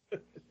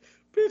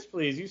 Bitch,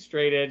 please, you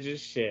straight edge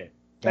as shit.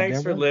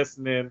 Thanks for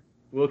listening.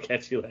 We'll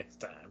catch you next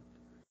time.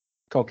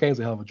 Cocaine's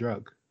a hell of a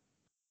drug.